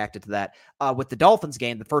of overreacted to that. With the Dolphins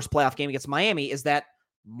game, the first playoff game against Miami, is that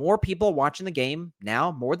more people are watching the game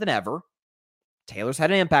now more than ever. Taylor's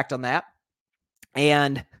had an impact on that.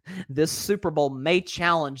 And this Super Bowl may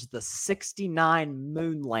challenge the 69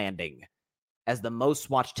 moon landing as the most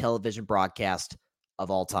watched television broadcast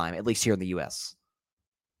of all time, at least here in the U.S.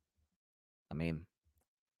 I mean,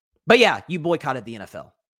 but yeah, you boycotted the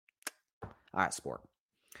NFL. All right, sport.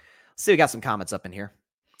 Let's see, we got some comments up in here.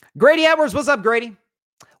 Grady Edwards, what's up, Grady?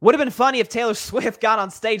 Would have been funny if Taylor Swift got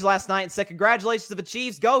on stage last night and said, "Congratulations to the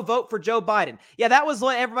Chiefs. Go vote for Joe Biden." Yeah, that was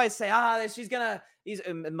what everybody say. He's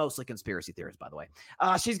mostly conspiracy theories, by the way.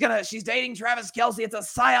 She's dating Travis Kelce. It's a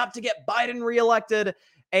psyop to get Biden reelected.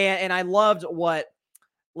 And I loved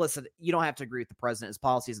listen, you don't have to agree with the president. His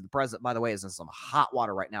policies of the president, by the way, is in some hot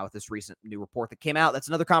water right now with this recent new report that came out. That's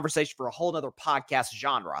another conversation for a whole other podcast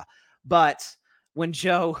genre. But when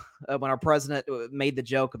our president made the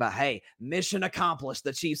joke about, hey, mission accomplished,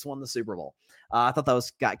 the Chiefs won the Super Bowl. I thought that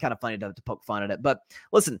was kind of funny to poke fun at it. But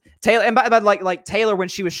listen, Taylor, and like Taylor, when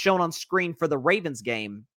she was shown on screen for the Ravens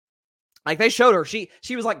game, like they showed her, she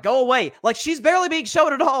was like, go away. Like she's barely being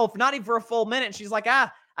shown at all, not even for a full minute. She's like, I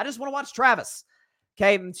just want to watch Travis.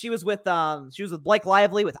 Okay. And she was with Blake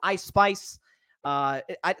Lively with Ice Spice.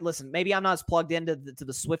 Listen, maybe I'm not as plugged into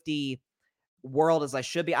the Swiftie world as I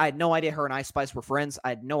should be. I had no idea her and Ice Spice were friends. I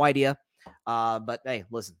had no idea. But hey,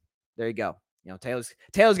 listen, there you go. You know,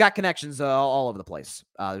 Taylor's got connections all over the place.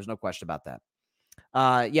 There's no question about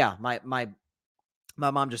that. Yeah, my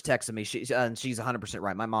mom just texted me. She's 100%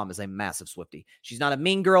 right. My mom is a massive Swiftie. She's not a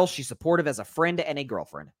mean girl. She's supportive as a friend and a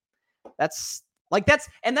girlfriend. That's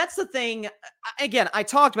the thing. Again, I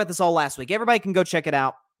talked about this all last week. Everybody can go check it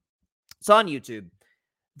out. It's on YouTube.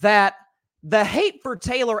 That the hate for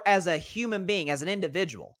Taylor as a human being, as an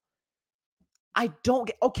individual, I don't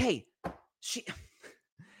get. Okay,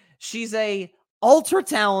 she's a ultra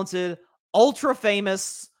talented, ultra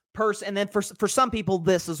famous person, and then for some people,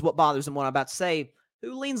 this is what bothers them. What I'm about to say.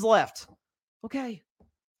 Who leans left? Okay,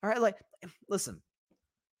 all right. Like, listen,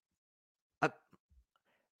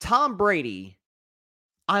 Tom Brady.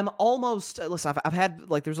 I'm almost listen. I've had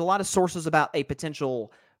there's a lot of sources about a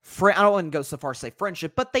potential. I don't want to go so far as to say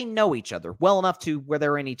friendship, but they know each other well enough to where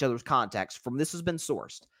they're in each other's contacts. From this has been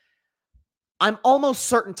sourced. I'm almost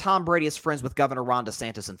certain Tom Brady is friends with Governor Ron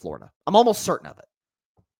DeSantis in Florida. I'm almost certain of it.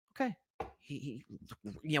 Okay. He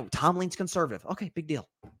Tom leans conservative. Okay, big deal.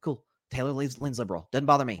 Cool. Taylor leans liberal. Doesn't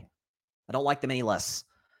bother me. I don't like them any less.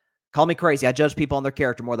 Call me crazy. I judge people on their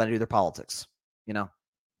character more than I do their politics. You know,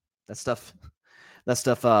 that stuff, I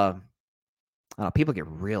don't know, people get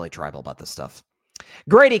really tribal about this stuff.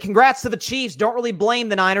 Grady, congrats to the Chiefs. Don't really blame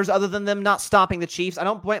the Niners other than them not stopping the Chiefs. I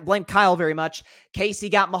don't blame Kyle very much. Casey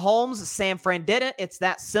got Mahomes. San Fran didn't. It's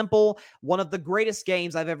that simple. One of the greatest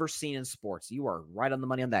games I've ever seen in sports. You are right on the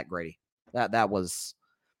money on that, Grady. That was...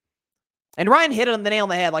 And Ryan hit it on the nail on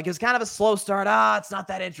the head. Like, it was kind of a slow start. It's not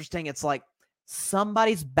that interesting. It's like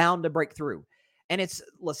somebody's bound to break through. And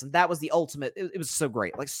listen, that was the ultimate. It was so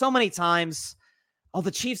great. Like, so many times... Oh, the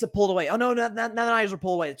Chiefs have pulled away. Oh, no, the Niners are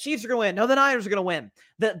pulled away. The Chiefs are going to win. No, the Niners are going to win.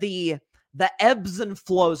 The ebbs and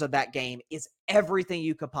flows of that game is everything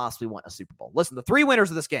you could possibly want in a Super Bowl. Listen, the three winners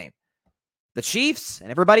of this game, The Chiefs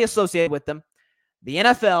and everybody associated with them, the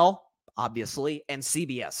NFL, obviously, and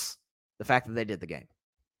CBS. The fact that they did the game.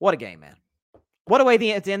 What a game, man. What a way to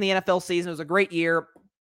end the NFL season. It was a great year.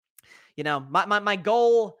 You know, my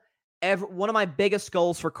goal, one of my biggest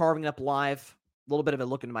goals for Carving It Up Live, a little bit of a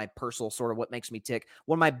look into my personal sort of what makes me tick.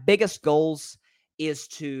 One of my biggest goals is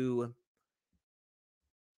to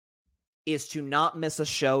not miss a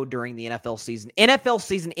show during the NFL season. NFL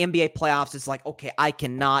season, NBA playoffs, it's like, okay, I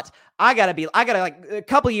gotta like a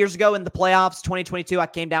couple of years ago in the playoffs, 2022, I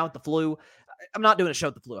came down with the flu. I'm not doing a show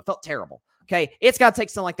with the flu. I felt terrible. Okay. It's got to take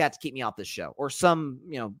something like that to keep me off this show or some,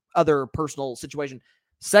 other personal situation.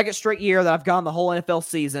 Second straight year that I've gone the whole NFL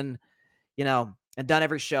season, and done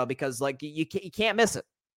every show because like you can't miss it.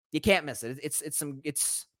 You can't miss it.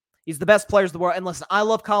 He's the best players in the world. And listen, I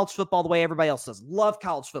love college football the way everybody else does. Love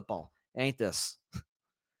college football. It ain't this.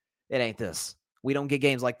 It ain't this. We don't get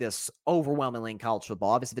games like this overwhelmingly in college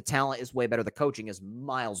football. Obviously, the talent is way better. The coaching is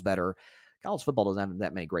miles better. College football doesn't have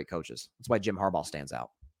that many great coaches. That's why Jim Harbaugh stands out.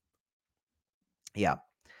 Yeah.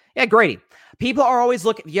 Yeah, Grady. People are always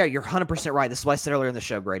looking. Yeah, you're 100% right. This is what I said earlier in the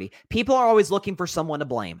show, Grady. People are always looking for someone to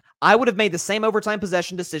blame. I would have made the same overtime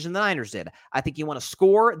possession decision the Niners did. I think you want to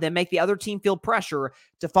score, then make the other team feel pressure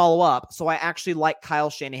to follow up. So I actually like Kyle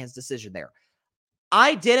Shanahan's decision there.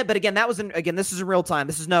 I did it, but again, this is in real time.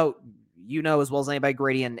 This is as well as anybody,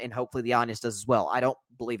 Grady, and hopefully the audience does as well. I don't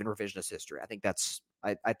believe in revisionist history. I think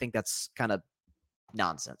that's kind of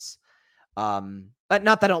nonsense. Not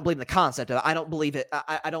that I don't believe in the concept of it. I don't believe it.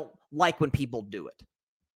 I don't like when people do it.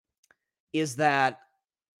 Is that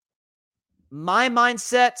my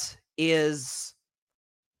mindset is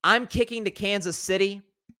I'm kicking to Kansas City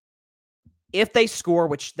if they score,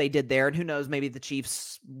 which they did there, and who knows, maybe the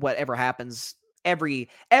Chiefs, whatever happens, every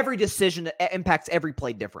decision impacts every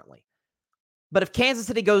play differently. But if Kansas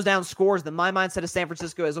City goes down, scores, then my mindset of San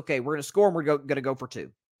Francisco is, okay, we're going to score and we're going to go for 2.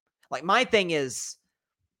 Like my thing is,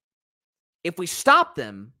 if we stop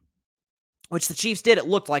them, which the Chiefs did, it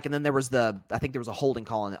looked like, and then there was I think there was a holding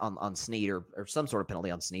call on Snead or some sort of penalty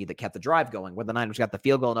on Snead that kept the drive going, where the Niners got the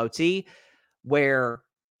field goal in OT, where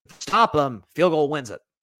stop them, field goal wins it.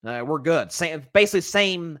 We're good. Basically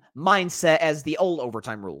same mindset as the old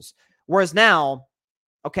overtime rules. Whereas now,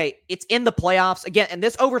 okay, it's in the playoffs again, and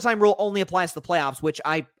this overtime rule only applies to the playoffs, which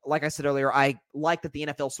like I said earlier, I like that the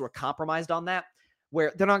NFL sort of compromised on that,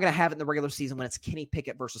 where they're not going to have it in the regular season when it's Kenny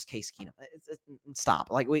Pickett versus Case Keenum.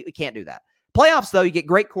 Stop. Like, we can't do that. Playoffs, though, you get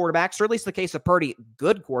great quarterbacks, or at least in the case of Purdy,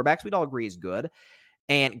 good quarterbacks. We'd all agree is good.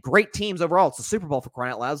 And great teams overall. It's the Super Bowl for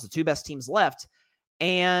crying out loud. It's the 2 best teams left.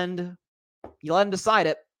 And you let them decide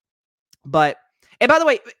it. And by the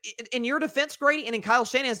way, in your defense, Grady, and in Kyle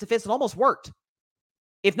Shanahan's defense, it almost worked.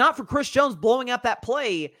 If not for Chris Jones blowing up that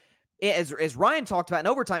play, as Ryan talked about in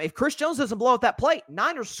overtime, if Chris Jones doesn't blow up that play,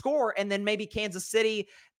 Niners score, and then maybe Kansas City.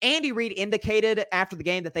 Andy Reid indicated after the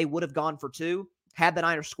game that they would have gone for 2 had the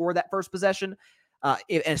Niners scored that first possession,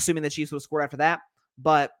 and assuming the Chiefs would have scored after that.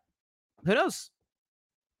 But who knows?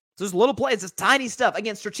 There's little plays, it's tiny stuff.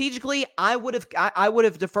 Again, strategically, I would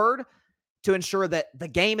have deferred to ensure that the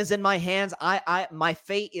game is in my hands. My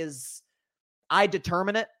fate is, I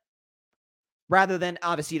determine it. Rather than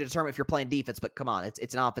obviously you determine if you're playing defense, but come on,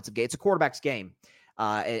 it's an offensive game. It's a quarterback's game.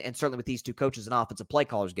 And certainly with these 2 coaches, an offensive play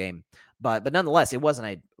caller's game. But nonetheless, it wasn't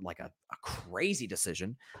a crazy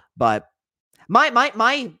decision. But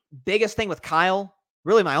my biggest thing with Kyle,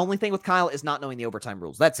 really my only thing with Kyle, is not knowing the overtime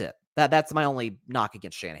rules. That's it. That's my only knock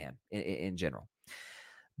against Shanahan in general.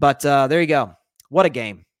 But there you go. What a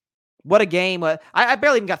game. What a game. I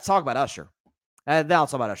barely even got to talk about Usher. Then I'll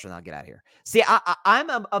talk about Usher and I'll get out of here. See, I'm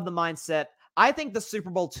of the mindset, I think the Super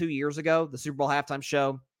Bowl 2 years ago, the Super Bowl halftime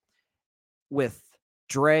show with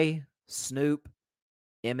Dre, Snoop,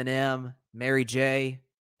 Eminem, Mary J,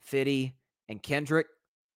 Fitty, and Kendrick,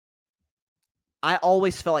 I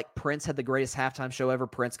always felt like Prince had the greatest halftime show ever.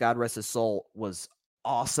 Prince, God rest his soul, was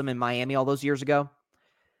awesome in Miami all those years ago.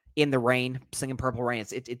 In the rain, singing Purple Rain.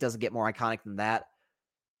 It doesn't get more iconic than that.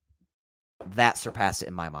 That surpassed it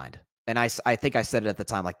in my mind. And I think I said it at the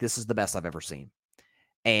time, like, this is the best I've ever seen.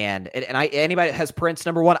 And anybody that has Prince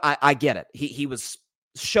number 1, I get it. He was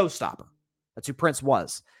showstopper. That's who Prince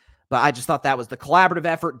was. But I just thought that was the collaborative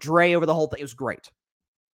effort. Dre over the whole thing. It was great.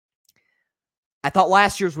 I thought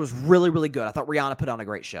last year's was really, really good. I thought Rihanna put on a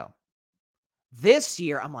great show. This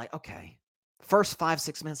year, I'm like, okay. First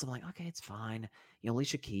 5-6 minutes, I'm like, okay, it's fine.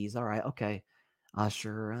 Alicia Keys, all right, okay.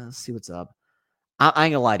 Usher, let's see what's up. I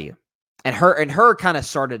ain't gonna lie to you. And her kind of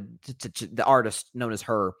started to the artist known as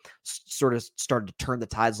her sort of started to turn the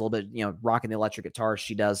tides a little bit, rocking the electric guitar as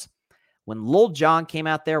she does. When Lil Jon came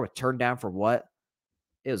out there with Turn Down for What,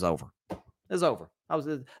 it was over. It was over. I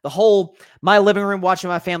was my living room watching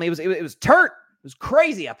my family. It was turnt. It was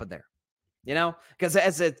crazy up in there, because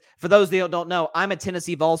for those that don't know, I'm a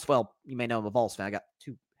Tennessee Vols. Well, you may know I'm a Vols fan. I got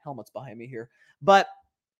 2 helmets behind me here, but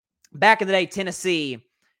back in the day, Tennessee,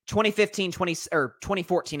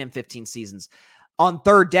 2014 and 15 seasons, on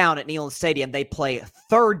third down at Neyland Stadium, they play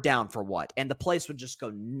third down for what? And the place would just go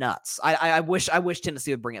nuts. I wish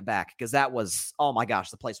Tennessee would bring it back, because that was, oh my gosh,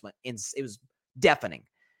 the place went in. It was deafening.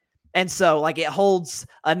 And so, it holds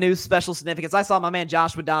a new special significance. I saw my man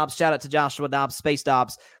Joshua Dobbs, shout out to Joshua Dobbs, Space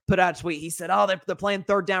Dobbs, put out a tweet. He said, oh, they're playing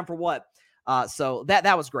third down for what? So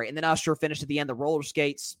that was great. And then Usher finished at the end, the roller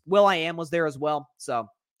skates. Will.i.am was there as well. So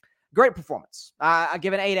great performance. I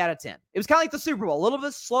give it an 8 out of 10. It was kind of like the Super Bowl. A little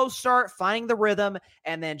bit slow start, finding the rhythm,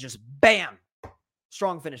 and then just bam,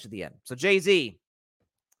 strong finish at the end. So Jay-Z,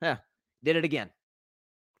 did it again.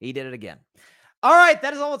 He did it again. All right,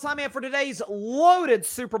 that is all the time we have for today's loaded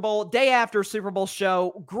Super Bowl, day after Super Bowl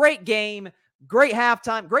show. Great game, great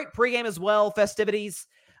halftime, great pregame as well, festivities,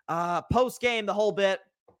 postgame, the whole bit.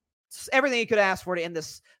 Everything you could ask for to end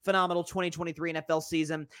this phenomenal 2023 NFL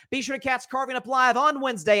season. Be sure to catch Carving It Up live on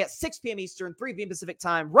Wednesday at 6 p.m. Eastern, 3 p.m. Pacific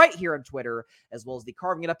time, right here on Twitter, as well as the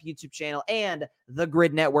Carving It Up YouTube channel and the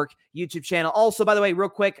Grid Network YouTube channel. Also, by the way, real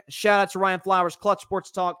quick, shout out to Ryan Flowers, Clutch Sports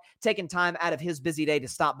Talk, taking time out of his busy day to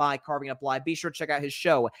stop by Carving It Up live. Be sure to check out his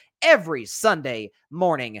show every Sunday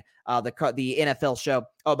morning, the NFL show.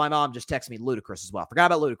 Oh, my mom just texted me Ludacris as well.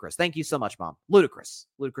 Forgot about Ludacris. Thank you so much, Mom. Ludacris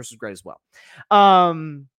was great as well.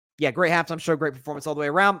 Yeah, great halftime show, great performance all the way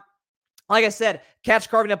around. Like I said, catch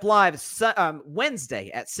Carving Up live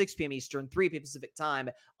Wednesday at 6 p.m. Eastern, 3 p.m. Pacific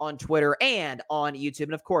time on Twitter and on YouTube.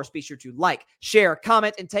 And of course, be sure to like, share,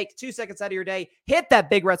 comment, and take 2 seconds out of your day. Hit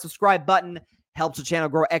that big red subscribe button. Helps the channel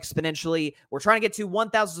grow exponentially. We're trying to get to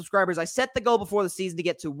 1,000 subscribers. I set the goal before the season to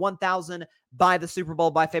get to 1,000 by the Super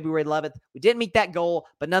Bowl by February 11th. We didn't meet that goal,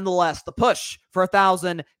 but nonetheless, the push for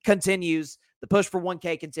 1,000 continues. The push for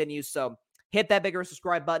 1K continues. So hit that bigger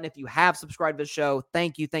subscribe button if you have subscribed to the show.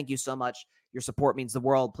 Thank you. Thank you so much. Your support means the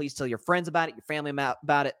world. Please tell your friends about it, your family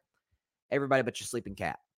about it, everybody but your sleeping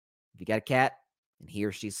cat. If you got a cat and he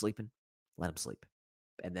or she's sleeping, let him sleep.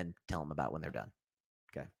 And then tell them about when they're done.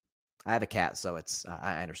 Okay. I have a cat, so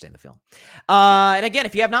I understand the feeling. And again,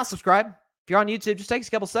 if you have not subscribed, if you're on YouTube, just takes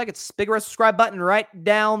a couple seconds. Big red subscribe button right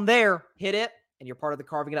down there. Hit it, and you're part of the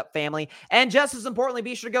Carving It Up family. And just as importantly,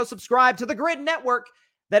 be sure to go subscribe to the Grid Network.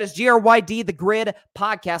 That is GRYD, the Grid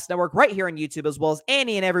Podcast Network, right here on YouTube, as well as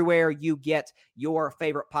any and everywhere you get your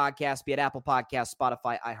favorite podcast, be it Apple Podcasts,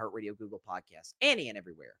 Spotify, iHeartRadio, Google Podcasts, any and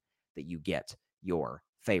everywhere that you get your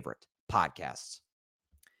favorite podcasts.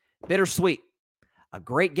 Bittersweet. A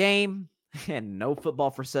great game and no football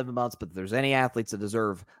for 7 months, but if there's any athletes that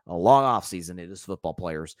deserve a long offseason, it is football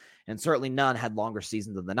players. And certainly none had longer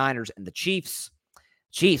seasons than the Niners and the Chiefs.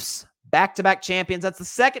 Chiefs, back-to-back champions. That's the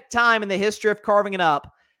second time in the history of Carving It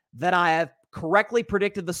Up that I have correctly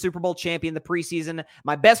predicted the Super Bowl champion the preseason.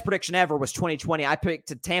 My best prediction ever was 2020. I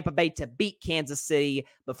picked Tampa Bay to beat Kansas City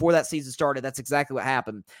before that season started. That's exactly what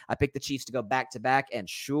happened. I picked the Chiefs to go back-to-back, and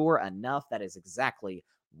sure enough, that is exactly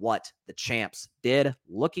what the champs did.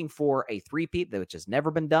 Looking for a three-peat, which has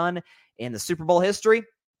never been done in the Super Bowl history.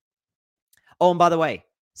 Oh, and by the way,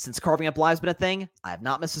 since Carving Up Live has been a thing, I have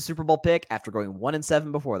not missed a Super Bowl pick after going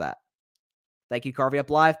 1-7 before that. Thank you, Carving Up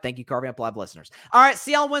Live. Thank you, Carving Up Live listeners. All right,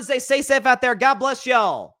 see y'all Wednesday. Stay safe out there. God bless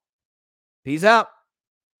y'all. Peace out.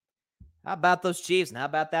 How about those Chiefs and how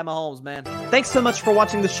about that Mahomes, man? Thanks so much for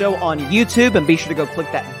watching the show on YouTube, and be sure to go click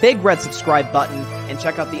that big red subscribe button and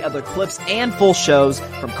check out the other clips and full shows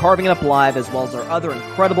from Carving It Up Live, as well as our other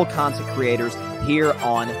incredible content creators here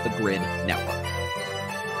on the Grid Network.